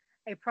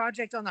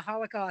project on the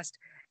Holocaust,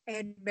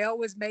 and Mel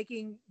was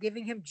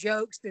giving him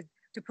jokes to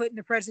put in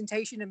the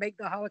presentation to make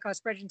the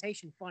Holocaust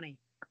presentation funny.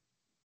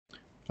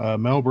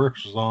 Mel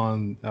Brooks was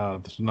on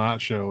the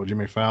Tonight Show with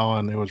Jimmy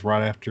Fallon. It was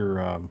right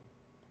after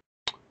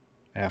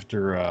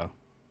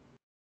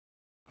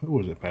who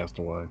was it passed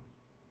away?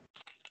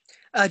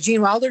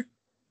 Gene Wilder.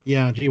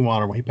 Yeah, Gene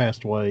Wilder. When he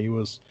passed away,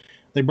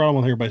 they brought him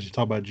on here basically to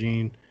talk about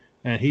Gene,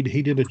 and he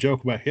did a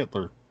joke about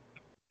Hitler,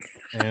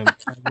 and I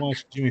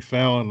watched Jimmy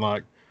Fallon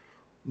like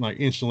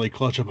instantly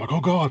clutch up like,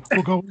 oh God,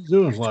 what are you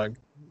doing? It's like,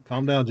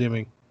 calm down,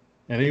 Jimmy.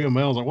 And even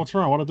Mel's like, what's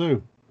wrong? What'd I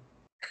do?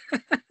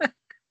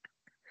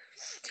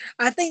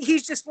 I think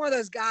he's just one of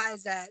those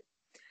guys that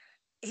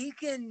he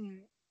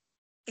can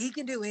he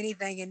can do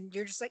anything, and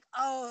you're just like,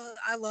 oh,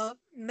 I love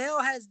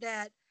Mel has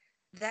that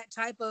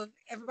type of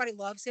everybody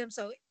loves him,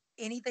 so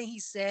anything he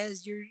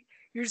says, you're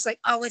just like,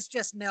 oh, it's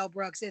just Mel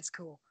Brooks, it's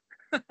cool.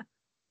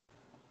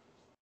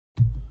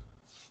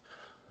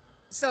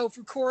 So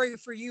for Cory,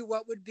 for you,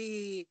 what would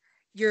be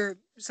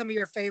some of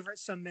your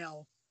favorites from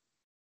Mel?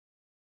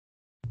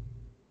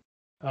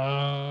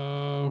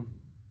 I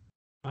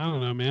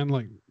don't know, man.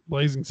 Like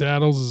Blazing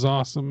Saddles is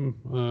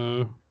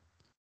awesome.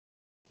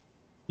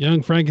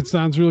 Young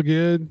Frankenstein's real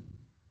good.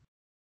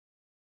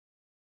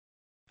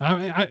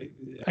 I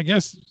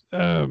guess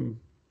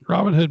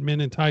Robin Hood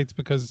Men in Tights,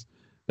 because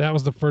that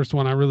was the first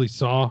one I really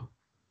saw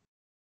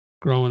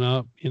growing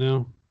up.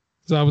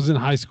 So I was in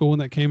high school when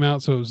that came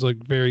out, so it was like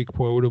very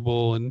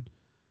quotable, and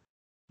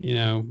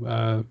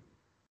the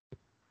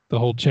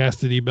whole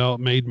chastity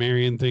belt Maid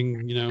Marian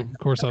thing. Of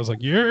course I was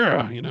like,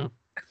 yeah.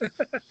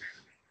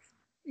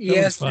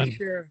 Yes, for fun.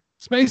 sure.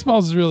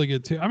 Spaceballs is really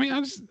good too. I mean,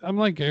 I'm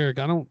like Eric.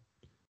 I don't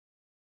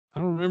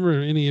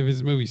remember any of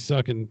his movies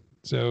sucking.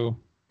 So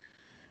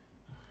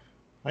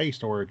I used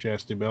to wear a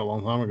chastity belt a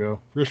long time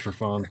ago, just for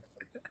fun.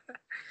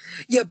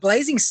 Yeah,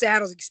 Blazing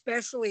Saddles,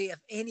 especially if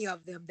any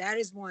of them, that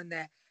is one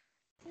that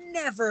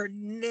never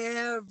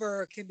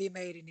can be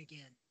made in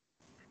again.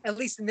 At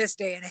least in this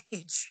day and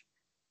age.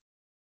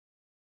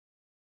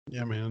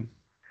 yeah, man.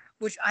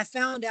 Which I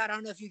found out, I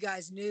don't know if you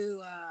guys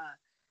knew,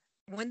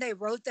 when they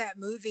wrote that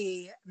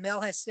movie,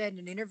 Mel has said in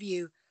an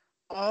interview,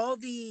 all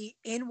the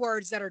N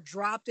words that are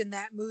dropped in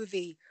that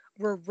movie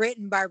were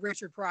written by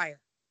Richard Pryor.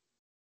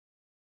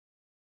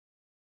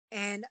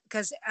 And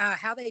because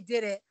how they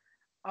did it,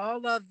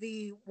 all of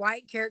the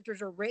white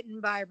characters are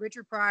written by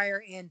Richard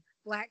Pryor and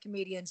black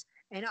comedians,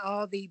 and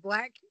all the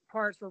black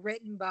parts were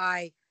written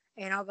by,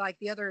 and all like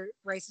the other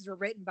races were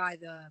written by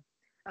the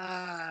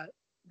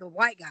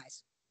white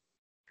guys.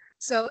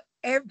 So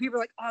people are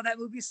like, "Oh, that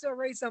movie's so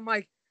racist." I'm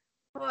like,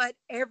 but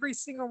every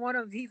single one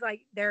of them, he's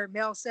like,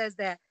 Mel says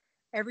that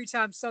every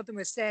time something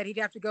was said, he'd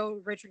have to go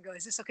to Richard and go,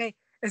 "Is this okay?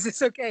 Is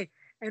this okay?"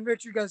 And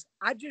Richard goes,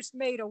 "I just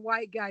made a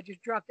white guy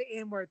just drop the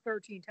N word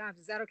 13 times.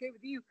 Is that okay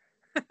with you?"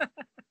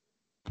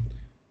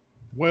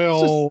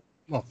 Well,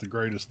 not the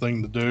greatest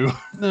thing to do.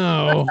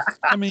 No,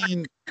 I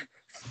mean,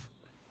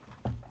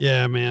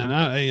 yeah, man.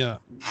 I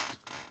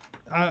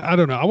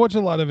don't know. I watch a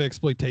lot of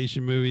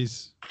exploitation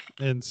movies,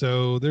 and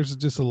so there's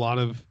just a lot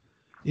of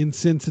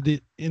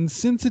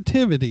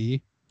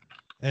insensitivity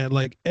at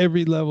like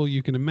every level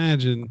you can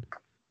imagine.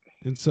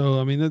 And so,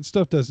 I mean, that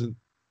stuff doesn't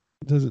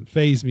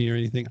faze me or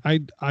anything. I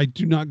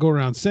do not go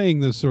around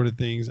saying those sort of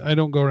things. I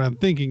don't go around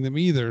thinking them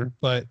either.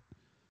 But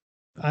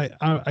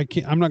I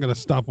can't. I'm not going to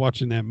stop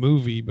watching that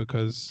movie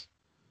because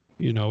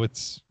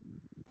it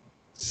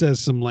says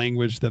some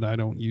language that I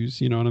don't use.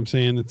 You know what I'm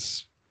saying?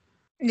 It's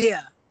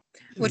Yeah.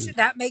 Which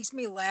that makes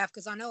me laugh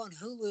because I know on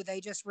Hulu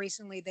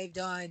they've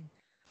done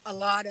a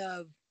lot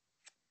of,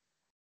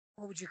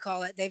 what would you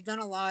call it? They've done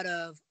a lot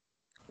of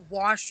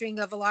washing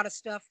of a lot of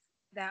stuff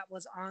that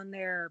was on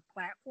their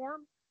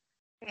platform.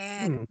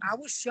 And I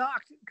was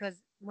shocked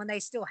because when they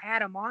still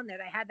had them on there,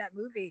 they had that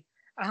movie.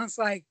 I was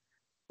like,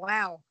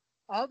 wow,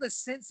 all the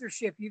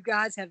censorship you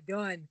guys have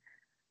done.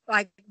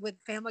 Like with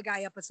Family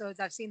Guy episodes,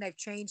 I've seen they've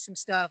changed some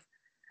stuff.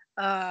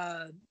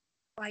 There's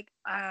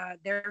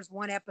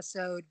one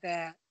episode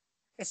that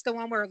it's the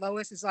one where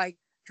Lois is like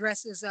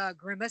dressed as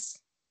Grimace.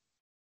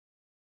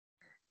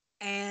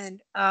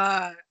 And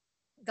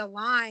the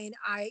line,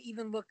 I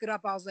even looked it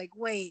up. I was like,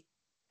 wait,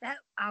 I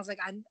was like,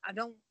 I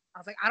don't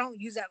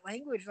use that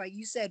language like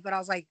you said, but I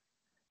was like,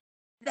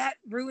 that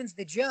ruins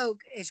the joke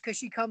is because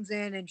she comes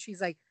in and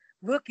she's like,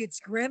 look, it's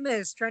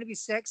Grimace trying to be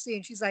sexy.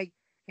 And he's like,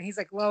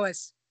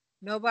 Lois,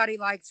 nobody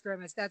likes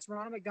Grimace. That's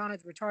Ronald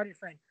McDonald's retarded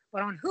friend.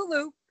 But on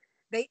Hulu,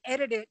 they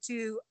edit it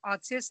to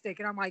autistic.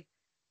 And I'm like,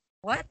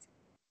 what?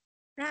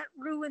 That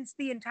ruins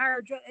the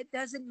entire joke. It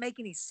doesn't make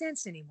any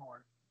sense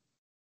anymore.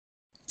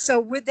 So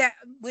with that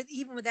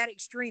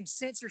extreme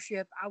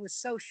censorship, I was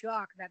so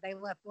shocked that they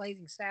left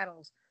Blazing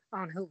Saddles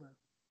on Hulu.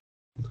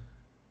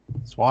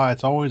 That's why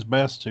it's always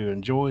best to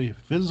enjoy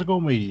physical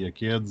media,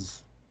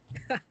 kids.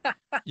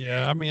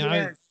 Yeah, I mean,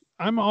 Yes.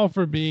 I'm all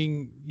for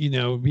being,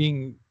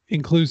 being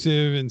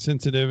inclusive and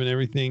sensitive and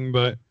everything,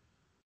 but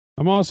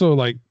I'm also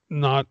like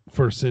not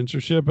for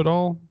censorship at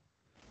all.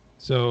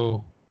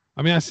 So,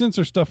 I mean, I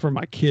censor stuff for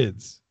my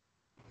kids,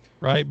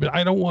 right? But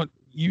I don't want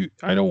you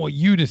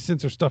to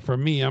censor stuff for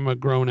me. I'm a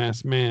grown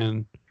ass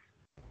man.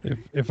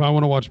 If I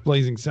want to watch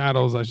Blazing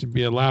Saddles, I should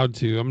be allowed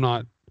to. I'm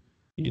not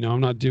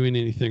doing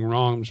anything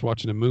wrong. I'm just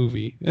watching a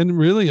movie, and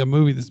really a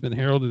movie that's been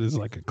heralded as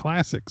like a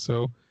classic.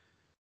 So,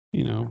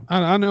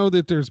 I know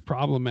that there's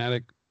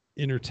problematic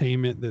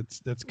entertainment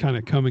that's kind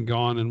of come and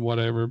gone and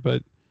whatever,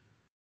 but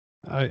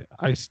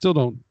I still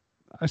don't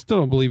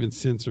believe in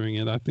censoring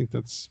it. I think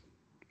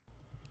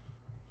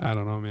I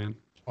don't know, man.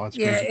 Well, that's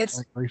Yeah,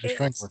 Gracie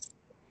Strankler.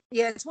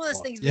 Yeah, it's one of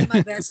those things. Me and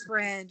my best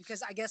friend,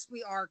 because I guess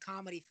we are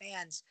comedy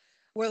fans.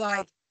 We're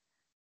like,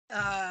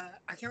 I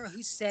can't remember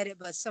who said it,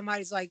 but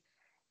somebody's like,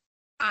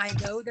 I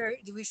know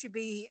we should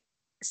be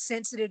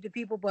sensitive to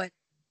people, but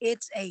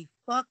it's a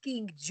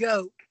fucking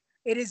joke.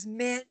 It is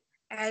meant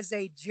as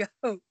a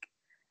joke.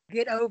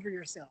 Get over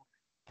yourself.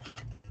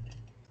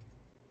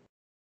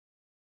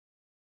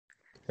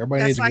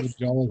 Everybody That's needs a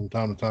good jaw from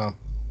time to time.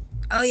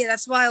 Oh yeah,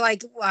 that's why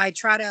I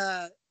try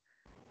to.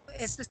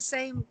 It's the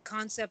same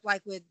concept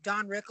like with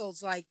Don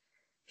Rickles. Like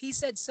he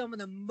said some of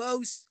the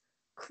most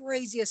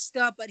craziest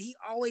stuff, but he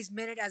always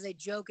meant it as a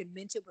joke and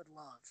meant it with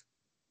love.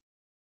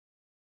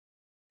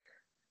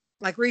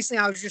 Like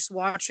recently, I was just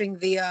watching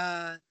the.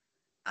 I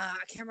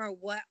can't remember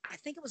what. I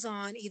think it was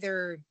on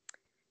either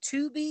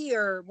Tubi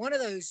or one of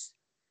those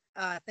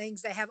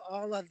things. They have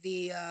all of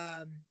the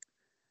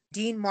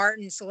Dean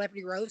Martin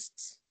celebrity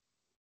roasts.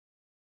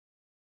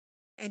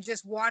 And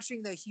just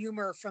watching the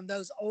humor from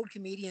those old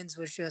comedians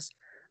was just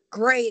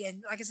great.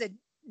 And like I said,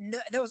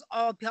 there was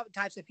all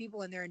types of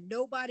people in there, and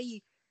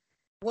nobody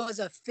was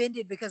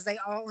offended because they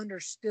all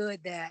understood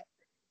that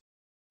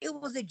it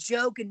was a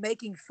joke and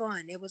making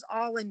fun. It was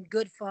all in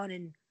good fun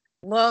and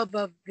love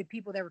of the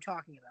people they were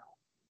talking about.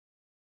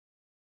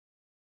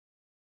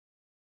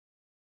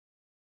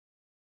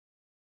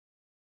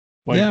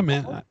 Yeah,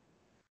 man.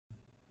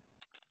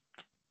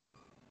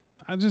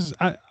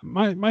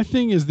 My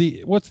thing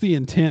is what's the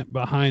intent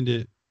behind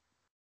it?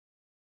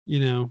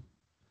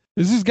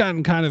 This has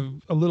gotten kind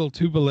of a little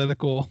too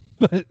political,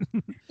 but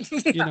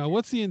Yeah.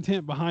 what's the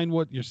intent behind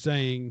what you're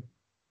saying?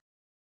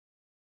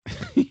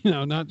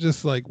 Not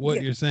just like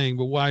what you're saying,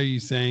 but why are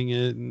you saying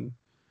it? And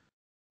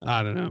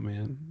I don't know,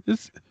 man.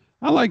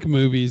 I like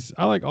movies.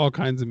 I like all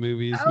kinds of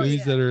movies.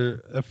 Movies that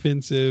are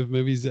offensive,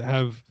 movies that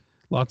have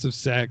lots of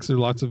sex or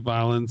lots of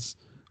violence,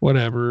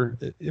 whatever.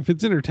 If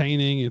it's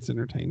entertaining, it's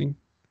entertaining.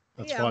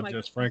 That's why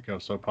Jess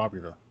Franco's so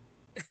popular.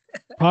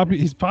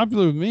 He's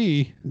popular with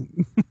me.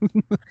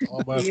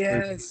 All about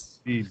Yes.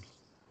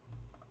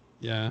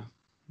 Yeah.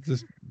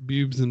 Just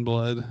boobs and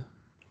blood.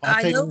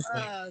 I know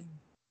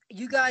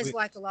you guys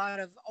like a lot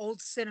of old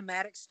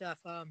cinematic stuff.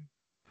 A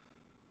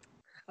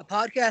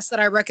podcast that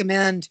I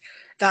recommend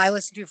that I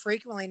listen to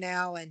frequently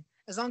now, and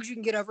as long as you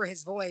can get over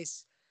his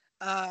voice,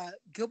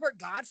 Gilbert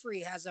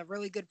Godfrey has a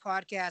really good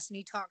podcast, and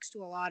he talks to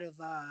a lot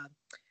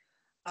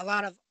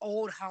of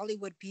old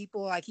Hollywood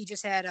people. Like he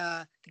just had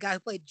the guy who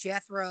played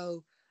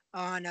Jethro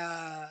on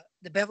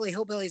the Beverly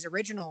Hillbillies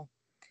original,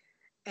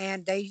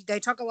 and they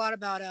talk a lot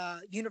about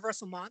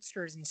Universal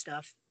monsters and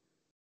stuff.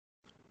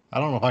 I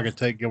don't know if I could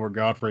take Gilbert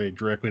Godfrey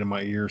directly to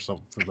my ear for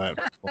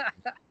that.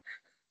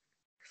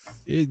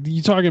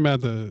 You talking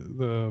about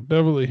the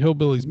Beverly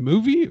Hillbillies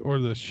movie or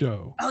the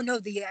show? Oh no,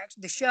 the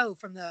show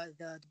from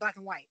the black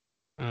and white.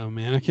 Oh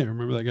man, I can't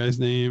remember that guy's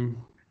name.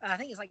 I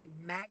think it's like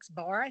Max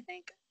Barr. I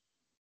think.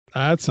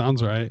 That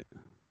sounds right.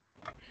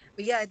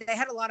 But yeah, they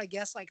had a lot of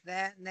guests like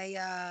that, and they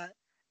I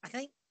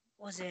think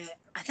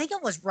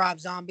it was Rob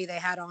Zombie they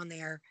had on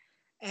there,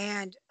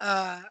 and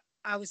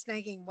I was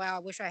thinking, wow, I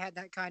wish I had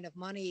that kind of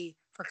money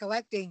for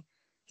collecting.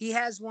 He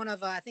has one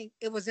of I think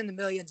it was in the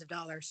millions of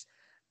dollars.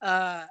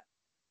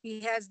 He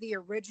has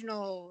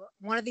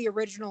one of the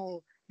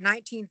original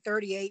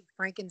 1938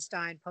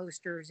 Frankenstein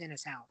posters in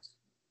his house.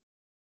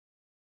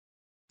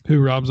 Who,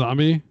 Rob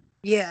Zombie?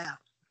 Yeah.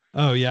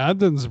 Oh yeah, that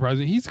doesn't surprise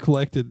me. He's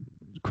collected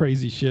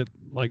crazy shit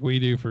like we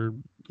do for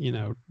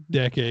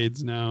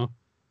decades now,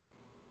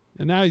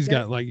 and now he's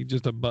got like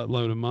just a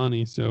buttload of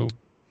money. So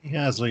he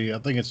has I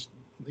think it's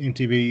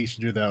MTV used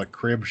to do that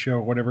crib show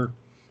or whatever.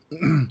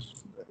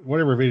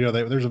 Whatever video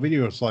there's a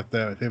video it's like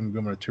that, him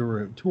going on a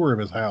tour of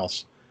his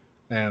house,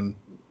 and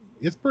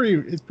it's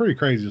pretty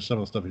crazy some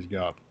of the stuff he's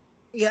got.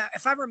 Yeah,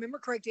 if I remember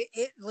correctly,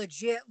 it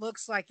legit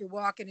looks like you're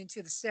walking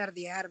into the set of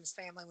the Addams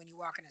Family when you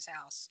walk in his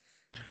house.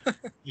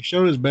 He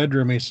showed his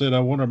bedroom. He said, "I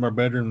wanted my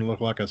bedroom to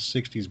look like a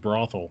 '60s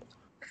brothel."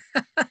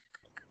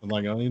 I'm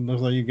like, "Oh, it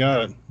looks like you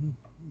got it."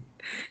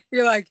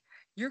 You're like,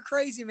 you're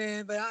crazy,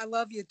 man, but I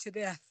love you to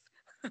death.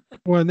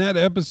 Well, and that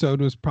episode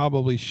was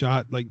probably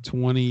shot like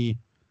 20,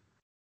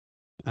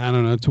 I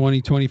don't know,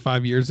 20,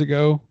 25 years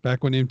ago,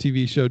 back when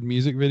MTV showed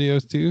music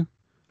videos too.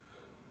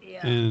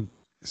 Yeah. And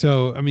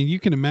so, I mean, you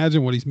can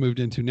imagine what he's moved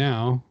into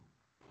now.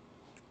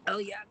 Oh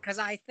yeah, because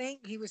I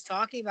think he was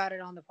talking about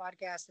it on the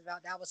podcast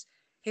about that was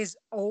his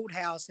old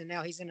house, and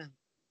now he's in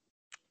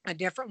a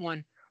different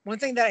one. One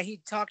thing that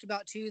he talked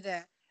about too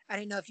that I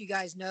didn't know if you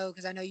guys know,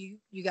 because I know you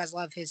guys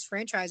love his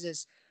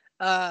franchises.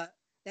 Uh,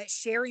 that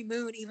Sherry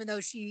Moon, even though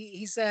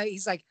he's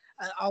like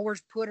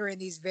always put her in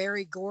these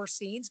very gore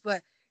scenes,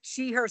 but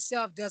she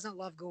herself doesn't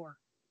love gore.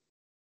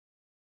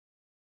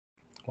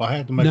 Well, I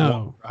had to make one.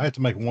 No. I had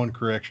to make one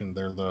correction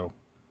there, though.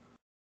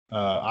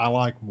 I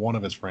like one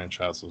of his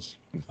franchises.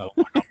 I don't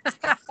like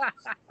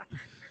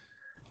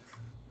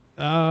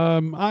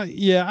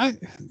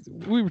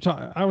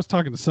I was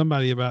talking to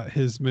somebody about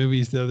his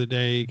movies the other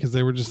day because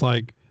they were just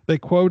like, they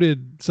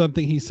quoted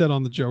something he said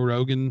on the Joe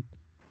Rogan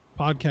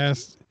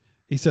podcast.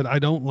 He said, "I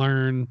don't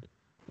learn.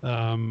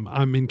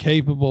 I'm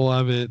incapable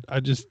of it. I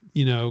just,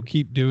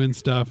 keep doing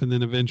stuff, and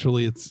then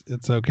eventually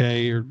it's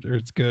okay, or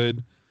it's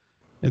good."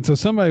 And so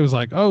somebody was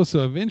like, "Oh,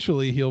 so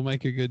eventually he'll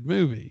make a good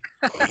movie."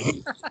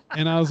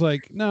 And I was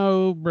like,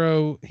 "No,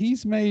 bro,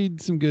 he's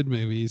made some good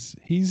movies.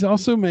 He's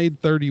also made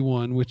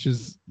 31, which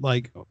is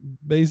like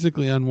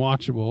basically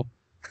unwatchable.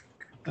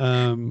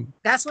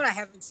 That's what I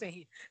haven't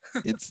seen.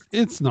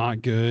 It's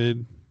not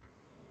good.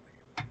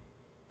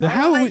 The All I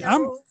Halloween,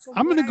 know from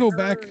I'm what gonna I go heard,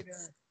 back.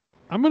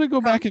 I'm gonna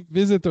go back and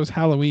visit those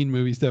Halloween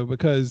movies though,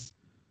 because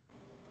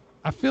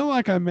I feel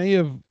like I may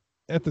have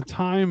at the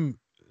time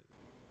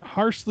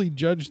harshly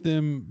judged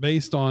them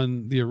based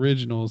on the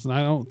originals, and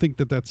I don't think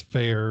that that's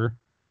fair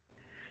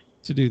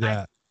to do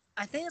that.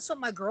 I think that's what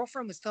my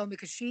girlfriend was telling me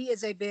because she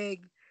is a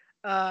big,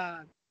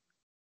 uh,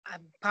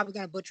 I'm probably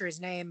gonna butcher his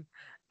name,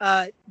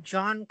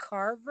 John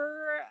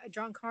Carver,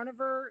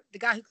 the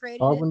guy who created it.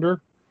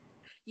 Carpenter.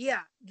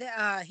 Yeah,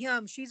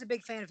 him. She's a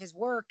big fan of his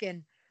work,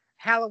 and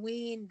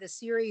Halloween, the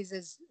series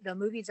is the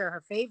movies are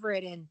her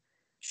favorite, and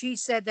she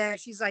said that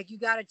she's like, you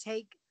got to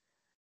take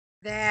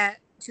that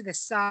to the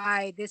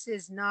side. This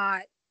is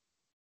not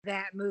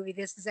that movie.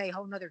 This is a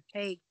whole nother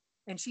take.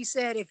 And she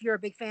said, if you're a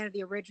big fan of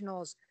the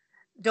originals,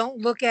 don't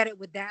look at it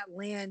with that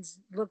lens.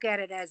 Look at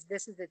it as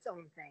this is its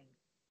own thing.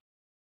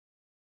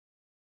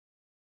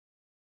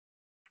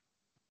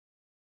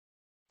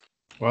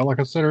 Well, like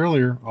I said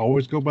earlier,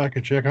 always go back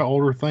and check out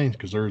older things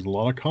because there's a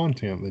lot of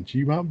content that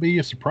you might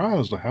be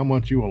surprised at how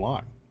much you will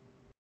like.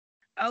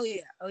 Oh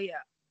yeah, oh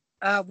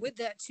yeah. With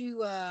that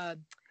too,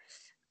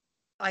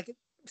 like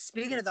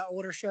speaking of the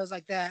older shows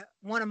like that,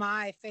 one of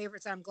my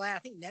favorites, I'm glad I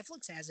think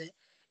Netflix has it,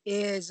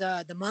 is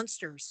the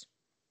Munsters.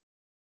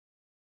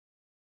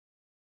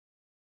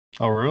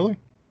 Oh, really?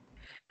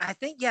 I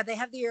think yeah, they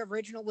have the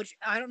original, which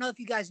I don't know if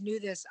you guys knew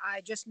this.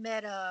 I just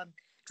met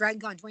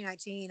DragonCon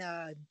 2019.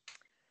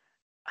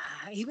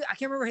 I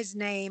can't remember his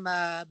name,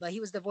 but he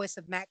was the voice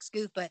of Max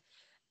Goof. But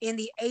in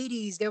the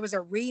 80s, there was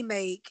a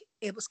remake.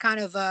 It was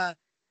kind of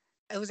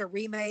it was a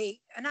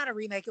remake, not a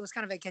remake. It was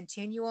kind of a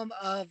continuum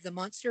of the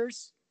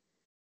Munsters,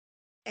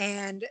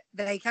 and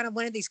they kind of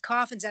went in these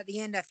coffins at the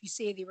end. If you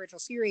see the original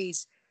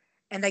series,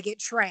 and they get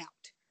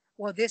trapped.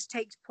 Well, this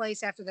takes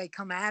place after they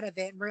come out of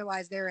it and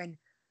realize they're in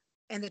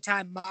the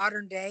time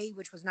modern day,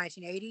 which was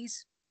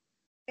 1980s.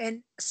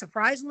 And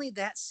surprisingly,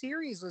 that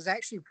series was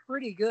actually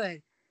pretty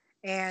good.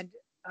 And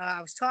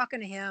I was talking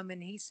to him,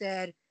 and he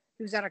said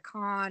he was at a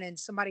con, and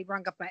somebody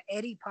brought up an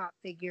Eddie Pop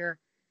figure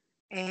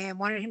and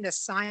wanted him to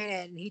sign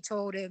it. And he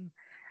told him,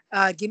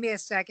 "Give me a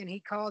second." He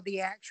called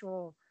the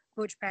actual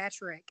Butch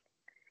Patrick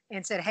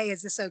and said, "Hey,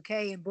 is this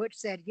okay?" And Butch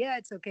said, "Yeah,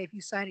 it's okay if you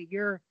sign it.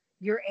 You're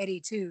Eddie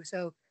too."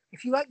 So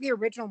if you like the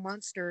original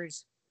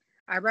Munsters,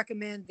 I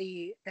recommend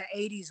the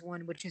 80s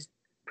one, which is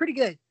pretty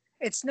good.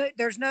 It's no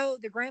there's no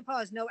the grandpa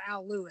is no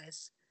Al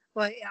Lewis,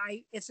 but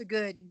it's a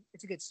good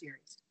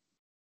series.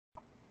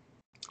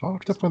 I'll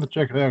definitely have to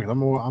check it out. 'Cause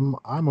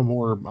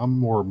I'm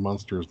more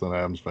Munsters than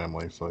Adams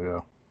Family. So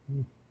yeah.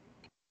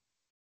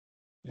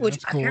 Yeah, Which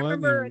that's I cool. can't I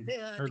haven't remember even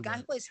the heard guy about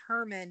who it. plays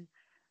Herman.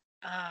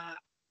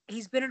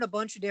 He's been in a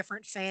bunch of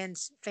different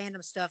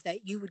fandom stuff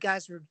that you would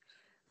guys would.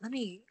 Let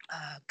me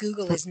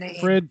Google his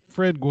name.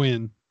 Fred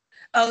Gwynn.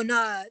 Oh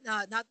no,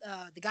 no, not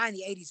the guy in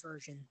the 80s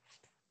version.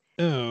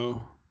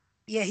 Oh,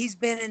 Yeah, he's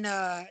been in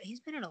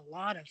a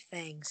lot of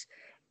things.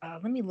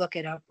 Let me look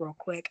it up real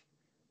quick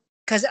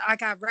because I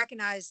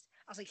recognized.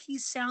 I was like, he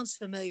sounds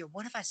familiar.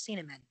 What have I seen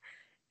him in?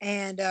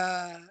 And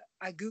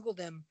I googled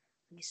him.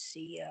 Let me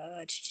see.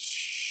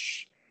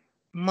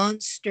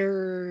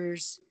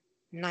 Monsters,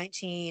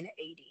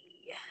 1980.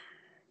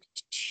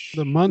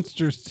 the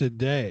Munsters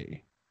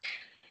today.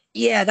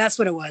 Yeah, that's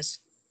what it was.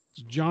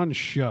 It's John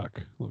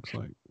Shuck looks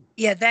like.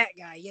 Yeah, that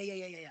guy. Yeah.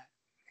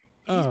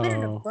 He's been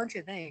in a Oh, bunch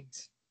of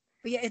things.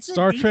 But yeah, it's a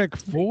Star decent Trek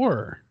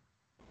 4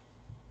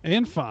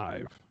 and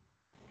 5.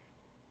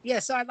 Yeah,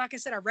 so like I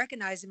said, I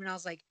recognized him, and I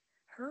was like,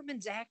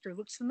 Herman's actor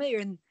looks familiar.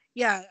 And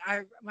yeah,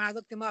 when I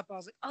looked him up, I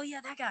was like, oh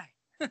yeah, that guy.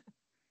 But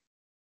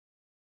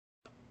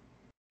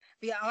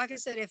yeah, like I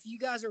said, if you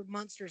guys are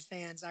Munsters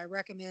fans, I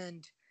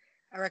recommend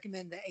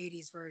the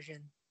 '80s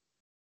version.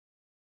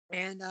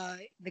 And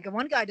the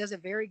one guy does a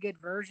very good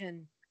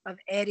version of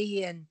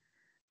Eddie, and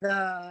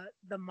the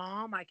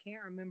mom. I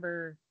can't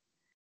remember.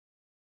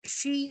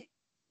 She,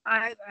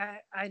 I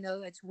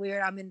know it's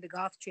weird. I'm into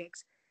goth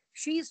chicks.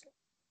 She's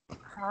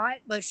hot,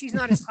 but she's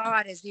not as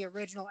hot as the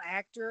original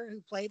actor who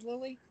played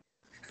Lily.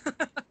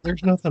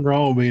 There's nothing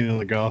wrong with being in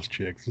the Goth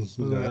Chicks.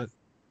 But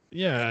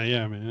yeah,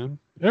 yeah, man.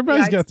 Yeah,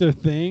 Everybody's got their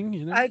thing,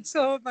 you know. I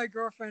told my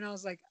girlfriend, I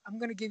was like, I'm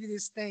gonna give you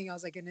this thing. I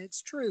was like, and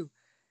it's true.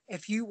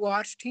 If you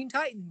watch Teen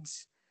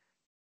Titans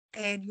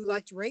and you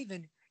liked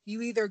Raven,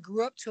 you either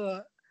grew up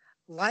to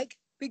like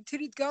big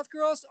titted goth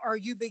girls or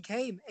you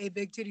became a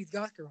big titted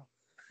goth girl.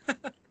 I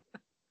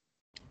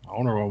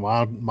wonder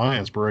what my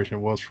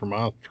inspiration was for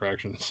my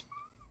attractions.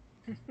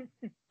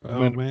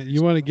 Oh man,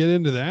 you want to get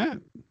into that?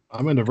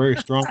 I'm into very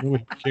strong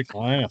women who kick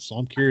my ass. So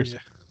I'm curious. Yeah.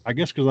 I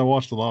guess because I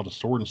watched a lot of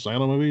Sword and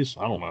Sandal movies.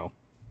 I don't know.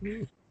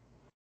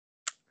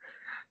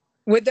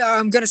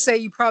 I'm gonna say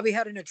you probably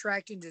had an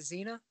attraction to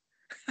Xena.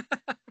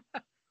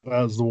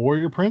 As the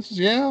Warrior Princess,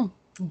 yeah.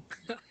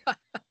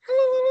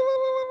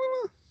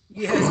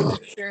 Yes,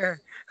 for sure.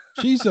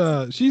 She's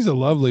a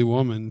lovely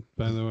woman,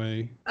 by the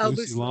way. Oh,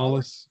 Lucy Lucy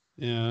Lawless.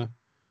 Yeah.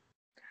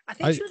 I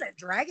think she was at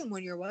Dragon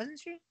one year, wasn't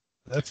she?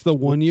 That's the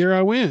one year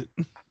I went.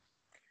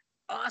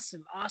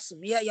 Awesome,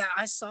 awesome. Yeah, yeah.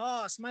 I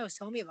saw somebody was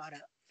telling me about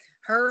it.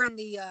 Her and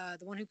the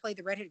one who played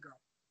the redhead girl.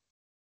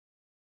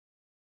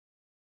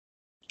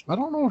 I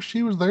don't know if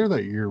she was there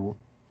that year.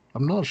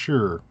 I'm not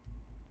sure.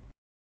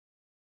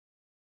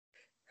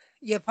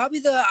 Yeah,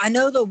 probably I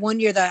know the one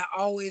year that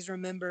I always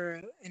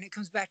remember, and it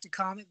comes back to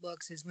comic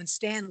books, is when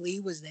Stan Lee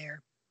was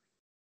there.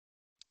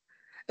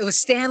 It was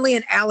Stan Lee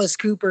and Alice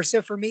Cooper.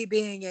 So for me,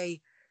 being a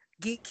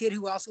geek kid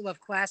who also loved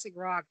classic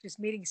rock, just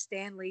meeting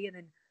Stan Lee and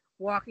then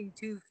walking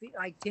 2 feet,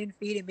 like 10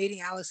 feet, and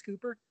meeting Alice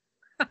Cooper.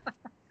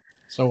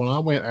 So when I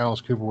went,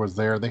 Alice Cooper was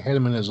there. They had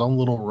him in his own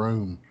little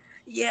room.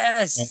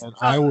 Yes. And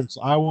I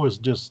was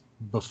just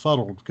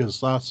befuddled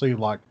because I see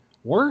like,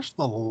 where's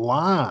the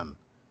line?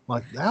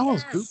 Like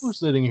Alice Cooper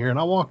sitting here, and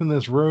I walk in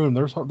this room.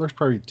 There's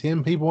probably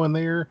 10 people in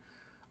there.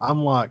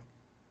 I'm like,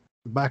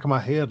 the back of my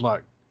head,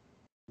 like,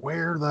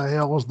 where the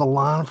hell was the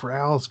line for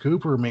Alice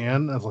Cooper,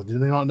 man? I was like,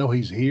 did they not know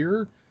he's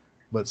here?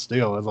 But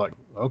still, I was like,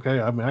 okay.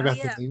 I mean, I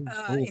got the thing.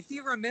 Cool. If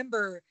you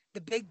remember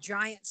the big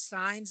giant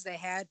signs they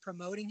had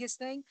promoting his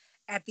thing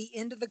at the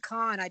end of the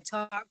con, I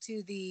talked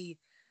to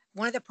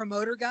one of the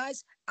promoter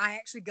guys. I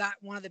actually got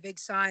one of the big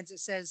signs that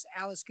says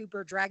Alice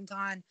Cooper Dragon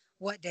Con,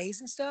 what days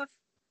and stuff.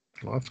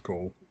 Well, that's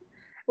cool.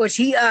 Which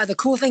the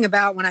cool thing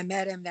about when I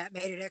met him that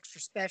made it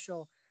extra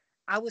special,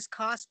 I was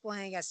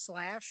cosplaying as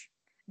Slash.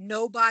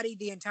 Nobody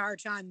the entire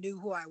time knew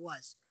who I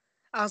was.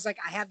 I was like,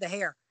 I have the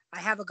hair. I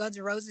have a Guns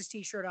N' Roses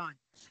t-shirt on.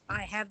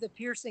 I have the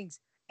piercings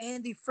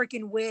and the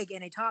freaking wig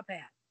and a top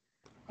hat.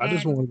 I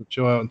just wanted to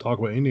chill out and talk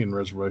about Indian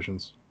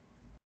reservations.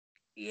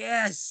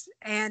 Yes.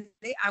 And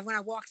when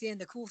I walked in,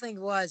 the cool thing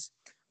was,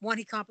 one,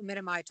 he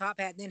complimented my top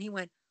hat. And then he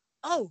went,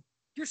 oh,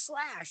 you're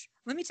Slash.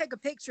 Let me take a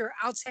picture.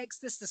 I'll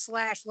text this to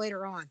Slash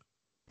later on.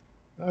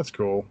 That's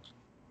cool.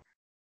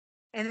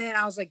 And then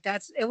I was like,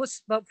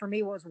 but for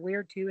me, what was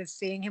weird too is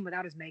seeing him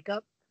without his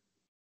makeup.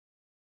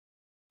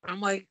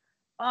 I'm like,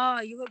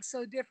 oh, you look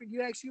so different.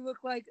 You actually look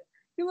like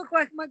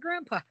my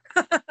grandpa.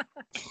 I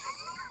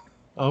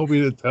hope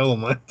you didn't tell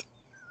him that.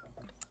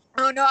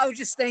 Oh no, I was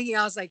just thinking,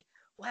 I was like,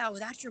 wow,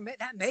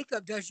 that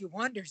makeup does you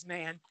wonders,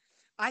 man.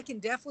 I can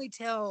definitely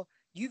tell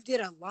you've did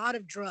a lot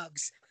of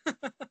drugs.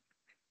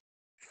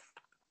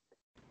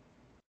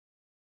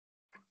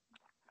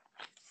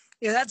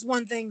 Yeah, that's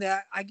one thing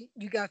that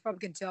you guys probably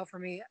can tell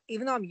from me.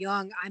 Even though I'm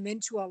young, I'm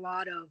into a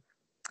lot of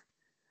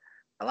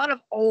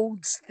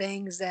old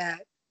things a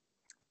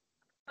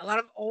lot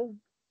of old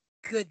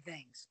good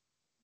things.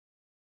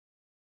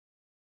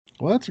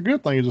 Well, that's a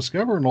good thing.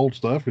 Discovering old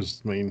stuff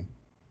is, I mean,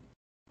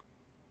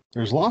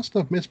 there's a lot of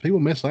stuff people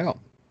miss out.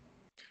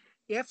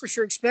 Yeah, for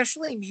sure.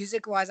 Especially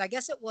music wise. I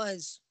guess it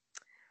was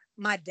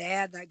my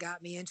dad that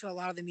got me into a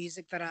lot of the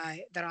music that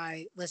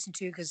I listened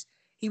to, because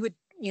he would,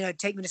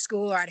 take me to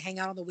school, or I'd hang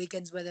out on the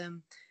weekends with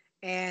him.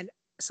 And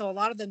so a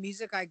lot of the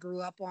music I grew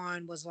up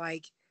on was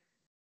like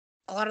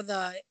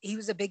he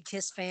was a big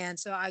Kiss fan.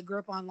 So I grew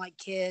up on like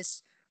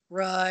Kiss,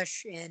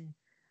 Rush, and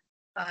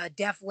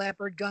Def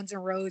Leppard, Guns N'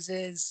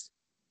 Roses.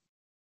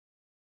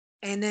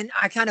 And then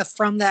I kind of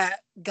from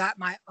that got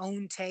my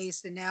own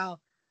taste. And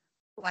now,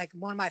 like,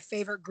 one of my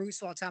favorite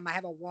groups of all time, I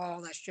have a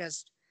wall that's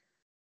just,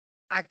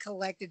 I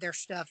collected their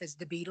stuff, as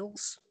the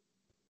Beatles.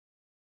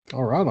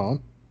 All right,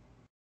 on.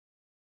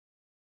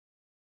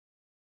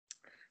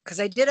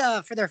 Because I did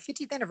for their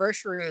 50th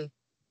anniversary,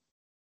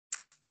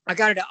 I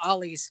got it at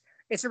Ollie's.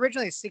 It's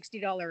originally a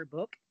 $60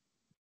 book,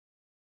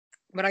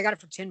 but I got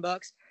it for $10.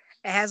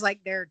 It has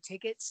like their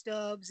ticket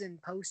stubs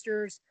and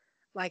posters.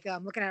 Like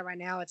I'm looking at it right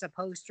now. It's a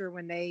poster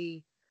when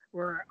they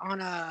were on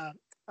a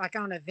like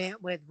on an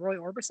event with Roy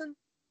Orbison.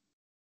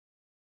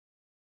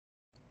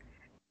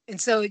 And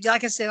so,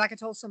 like I said, like I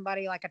told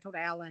somebody, like I told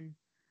Alan,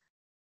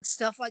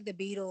 stuff like the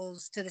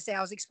Beatles, to this day,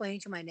 I was explaining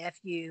to my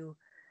nephew,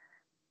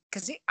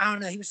 because I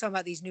don't know, he was talking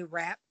about these new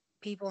rap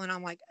people, and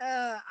I'm like,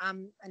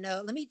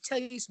 no, let me tell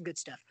you some good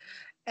stuff.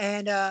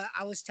 And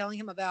I was telling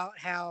him about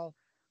how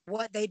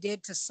what they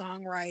did to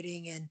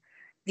songwriting and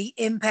the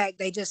impact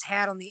they just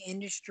had on the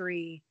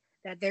industry,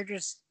 that they're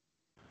just,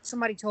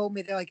 somebody told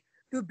me, they're like,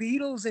 the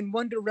Beatles and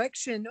One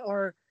Direction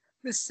are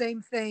the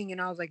same thing.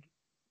 And I was like,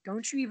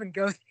 don't you even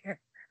go there.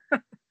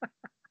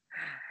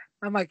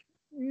 I'm like,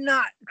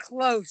 not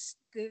close.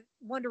 The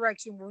One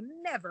Direction will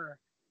never,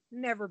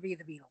 never be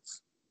the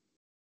Beatles.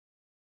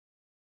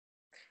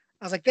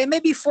 I was like, they may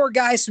be four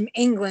guys from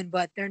England,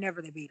 but they're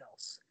never the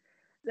Beatles.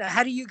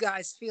 How do you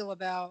guys feel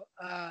about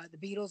the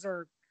Beatles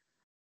or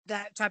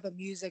that type of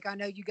music? I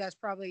know you guys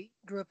probably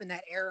grew up in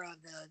that era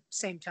at the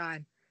same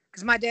time.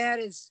 Because my dad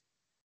is.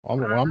 I'm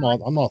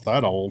not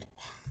that old.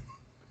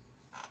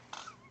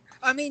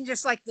 I mean,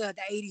 just like the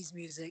 80s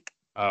music.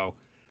 Oh,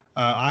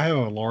 I have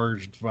a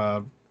large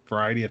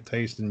variety of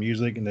taste in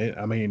music, and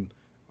I mean,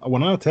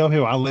 when I tell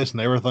you I listen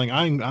to everything,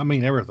 I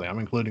mean everything. I'm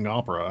including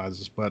opera.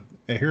 But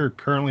here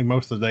currently,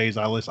 most of the days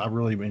I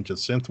really into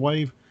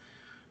synthwave,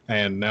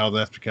 and now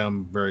that's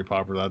become very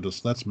popular.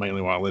 That's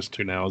mainly what I listen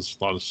to now, is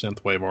a lot of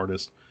synthwave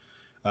artists.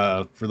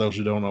 For those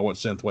who don't know what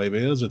synthwave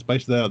is, it's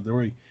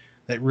basically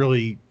that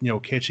really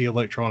catchy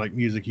electronic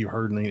music you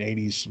heard in the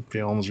 80s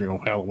films,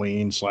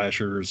 Halloween,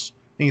 slashers,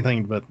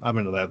 anything. But I'm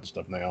into that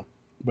stuff now.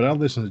 But I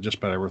listen to just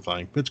about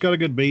everything. If it's got a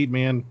good beat,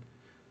 man,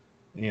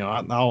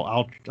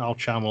 I'll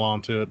chime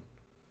along to it.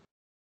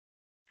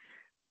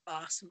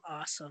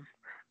 Awesome.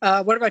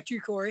 What about you,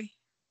 Cory?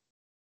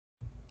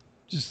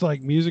 Just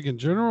like music in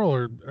general,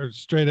 or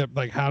straight up,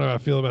 like, how do I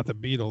feel about the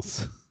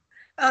Beatles?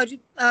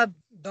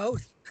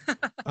 Both.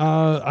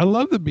 I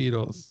love the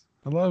Beatles.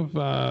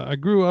 I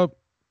grew up,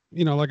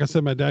 like I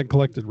said, my dad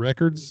collected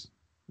records,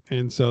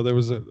 and so there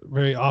was a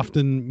very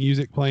often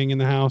music playing in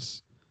the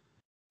house.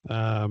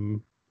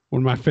 One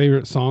of my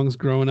favorite songs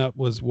growing up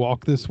was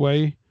 "Walk This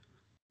Way,"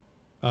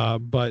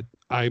 but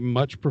I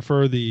much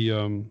prefer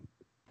the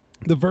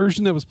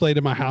version that was played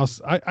in my house.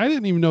 I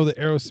didn't even know that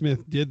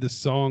Aerosmith did the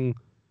song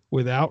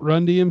without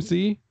Run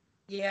DMC.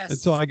 Yes.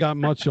 Until I got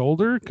much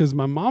older, because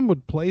my mom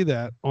would play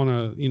that on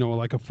a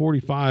like a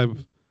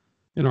 45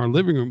 in our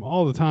living room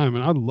all the time,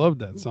 and I loved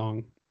that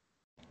song.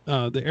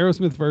 The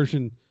Aerosmith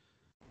version,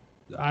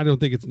 I don't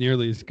think it's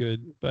nearly as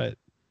good, but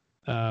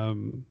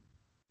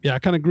yeah, I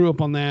kind of grew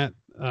up on that.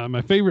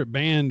 My favorite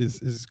band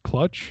is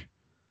Clutch.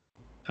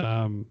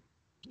 Kind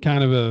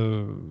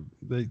of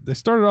they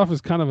started off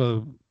as kind of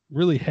a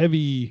really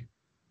heavy,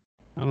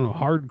 I don't know,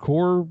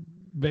 hardcore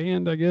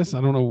band, I guess.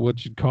 I don't know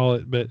what you'd call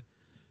it, but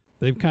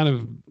they've kind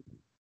of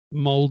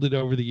molded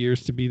over the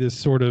years to be this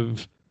sort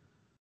of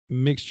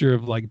mixture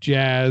of like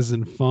jazz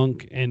and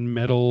funk and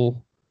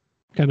metal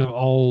kind of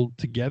all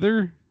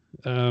together.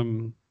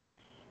 Maybe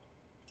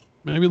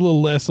a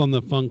little less on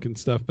the funk and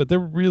stuff, but they're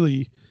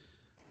really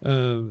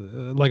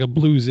like a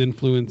blues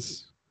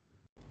influence.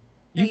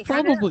 You've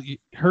probably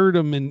heard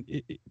them, and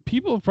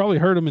people have probably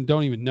heard them and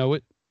don't even know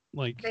it.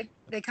 Like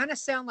they kind of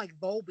sound like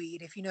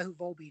Volbeat, if you know who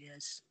Volbeat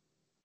is.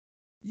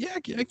 Yeah,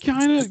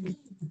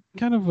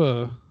 kind of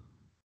a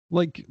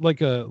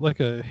like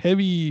a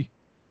heavy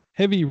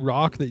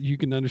rock that you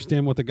can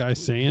understand what the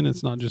guy's saying.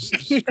 It's not just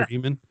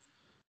screaming.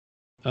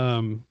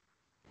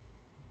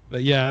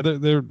 But yeah,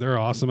 they're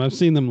awesome. I've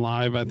seen them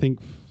live. I think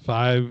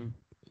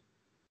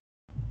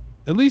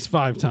at least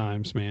 5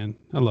 times, man.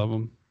 I love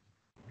them.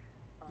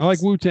 I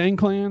like Wu-Tang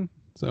Clan.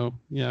 So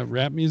yeah,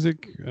 rap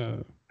music,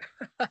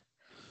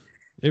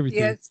 everything.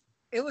 Yeah,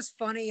 it was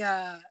funny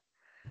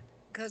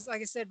because,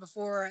 like I said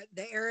before,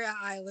 the area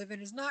I live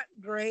in is not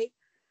great,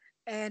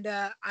 and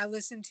I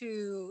listen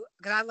to,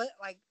 because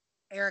like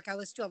Eric, I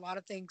listen to a lot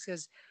of things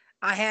because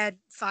I had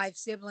 5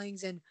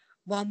 siblings, and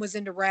one was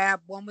into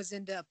rap, one was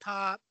into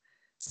pop.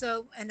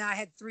 So, and I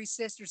had 3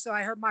 sisters, so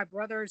I heard my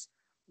brothers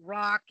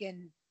rock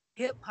and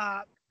hip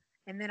hop,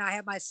 and then I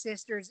had my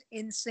sisters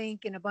NSYNC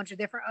and a bunch of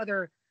different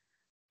other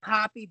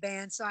poppy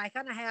bands. So I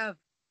kind of have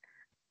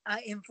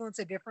influence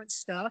of different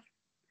stuff.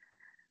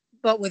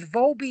 But with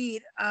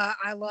Volbeat,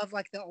 I love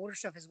like the older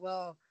stuff as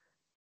well.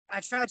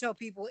 I try to tell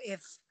people,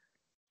 if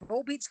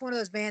Volbeat's one of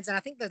those bands, and I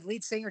think the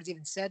lead singer's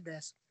even said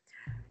this,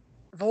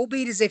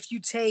 Volbeat is if you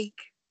take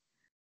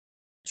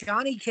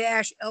Johnny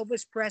Cash,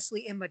 Elvis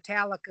Presley, and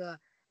Metallica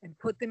and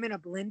put them in a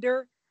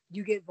blender,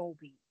 you get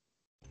Volbeat.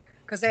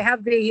 Because they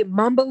have the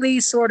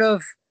mumbly sort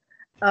of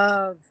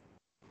Elvis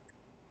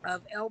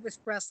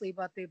Presley,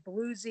 but the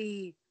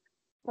bluesy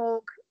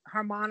folk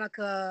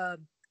harmonica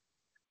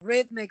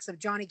rhythmics of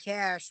Johnny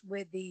Cash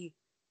with the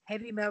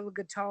heavy metal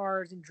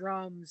guitars and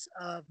drums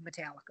of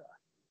Metallica.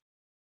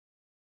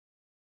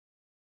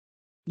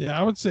 Yeah,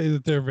 I would say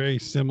that they're very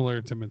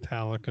similar to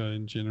Metallica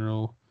in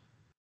general.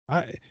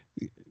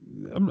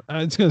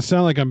 It's going to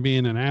sound like I'm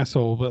being an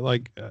asshole, but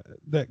like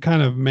that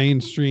kind of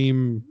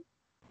mainstream,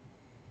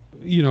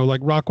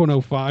 like Rock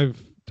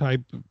 105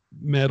 type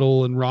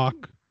metal and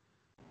rock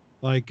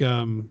like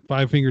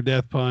Five Finger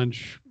Death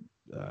Punch,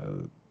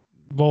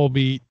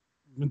 Volbeat,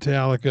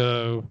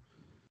 Metallica.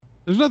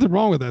 There's nothing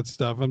wrong with that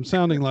stuff. I'm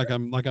sounding like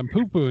I'm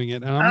poo-pooing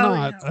it, and I'm Oh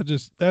not.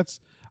 yeah.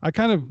 I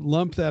kind of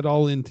lump that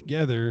all in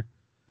together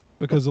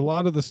because a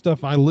lot of the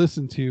stuff I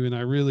listen to and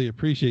I really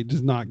appreciate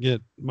does not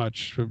get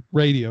much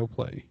radio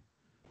play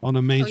on a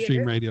Oh yeah.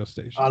 mainstream radio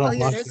station. I Oh don't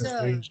yeah. like There's this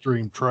a.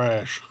 mainstream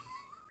trash.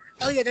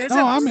 Oh yeah. There's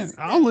No, a I group mean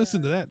I'll that.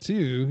 listen to that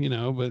too,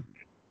 but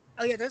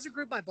Oh yeah. There's a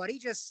group my buddy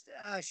just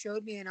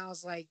showed me, and I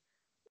was like,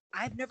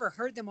 I've never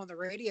heard them on the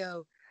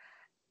radio.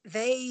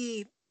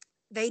 They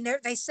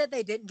they said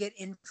they didn't get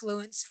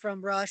influence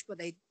from Rush, but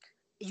they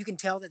you can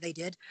tell that they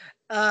did.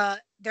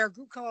 They're a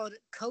group called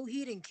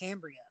Coheed and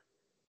Cambria.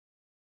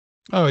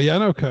 oh yeah, I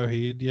know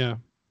Coheed, yeah.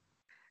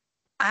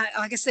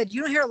 Like I said,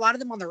 you don't hear a lot of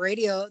them on the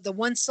radio. The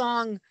one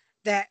song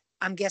that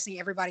I'm guessing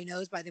everybody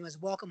knows by them is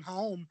 "Welcome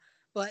Home,"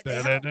 but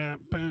they have yeah,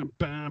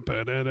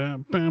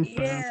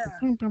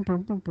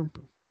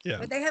 Yeah.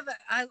 but they have.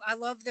 I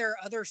love their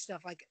other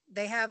stuff. Like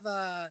they have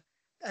a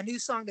new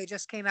song they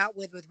just came out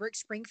with Rick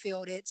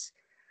Springfield. It's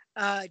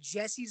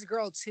Jesse's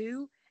Girl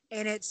Too,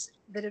 and it's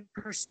the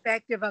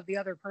perspective of the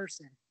other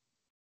person,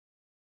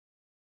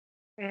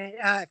 and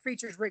it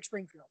features Rick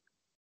Springfield.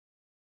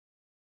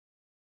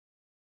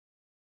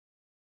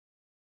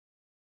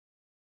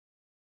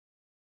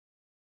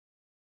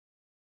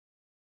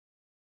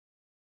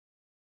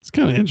 It's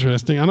kind of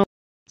interesting.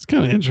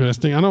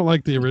 I don't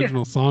like the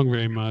original song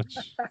very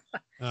much.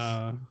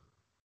 Uh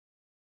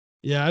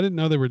yeah, I didn't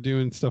know they were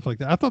doing stuff like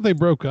that. I thought they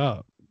broke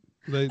up.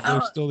 They're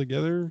Oh still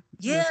together?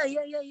 yeah.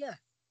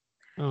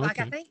 Oh, Like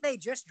I okay. think they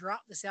just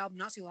dropped this album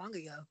not too long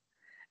ago.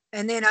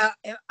 And then I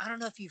don't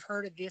know if you've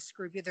heard of this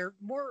group. They're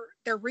more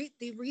the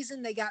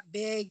reason they got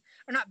big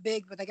or not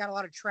big, but they got a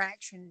lot of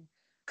traction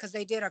because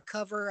they did a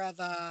cover of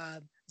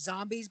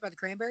 "Zombies" by the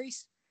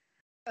Cranberries.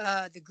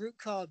 The group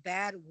called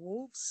Bad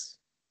Wolves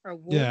or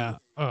Wolves. Yeah.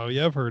 Oh,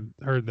 yeah, I've heard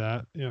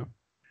that. Yeah.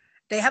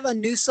 They have a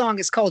new song.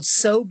 It's called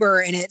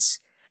 "Sober," and it's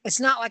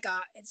not like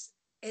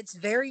it's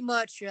very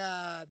much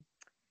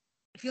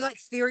if you like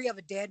Theory of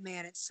a Dead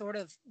Man, it's sort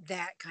of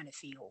that kind of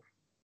feel.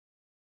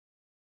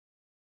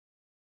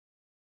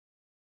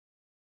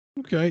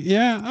 Okay.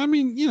 Yeah, I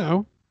mean,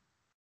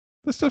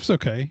 the stuff's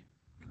okay.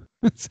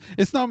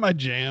 It's not my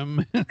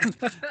jam.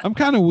 I'm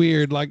kind of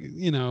weird. Like,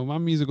 my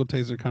musical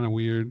tastes are kind of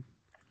weird.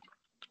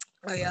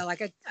 Oh yeah,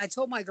 like I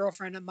told my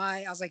girlfriend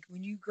I was like,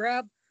 when you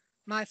grab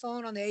my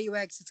phone on the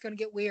AUX, it's gonna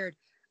get weird.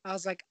 I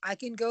was like, I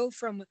can go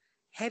from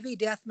heavy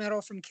death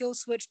metal from Kill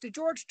Switch to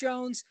George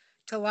Jones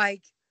to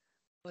like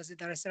was it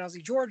that I said I was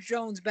like George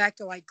Jones back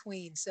to like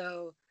Queen.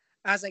 So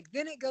I was like,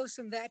 then it goes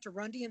from that to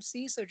Run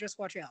DMC, so just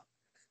watch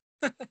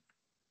out.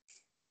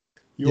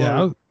 You want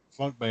Yeah. a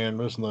funk band,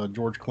 listen to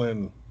George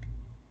Clinton.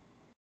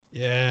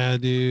 Yeah,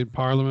 dude.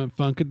 Parliament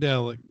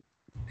Funkadelic.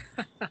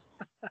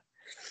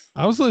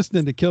 I was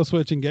listening to Kill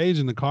Switch Engage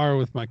in the car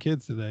with my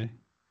kids today.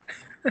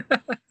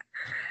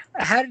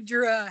 How did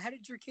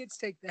your kids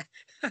take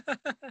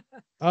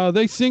that?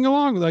 They sing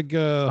along like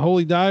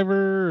Holy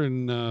Diver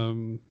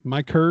and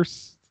My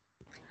Curse.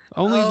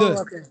 Only Oh, the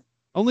okay.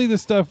 only the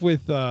stuff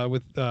with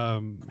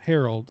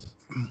Harold.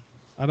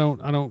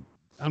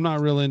 I'm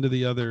not real into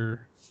the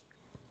other.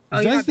 Oh,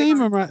 Is you're that not his big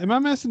name? on. Or am I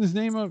messing his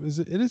name up?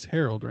 It is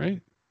Harold,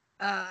 right?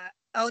 Uh,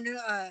 oh no,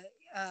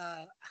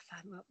 uh,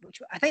 which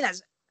I think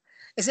that's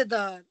is it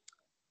the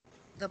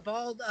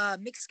bald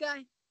mixed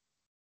guy?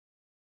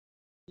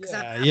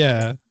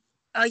 Yeah.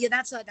 Oh yeah,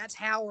 that's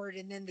Howard,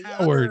 and then the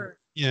Howard. other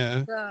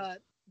Yeah.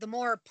 the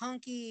more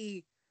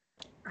punky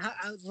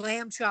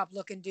lamb chop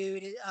looking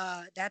dude.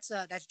 That's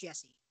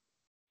Jesse.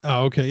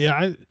 Oh, okay.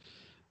 Yeah,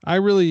 I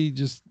really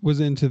just was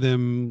into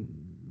them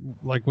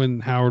like when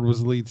Howard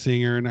was the lead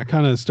singer, and I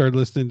kind of started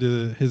listening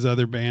to his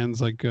other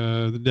bands like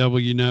The Devil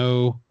You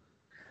Know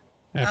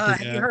after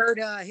Have you that. heard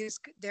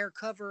their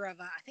cover of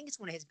I think it's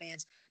one of his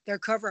bands. Their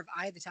cover of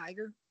 "Eye of the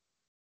Tiger."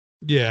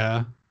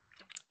 Yeah.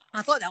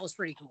 I thought that was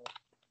pretty cool.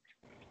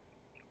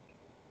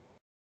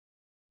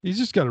 He's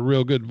just got a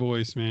real good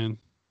voice, man.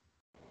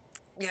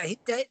 Yeah,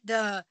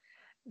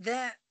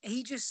 that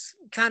he just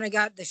kind of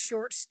got the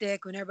short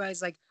stick when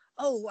everybody's like,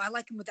 "Oh, I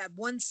like him with that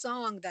one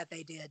song that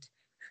they did."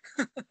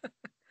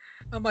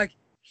 I'm like,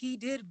 he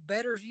did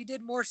better. He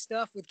did more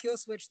stuff with Kill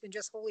Switch than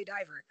just Holy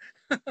Diver.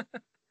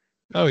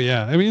 Oh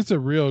yeah. I mean, it's a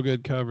real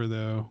good cover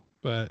though.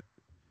 But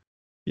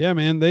yeah,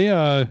 man, they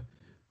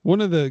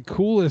one of the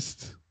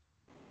coolest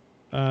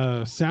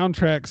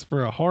soundtracks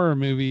for a horror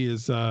movie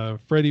is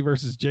Freddy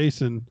versus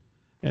Jason.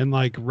 And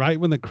like right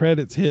when the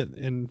credits hit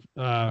in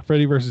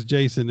Freddy versus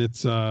Jason,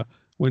 it's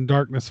When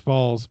Darkness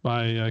Falls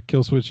by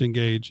Killswitch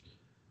Engage.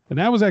 And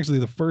that was actually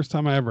the first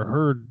time I ever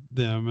heard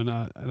them, and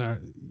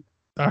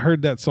I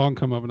heard that song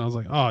come up, and I was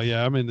like, oh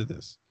yeah, I'm into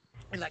this.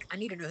 And like, I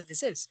need to know who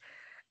this is.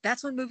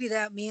 That's one movie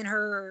that me and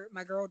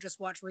my girl just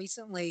watched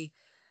recently,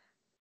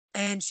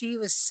 and she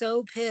was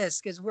so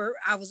pissed because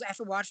I was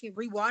after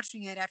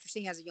rewatching it after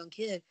seeing it as a young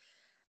kid.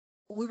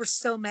 We were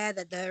so mad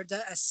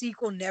that a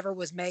sequel never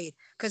was made.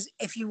 Because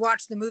if you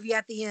watch the movie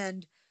at the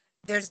end,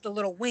 there's the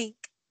little wink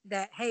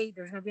that hey,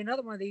 there's gonna be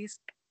another one of these.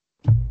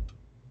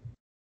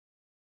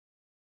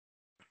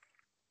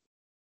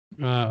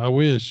 I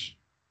wish.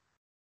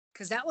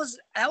 Because that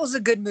was a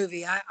good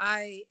movie.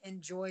 I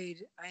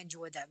enjoyed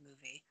that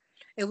movie.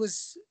 It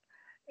was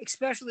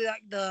especially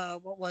like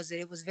what was it?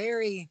 It was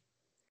very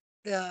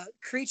the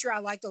creature I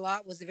liked a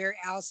lot was the very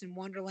Alice in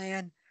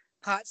Wonderland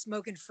pot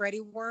smoking Freddy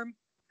worm.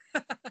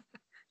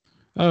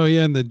 Oh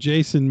yeah, and the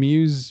Jason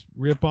Mewes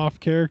ripoff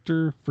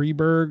character,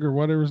 Freeberg or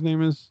whatever his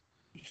name is.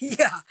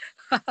 Yeah.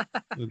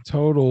 The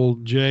total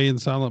Jay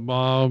and Silent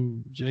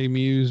Bob, Jay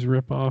Mewes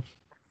ripoff.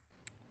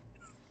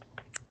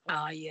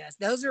 Yes.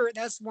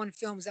 That's one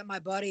films that my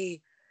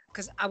buddy,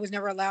 because I was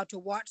never allowed to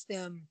watch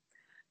them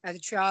as a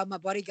child. My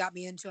buddy got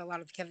me into a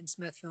lot of Kevin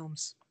Smith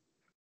films.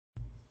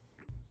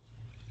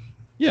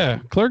 Yeah,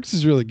 Clerks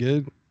is really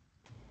good.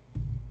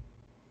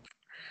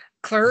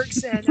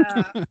 Clerks and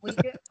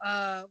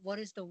what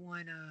is the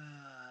one?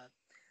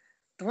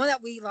 The one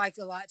that we liked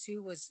a lot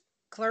too was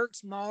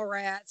Clerks,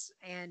 Mallrats,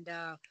 and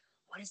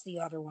what is the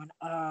other one?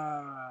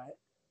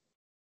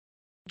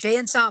 Jay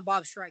and Silent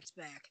Bob Strikes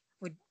Back,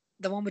 with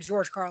the one with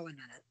George Carlin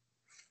in it.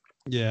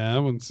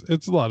 Yeah,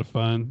 it's a lot of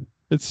fun.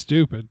 It's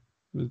stupid.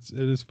 It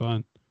is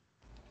fun.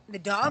 The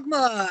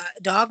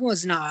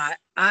Dogma's not.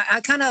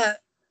 I kind of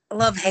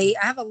love hate.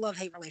 I have a love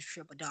hate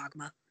relationship with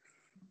Dogma.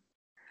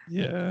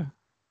 Yeah.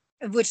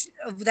 Which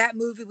of that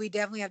movie we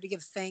definitely have to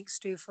give thanks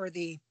to for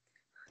the.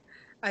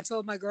 I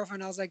told my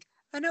girlfriend, I was like,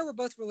 I know we're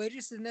both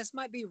religious and this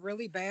might be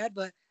really bad,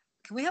 but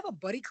can we have a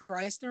Buddy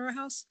Christ in our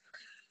house?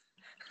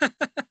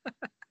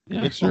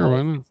 Yeah,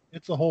 sure.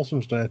 It's a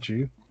wholesome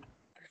statue.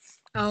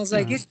 I was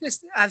like, it's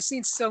just, I've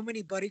seen so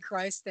many Buddy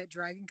Christ at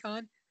Dragon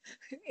Con.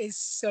 It's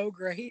so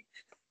great.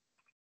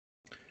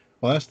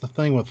 Well, that's the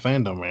thing with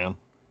fandom, man.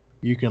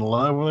 You can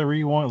love whatever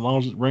you want as long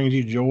as it brings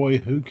you joy.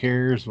 Who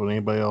cares what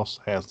anybody else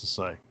has to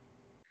say?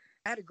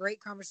 I had a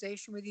great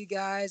conversation with you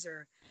guys.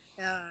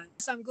 So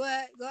I'm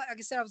glad, like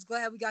I said, I was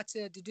glad we got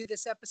to do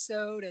this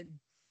episode.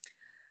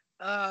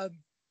 And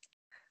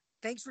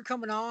thanks for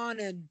coming on.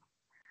 And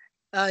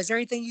is there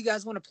anything you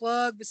guys want to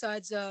plug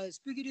besides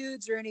Spooky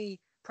Dudes or any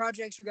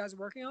projects you guys are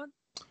working on?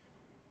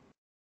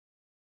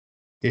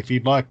 If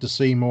you'd like to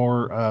see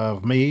more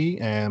of me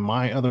and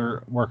my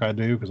other work I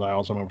do, because I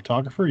also am a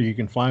photographer, you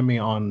can find me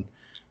on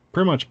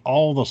pretty much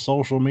all the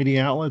social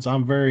media outlets.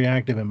 I'm very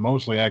active and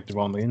mostly active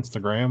on the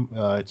Instagram.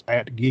 It's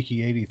at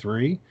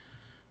Geeky83.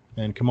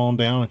 And come on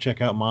down and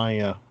check out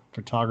my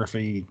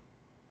photography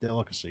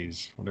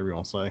delicacies, whatever you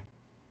want to say.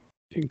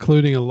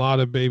 Including a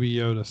lot of Baby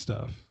Yoda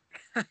stuff.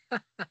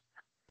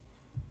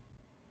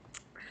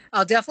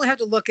 I'll definitely have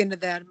to look into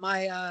that.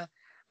 My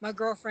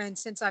girlfriend,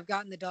 since I've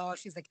gotten the doll,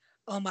 she's like,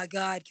 oh my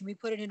God, can we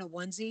put it in a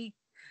onesie?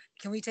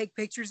 Can we take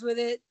pictures with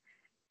it?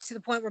 To the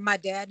point where my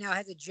dad now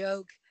has a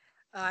joke.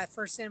 I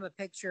first sent him a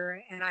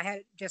picture and I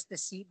had just the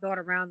seat belt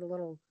around the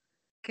little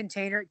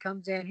container it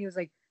comes in. He was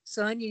like,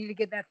 son, you need to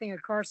get that thing a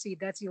car seat.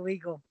 That's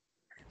illegal.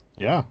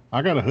 Yeah,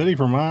 I got a hoodie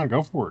for mine.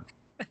 Go for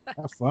it.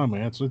 Have fun,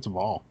 man. It's a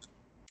ball.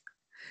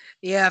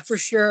 Yeah, for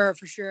sure.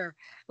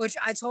 Which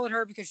I told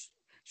her because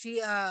she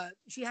has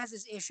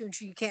this issue and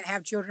she can't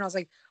have children. I was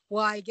like,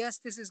 well, I guess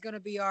this is going to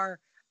be our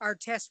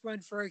test run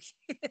for a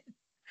kid.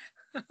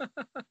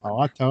 Oh,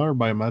 I tell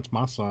everybody that's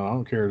my son. I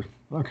don't care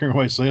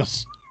what he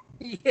says.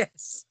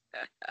 Yes.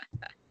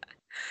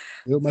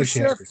 For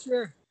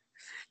sure.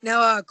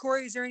 Now,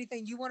 Cory, is there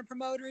anything you want to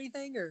promote or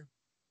anything, or?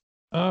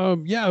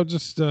 Yeah, I'll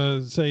just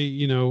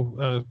say,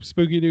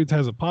 Spooky Dudes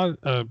has a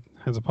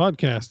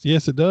podcast.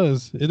 Yes, it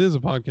does. It is a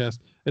podcast.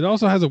 It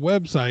also has a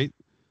website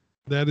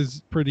that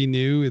is pretty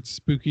new. It's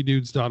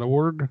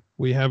spookydudes.org.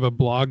 We have a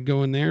blog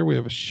going there. We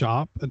have a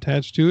shop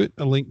attached to it,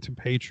 a link to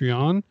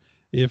Patreon.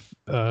 If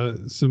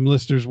some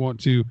listeners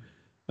want to,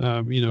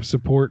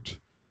 support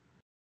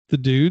the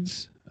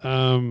dudes.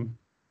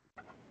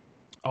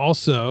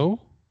 Also,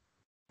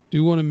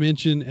 do want to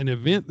mention an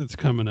event that's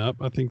coming up.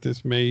 I think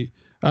this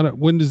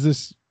when does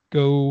this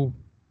go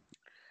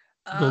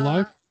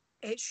live?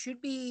 It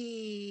should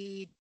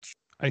be.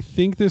 I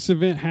think this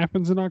event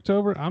happens in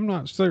October. I'm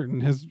not certain.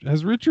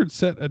 Has Richard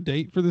set a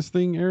date for this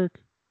thing,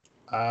 Eric?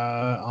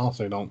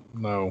 Honestly, don't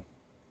know.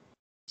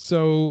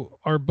 So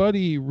our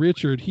buddy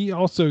Richard, he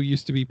also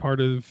used to be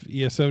part of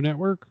ESO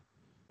Network.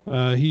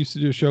 He used to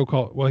do a show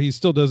he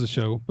still does a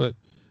show, but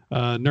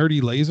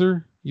Nerdy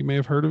Laser. You may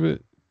have heard of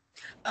it.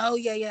 Oh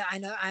yeah, I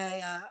know.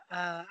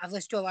 I've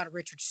listened to a lot of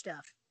Richard's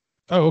stuff.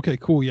 Oh, okay,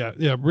 cool. Yeah.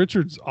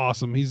 Richard's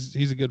awesome.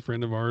 He's a good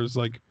friend of ours.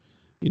 Like,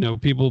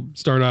 people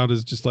start out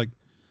as just like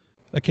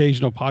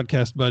occasional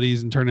podcast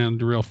buddies and turn out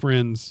into real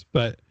friends.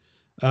 But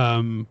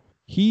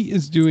he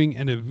is doing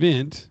an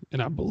event,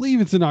 and I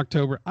believe it's in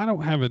October. I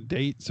don't have a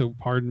date, so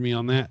pardon me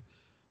on that.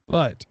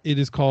 But it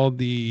is called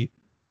the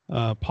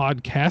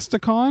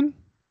Podcasticon.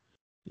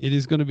 It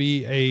is going to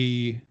be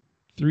a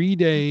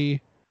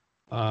 3-day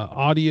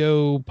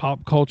audio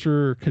pop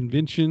culture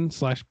convention /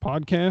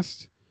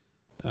 podcast.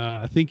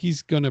 I think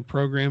he's going to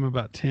program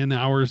about 10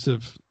 hours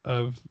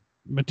of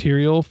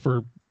material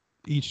for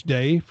each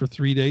day for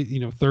 3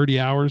 days, 30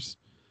 hours.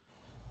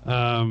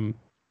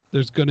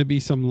 There's going to be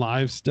some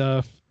live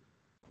stuff.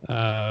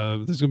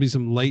 There's going to be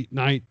some late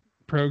night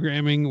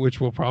programming,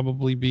 which will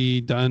probably be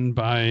done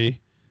by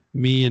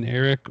me and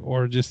Eric,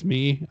 or just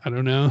me. I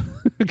don't know,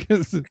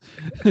 because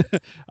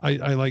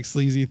I like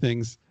sleazy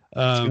things.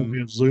 It's gonna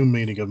be a Zoom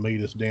meeting of me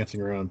just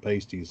dancing around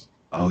pasties.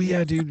 Oh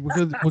yeah, dude,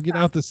 we'll get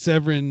out the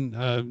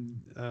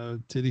Severin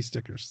titty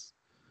stickers.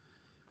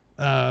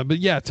 But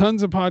yeah,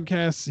 tons of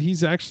podcasts.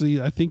 He's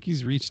actually, I think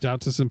he's reached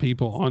out to some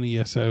people on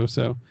ESO,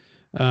 so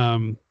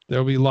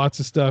there'll be lots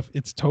of stuff.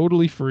 It's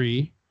totally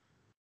free.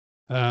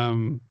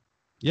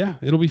 Yeah,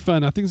 it'll be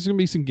fun. I think there's gonna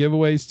be some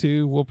giveaways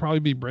too. We'll probably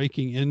be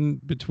breaking in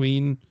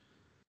between.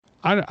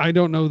 I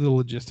don't know the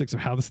logistics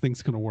of how this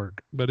thing's gonna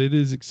work, but it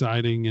is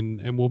exciting,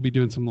 and we'll be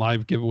doing some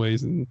live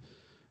giveaways, and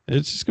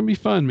it's just gonna be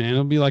fun, man.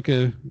 It'll be like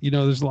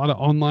there's a lot of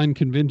online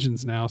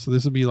conventions now, so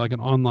this will be like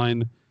an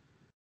online.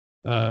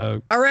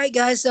 All right,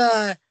 guys.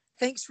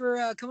 Thanks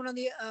for coming on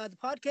the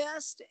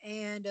podcast.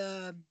 And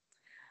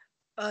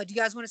do you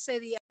guys want to say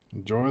the?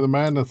 Enjoy the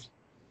madness.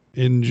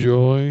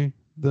 Enjoy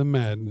the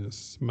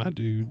madness, my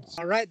dudes.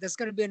 All right, that's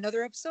going to be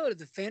another episode of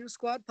the Phantom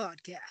Squad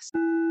podcast.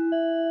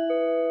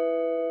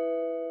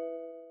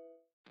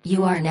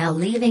 You are now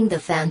leaving the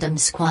Phantom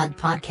Squad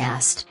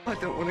podcast. I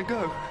don't want to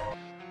go.